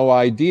have no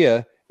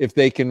idea if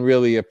they can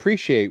really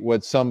appreciate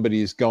what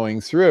somebody's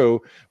going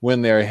through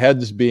when their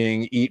head's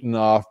being eaten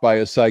off by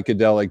a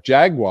psychedelic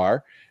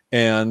jaguar,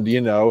 and, you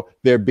know,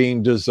 they're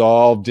being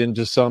dissolved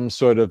into some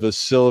sort of a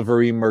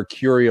silvery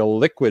mercurial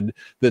liquid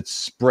that's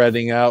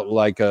spreading out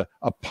like a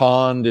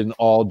pond in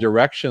all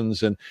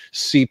directions and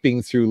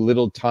seeping through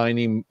little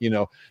tiny, you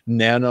know,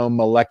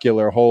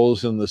 nanomolecular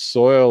holes in the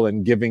soil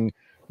and giving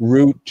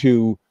root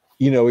to,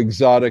 you know,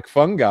 exotic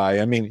fungi.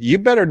 I mean, you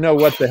better know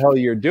what the hell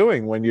you're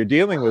doing when you're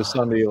dealing with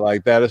somebody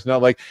like that. It's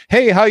not like,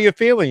 hey, how you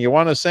feeling? You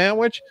want a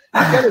sandwich?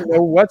 You gotta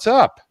know what's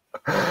up.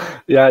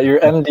 Yeah,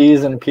 your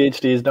MDs and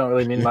PhDs don't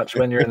really mean much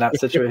when you're in that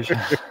situation.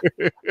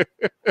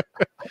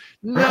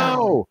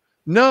 No.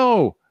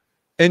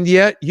 And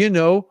yet, you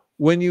know,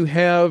 when you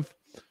have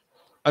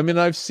I mean,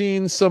 I've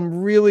seen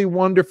some really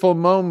wonderful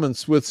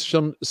moments with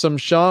some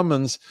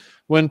shamans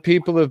when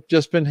people have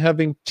just been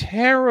having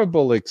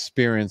terrible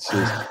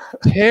experiences,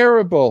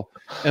 terrible.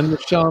 And the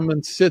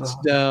shaman sits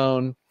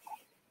down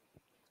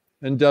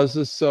and does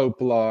a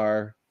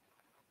soplar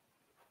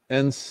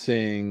and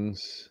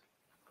sings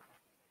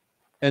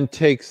and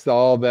takes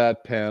all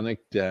that panic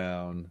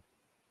down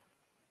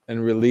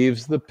and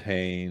relieves the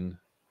pain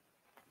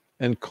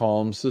and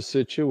calms the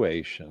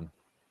situation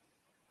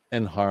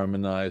and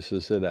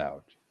harmonizes it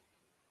out.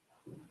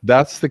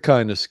 That's the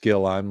kind of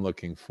skill I'm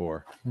looking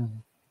for.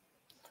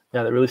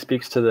 Yeah, that really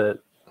speaks to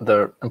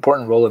the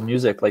important role of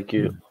music, like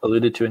you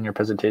alluded to in your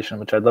presentation,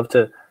 which I'd love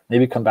to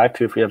maybe come back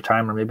to if we have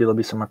time, or maybe there'll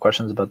be some more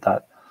questions about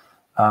that.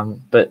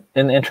 But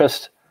in the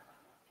interest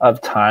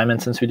of time,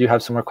 and since we do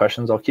have some more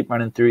questions, I'll keep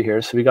running through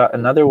here. So we got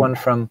another one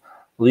from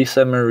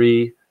Lisa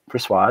Marie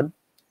Persuade.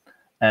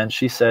 And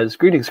she says,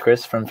 "Greetings,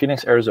 Chris, from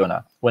Phoenix,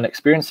 Arizona. When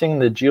experiencing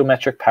the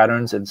geometric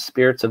patterns and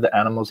spirits of the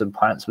animals and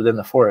plants within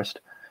the forest,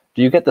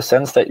 do you get the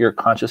sense that your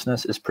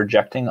consciousness is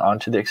projecting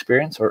onto the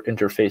experience or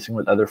interfacing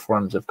with other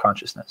forms of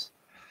consciousness?"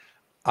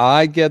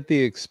 I get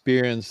the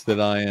experience that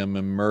I am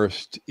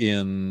immersed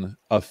in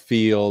a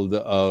field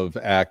of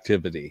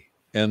activity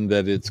and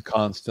that it's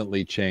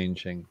constantly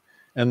changing.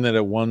 And that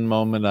at one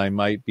moment I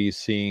might be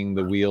seeing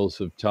the wheels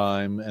of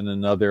time, and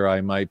another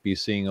I might be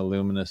seeing a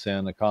luminous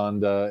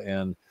anaconda,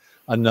 and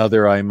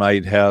another I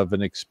might have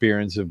an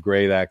experience of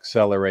great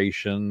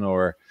acceleration,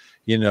 or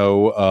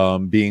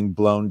being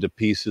blown to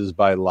pieces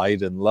by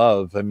light and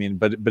love. I mean,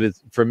 but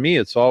it's, for me,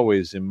 it's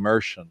always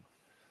immersion.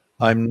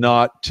 I'm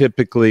not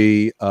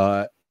typically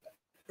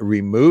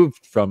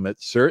removed from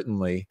it,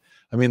 certainly.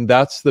 I mean,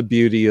 that's the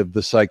beauty of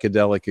the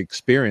psychedelic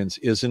experience,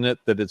 isn't it?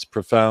 That it's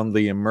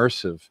profoundly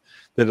immersive,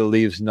 that it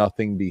leaves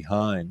nothing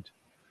behind.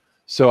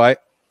 So I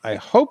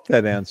hope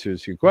that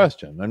answers your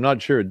question. I'm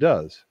not sure it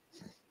does.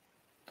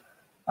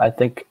 I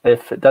think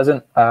if it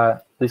doesn't,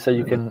 Lisa,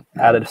 you can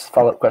add a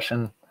follow-up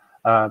question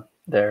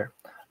there.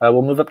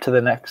 We'll move up to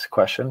the next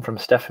question from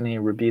Stephanie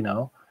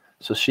Rubino.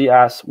 So she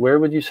asks, where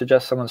would you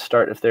suggest someone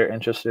start if they're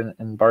interested in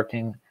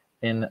embarking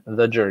in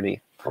the journey?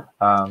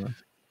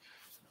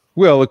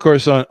 Well, of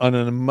course, on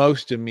a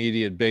most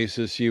immediate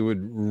basis, you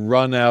would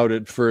run out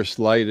at first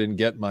light and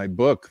get my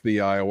book, The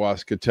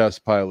Ayahuasca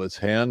Test Pilot's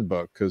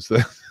Handbook, because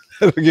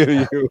that'll give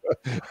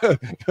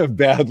you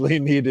badly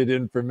needed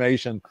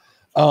information.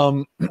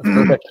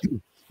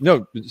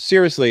 No,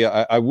 seriously,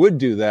 I would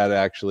do that,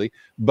 actually.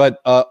 But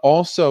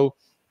also,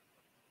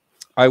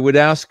 I would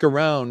ask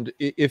around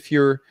if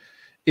you're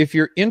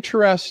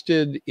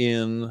interested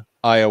in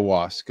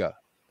ayahuasca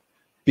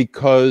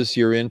because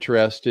you're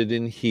interested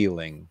in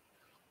healing,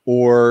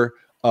 or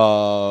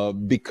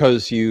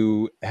because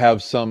you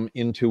have some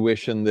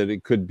intuition that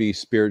it could be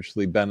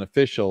spiritually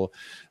beneficial,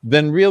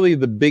 then really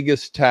the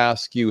biggest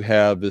task you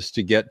have is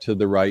to get to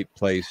the right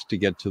place, to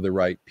get to the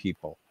right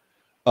people.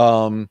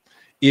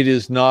 It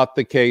is not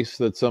the case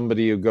that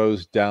somebody who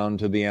goes down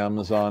to the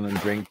Amazon and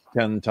drinks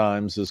 10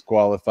 times is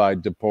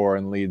qualified to pour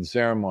and lead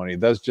ceremony.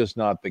 That's just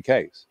not the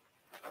case.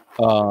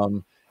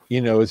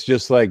 It's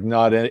just like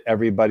not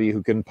everybody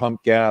who can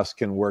pump gas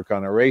can work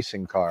on a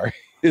racing car.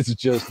 It's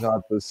just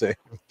not the same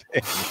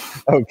thing.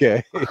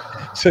 Okay.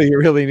 So you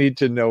really need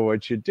to know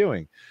what you're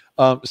doing.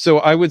 So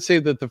I would say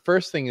that the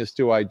first thing is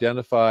to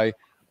identify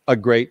a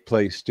great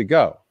place to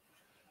go.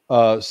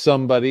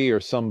 Somebody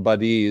or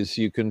somebodies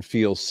you can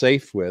feel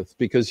safe with,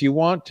 because you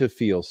want to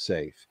feel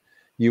safe.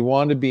 You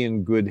want to be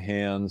in good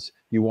hands.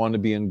 You want to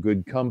be in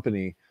good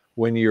company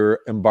when you're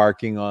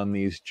embarking on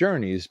these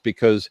journeys,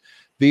 because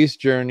these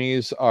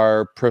journeys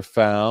are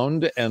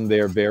profound and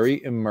they're very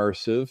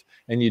immersive,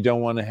 and you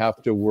don't want to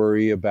have to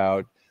worry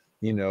about,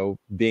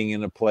 being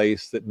in a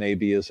place that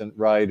maybe isn't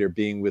right, or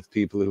being with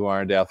people who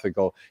aren't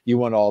ethical. You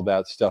want all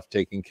that stuff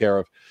taken care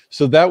of.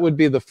 So that would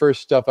be the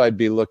first stuff I'd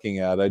be looking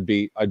at. I'd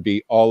be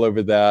all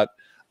over that.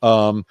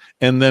 And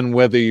then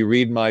whether you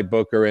read my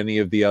book or any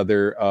of the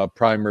other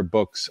primer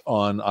books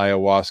on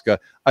ayahuasca,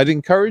 I'd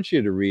encourage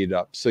you to read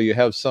up, so you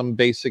have some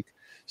basic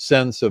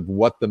sense of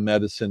what the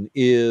medicine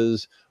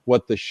is,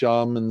 what the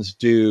shamans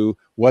do,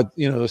 what,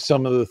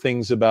 some of the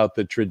things about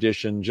the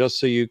tradition, just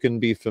so you can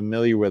be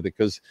familiar with it.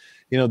 Because,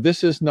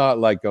 this is not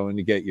like going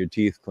to get your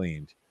teeth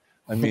cleaned.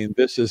 I mean,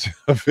 this is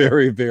a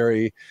very,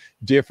 very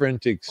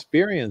different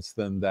experience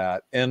than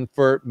that. And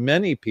for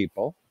many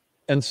people,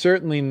 and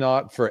certainly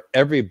not for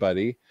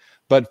everybody,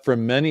 but for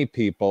many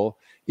people,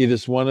 it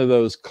is one of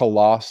those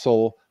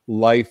colossal,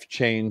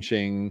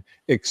 life-changing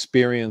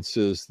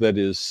experiences that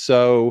is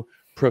so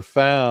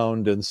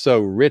profound and so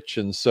rich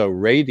and so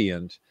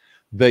radiant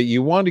that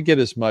you want to get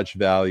as much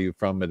value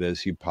from it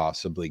as you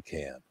possibly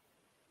can.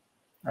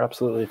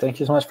 Absolutely. Thank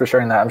you so much for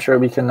sharing that. I'm sure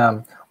we can,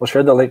 we'll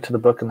share the link to the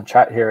book in the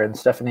chat here. And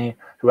Stephanie,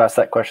 who asked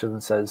that question,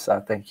 says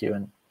thank you.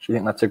 And she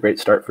thinks that's a great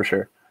start for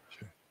sure.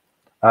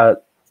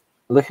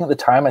 Looking at the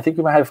time, I think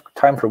we might have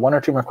time for one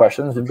or two more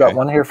questions. We've got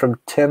one here from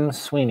Tim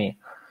Sweeney.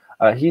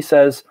 He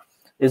says,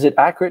 is it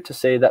accurate to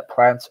say that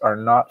plants are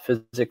not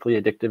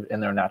physically addictive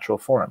in their natural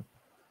form?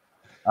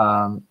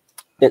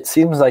 it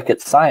seems like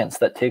it's science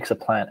that takes a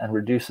plant and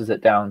reduces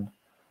it down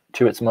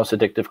to its most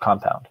addictive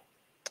compound.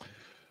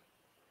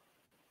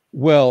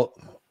 Well,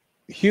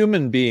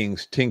 human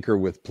beings tinker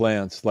with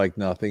plants like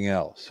nothing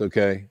else,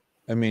 okay?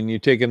 I mean, you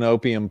take an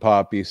opium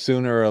poppy,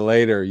 sooner or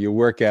later, you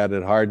work at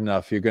it hard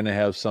enough, you're going to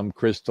have some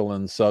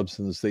crystalline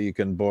substance that you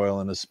can boil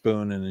in a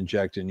spoon and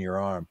inject in your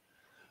arm.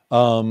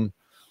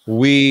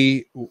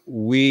 We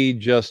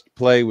just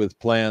play with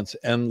plants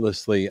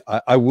endlessly.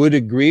 I would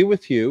agree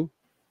with you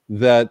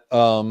that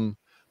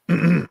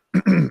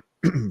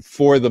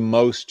for the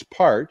most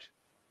part,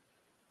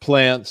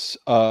 plants,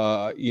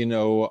 you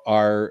know,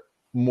 are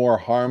more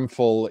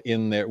harmful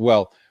in their,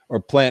 well, or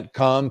plant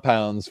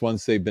compounds,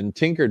 once they've been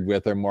tinkered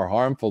with, are more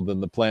harmful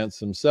than the plants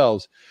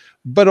themselves.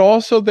 But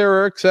also there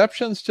are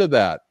exceptions to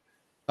that.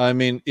 I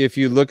mean, if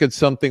you look at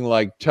something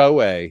like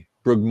Toei,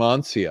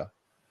 Brugmansia,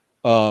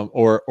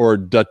 or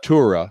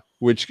Datura,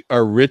 which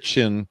are rich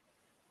in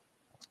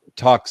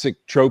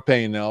toxic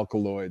tropane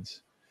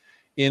alkaloids,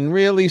 in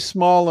really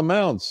small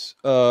amounts,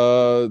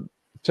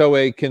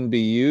 Toei can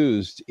be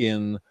used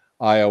in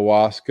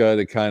ayahuasca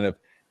to kind of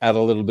add a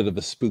little bit of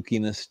a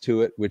spookiness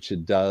to it, which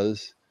it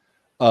does.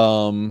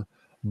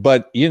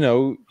 But, you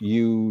know,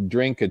 you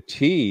drink a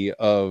tea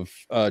of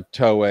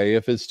Toei,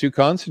 if it's too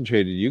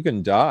concentrated, you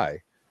can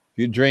die. If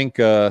you drink,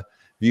 if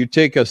you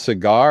take a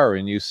cigar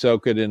and you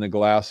soak it in a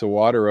glass of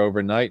water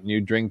overnight and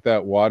you drink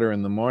that water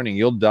in the morning,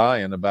 you'll die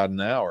in about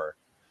an hour.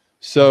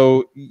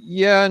 So,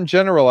 yeah, in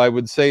general, I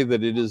would say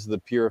that it is the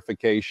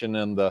purification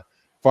and the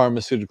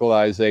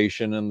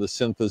pharmaceuticalization and the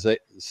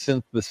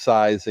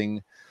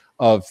synthesizing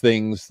of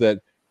things that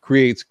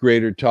creates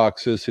greater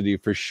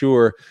toxicity for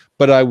sure.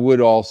 But I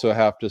would also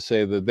have to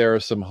say that there are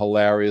some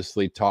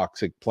hilariously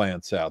toxic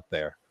plants out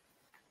there.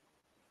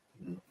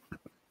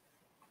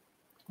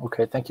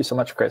 Okay, thank you so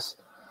much, Chris.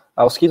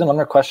 I'll squeeze in one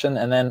more question,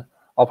 and then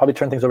I'll probably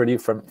turn things over to you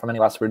from any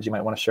last words you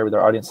might want to share with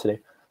our audience today.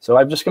 So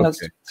I'm just going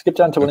to skip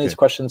down to one of these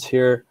questions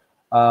here.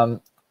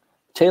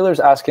 Taylor's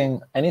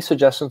asking, any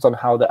suggestions on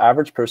how the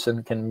average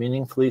person can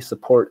meaningfully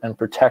support and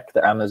protect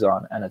the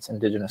Amazon and its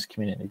indigenous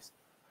communities?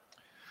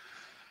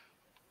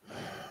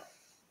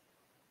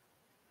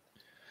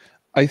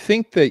 I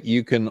think that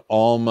you can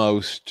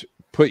almost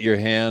put your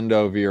hand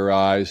over your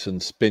eyes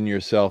and spin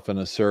yourself in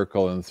a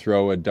circle and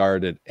throw a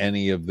dart at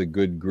any of the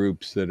good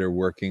groups that are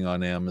working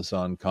on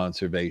Amazon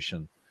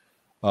conservation.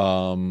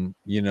 You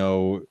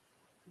know,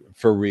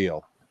 for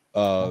real.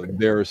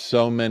 There are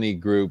so many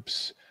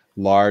groups,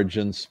 large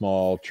and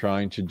small,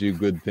 trying to do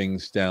good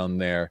things down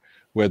there,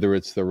 whether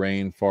it's the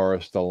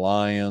Rainforest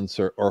Alliance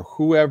or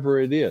whoever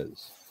it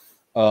is.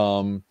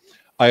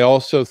 I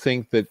also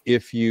think that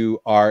if you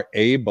are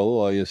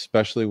able,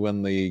 especially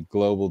when the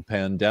global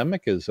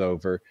pandemic is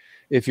over,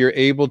 if you're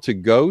able to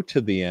go to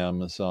the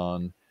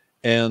Amazon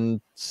and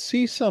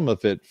see some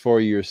of it for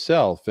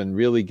yourself and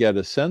really get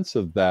a sense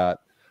of that,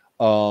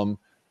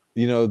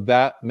 you know,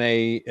 that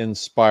may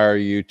inspire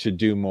you to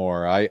do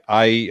more.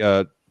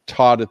 I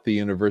taught at the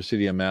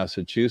University of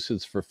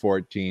Massachusetts for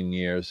 14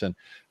 years, and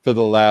for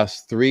the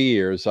last 3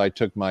 years, I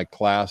took my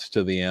class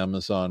to the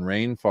Amazon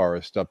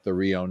rainforest up the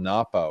Rio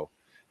Napo,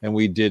 and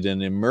we did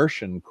an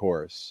immersion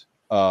course.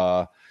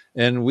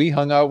 And we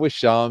hung out with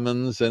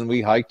shamans, and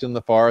we hiked in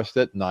the forest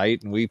at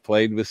night, and we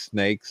played with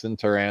snakes and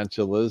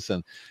tarantulas,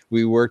 and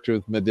we worked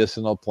with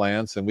medicinal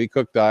plants, and we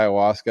cooked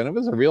ayahuasca, and it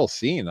was a real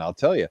scene, I'll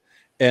tell you.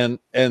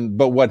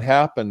 But what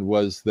happened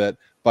was that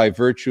by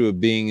virtue of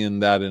being in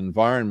that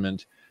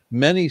environment,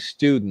 many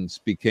students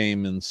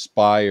became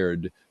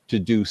inspired to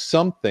do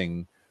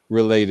something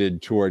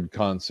related toward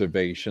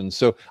conservation.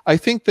 So I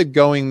think that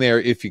going there,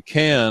 if you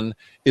can,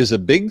 is a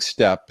big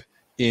step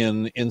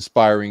in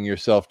inspiring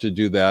yourself to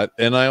do that.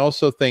 And I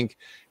also think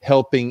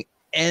helping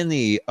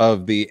any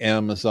of the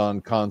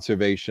Amazon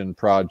conservation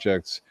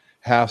projects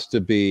has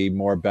to be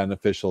more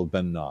beneficial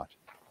than not.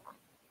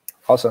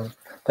 Awesome.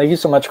 Thank you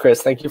so much,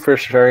 Chris. Thank you for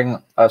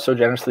sharing so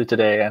generously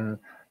today and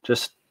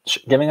just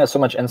giving us so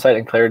much insight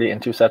and clarity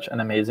into such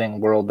an amazing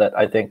world that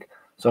I think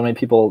so many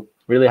people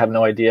really have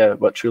no idea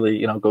what truly,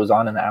 you know, goes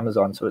on in the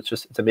Amazon. So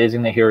it's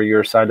amazing to hear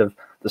your side of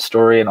the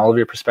story and all of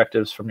your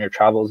perspectives from your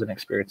travels and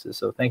experiences.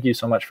 So thank you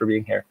so much for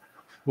being here.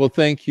 Well,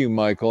 thank you,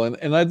 Michael.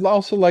 And I'd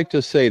also like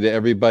to say to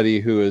everybody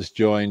who has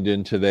joined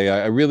in today,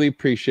 I really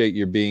appreciate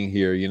your being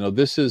here. You know,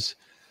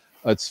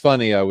 it's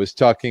funny. I was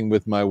talking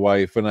with my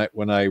wife,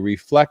 when I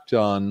reflect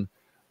on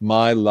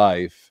my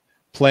life,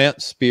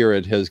 plant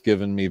spirit has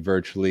given me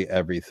virtually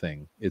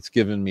everything. It's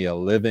given me a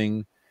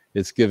living.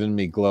 It's given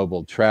me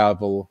global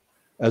travel.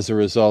 As a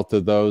result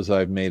of those,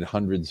 I've made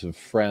hundreds of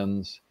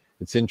friends.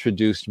 It's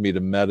introduced me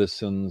to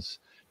medicines,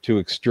 to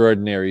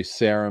extraordinary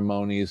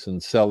ceremonies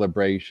and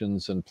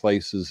celebrations and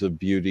places of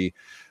beauty.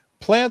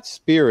 Plant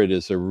spirit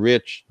is a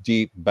rich,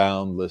 deep,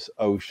 boundless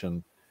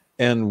ocean.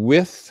 And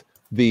with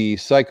the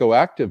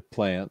psychoactive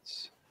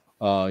plants,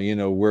 you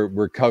know,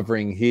 we're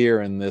covering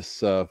here in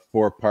this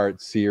 4-part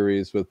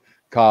series with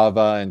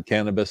kava and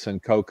cannabis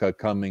and coca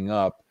coming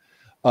up.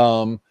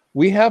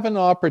 We have an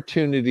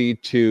opportunity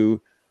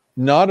to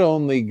not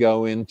only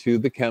go into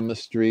the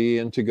chemistry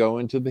and to go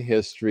into the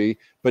history,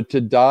 but to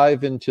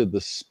dive into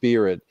the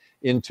spirit,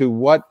 into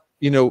what,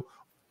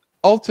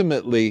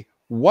 ultimately,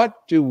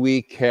 what do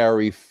we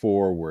carry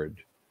forward?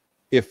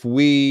 If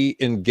we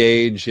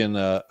engage in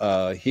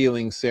a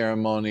healing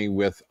ceremony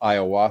with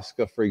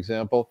ayahuasca, for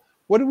example,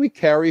 what do we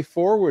carry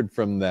forward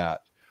from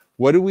that?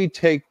 What do we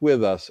take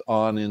with us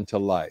on into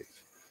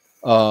life?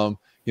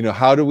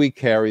 How do we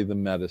carry the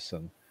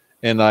medicine?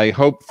 And I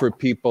hope for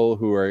people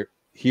who are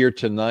here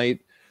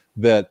tonight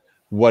that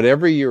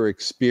whatever your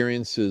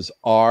experiences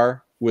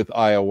are with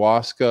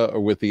ayahuasca or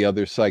with the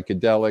other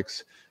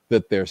psychedelics,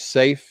 that they're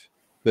safe,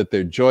 that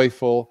they're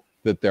joyful,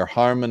 that they're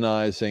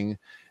harmonizing,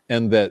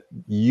 and that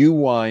you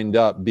wind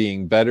up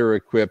being better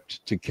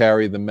equipped to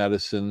carry the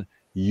medicine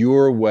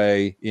your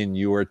way in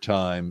your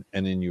time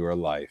and in your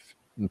life.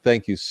 And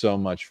thank you so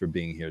much for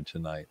being here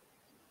tonight.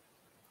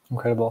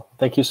 Incredible.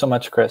 Thank you so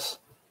much, Chris.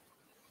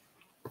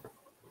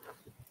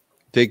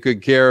 Take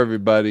good care,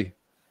 everybody.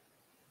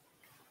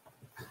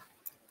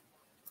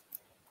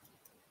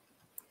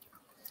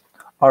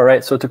 All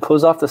right, so to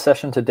close off the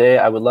session today,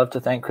 I would love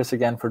to thank Chris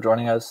again for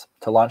joining us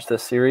to launch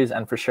this series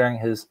and for sharing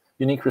his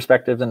unique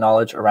perspectives and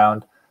knowledge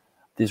around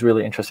these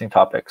really interesting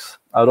topics.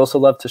 I would also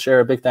love to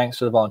share a big thanks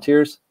to the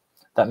volunteers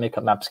that make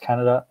up MAPS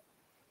Canada.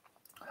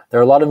 There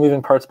are a lot of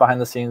moving parts behind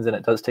the scenes, and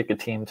it does take a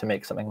team to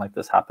make something like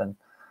this happen.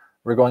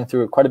 We're going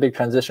through quite a big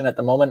transition at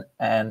the moment,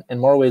 and in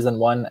more ways than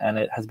one, and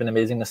it has been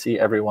amazing to see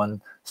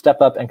everyone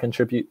step up and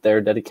contribute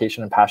their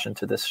dedication and passion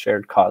to this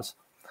shared cause.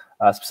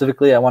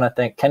 Specifically, I want to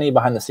thank Kenny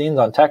behind the scenes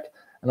on tech,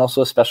 and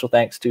also a special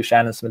thanks to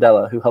Shannon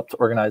Smedella, who helped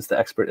organize the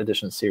Expert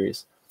Edition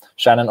series.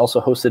 Shannon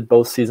also hosted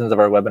both seasons of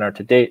our webinar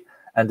to date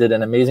and did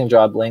an amazing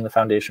job laying the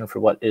foundation for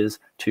what is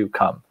to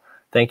come.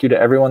 Thank you to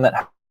everyone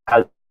that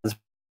has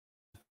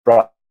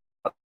brought.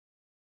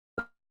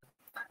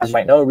 As you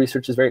might know,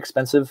 research is very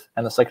expensive,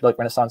 and the psychedelic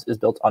renaissance is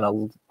built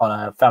on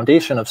a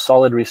foundation of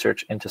solid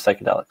research into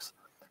psychedelics.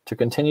 To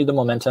continue the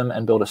momentum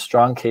and build a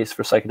strong case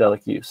for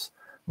psychedelic use,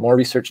 more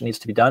research needs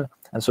to be done,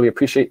 and so we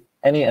appreciate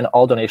any and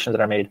all donations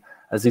that are made,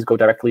 as these go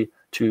directly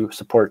to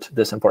support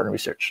this important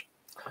research.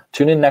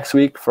 Tune in next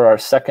week for our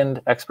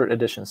second Expert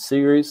Edition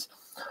series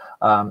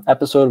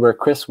episode where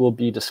Chris will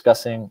be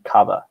discussing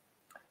kava.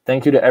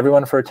 Thank you to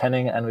everyone for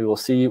attending, and we will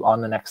see you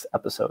on the next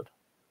episode.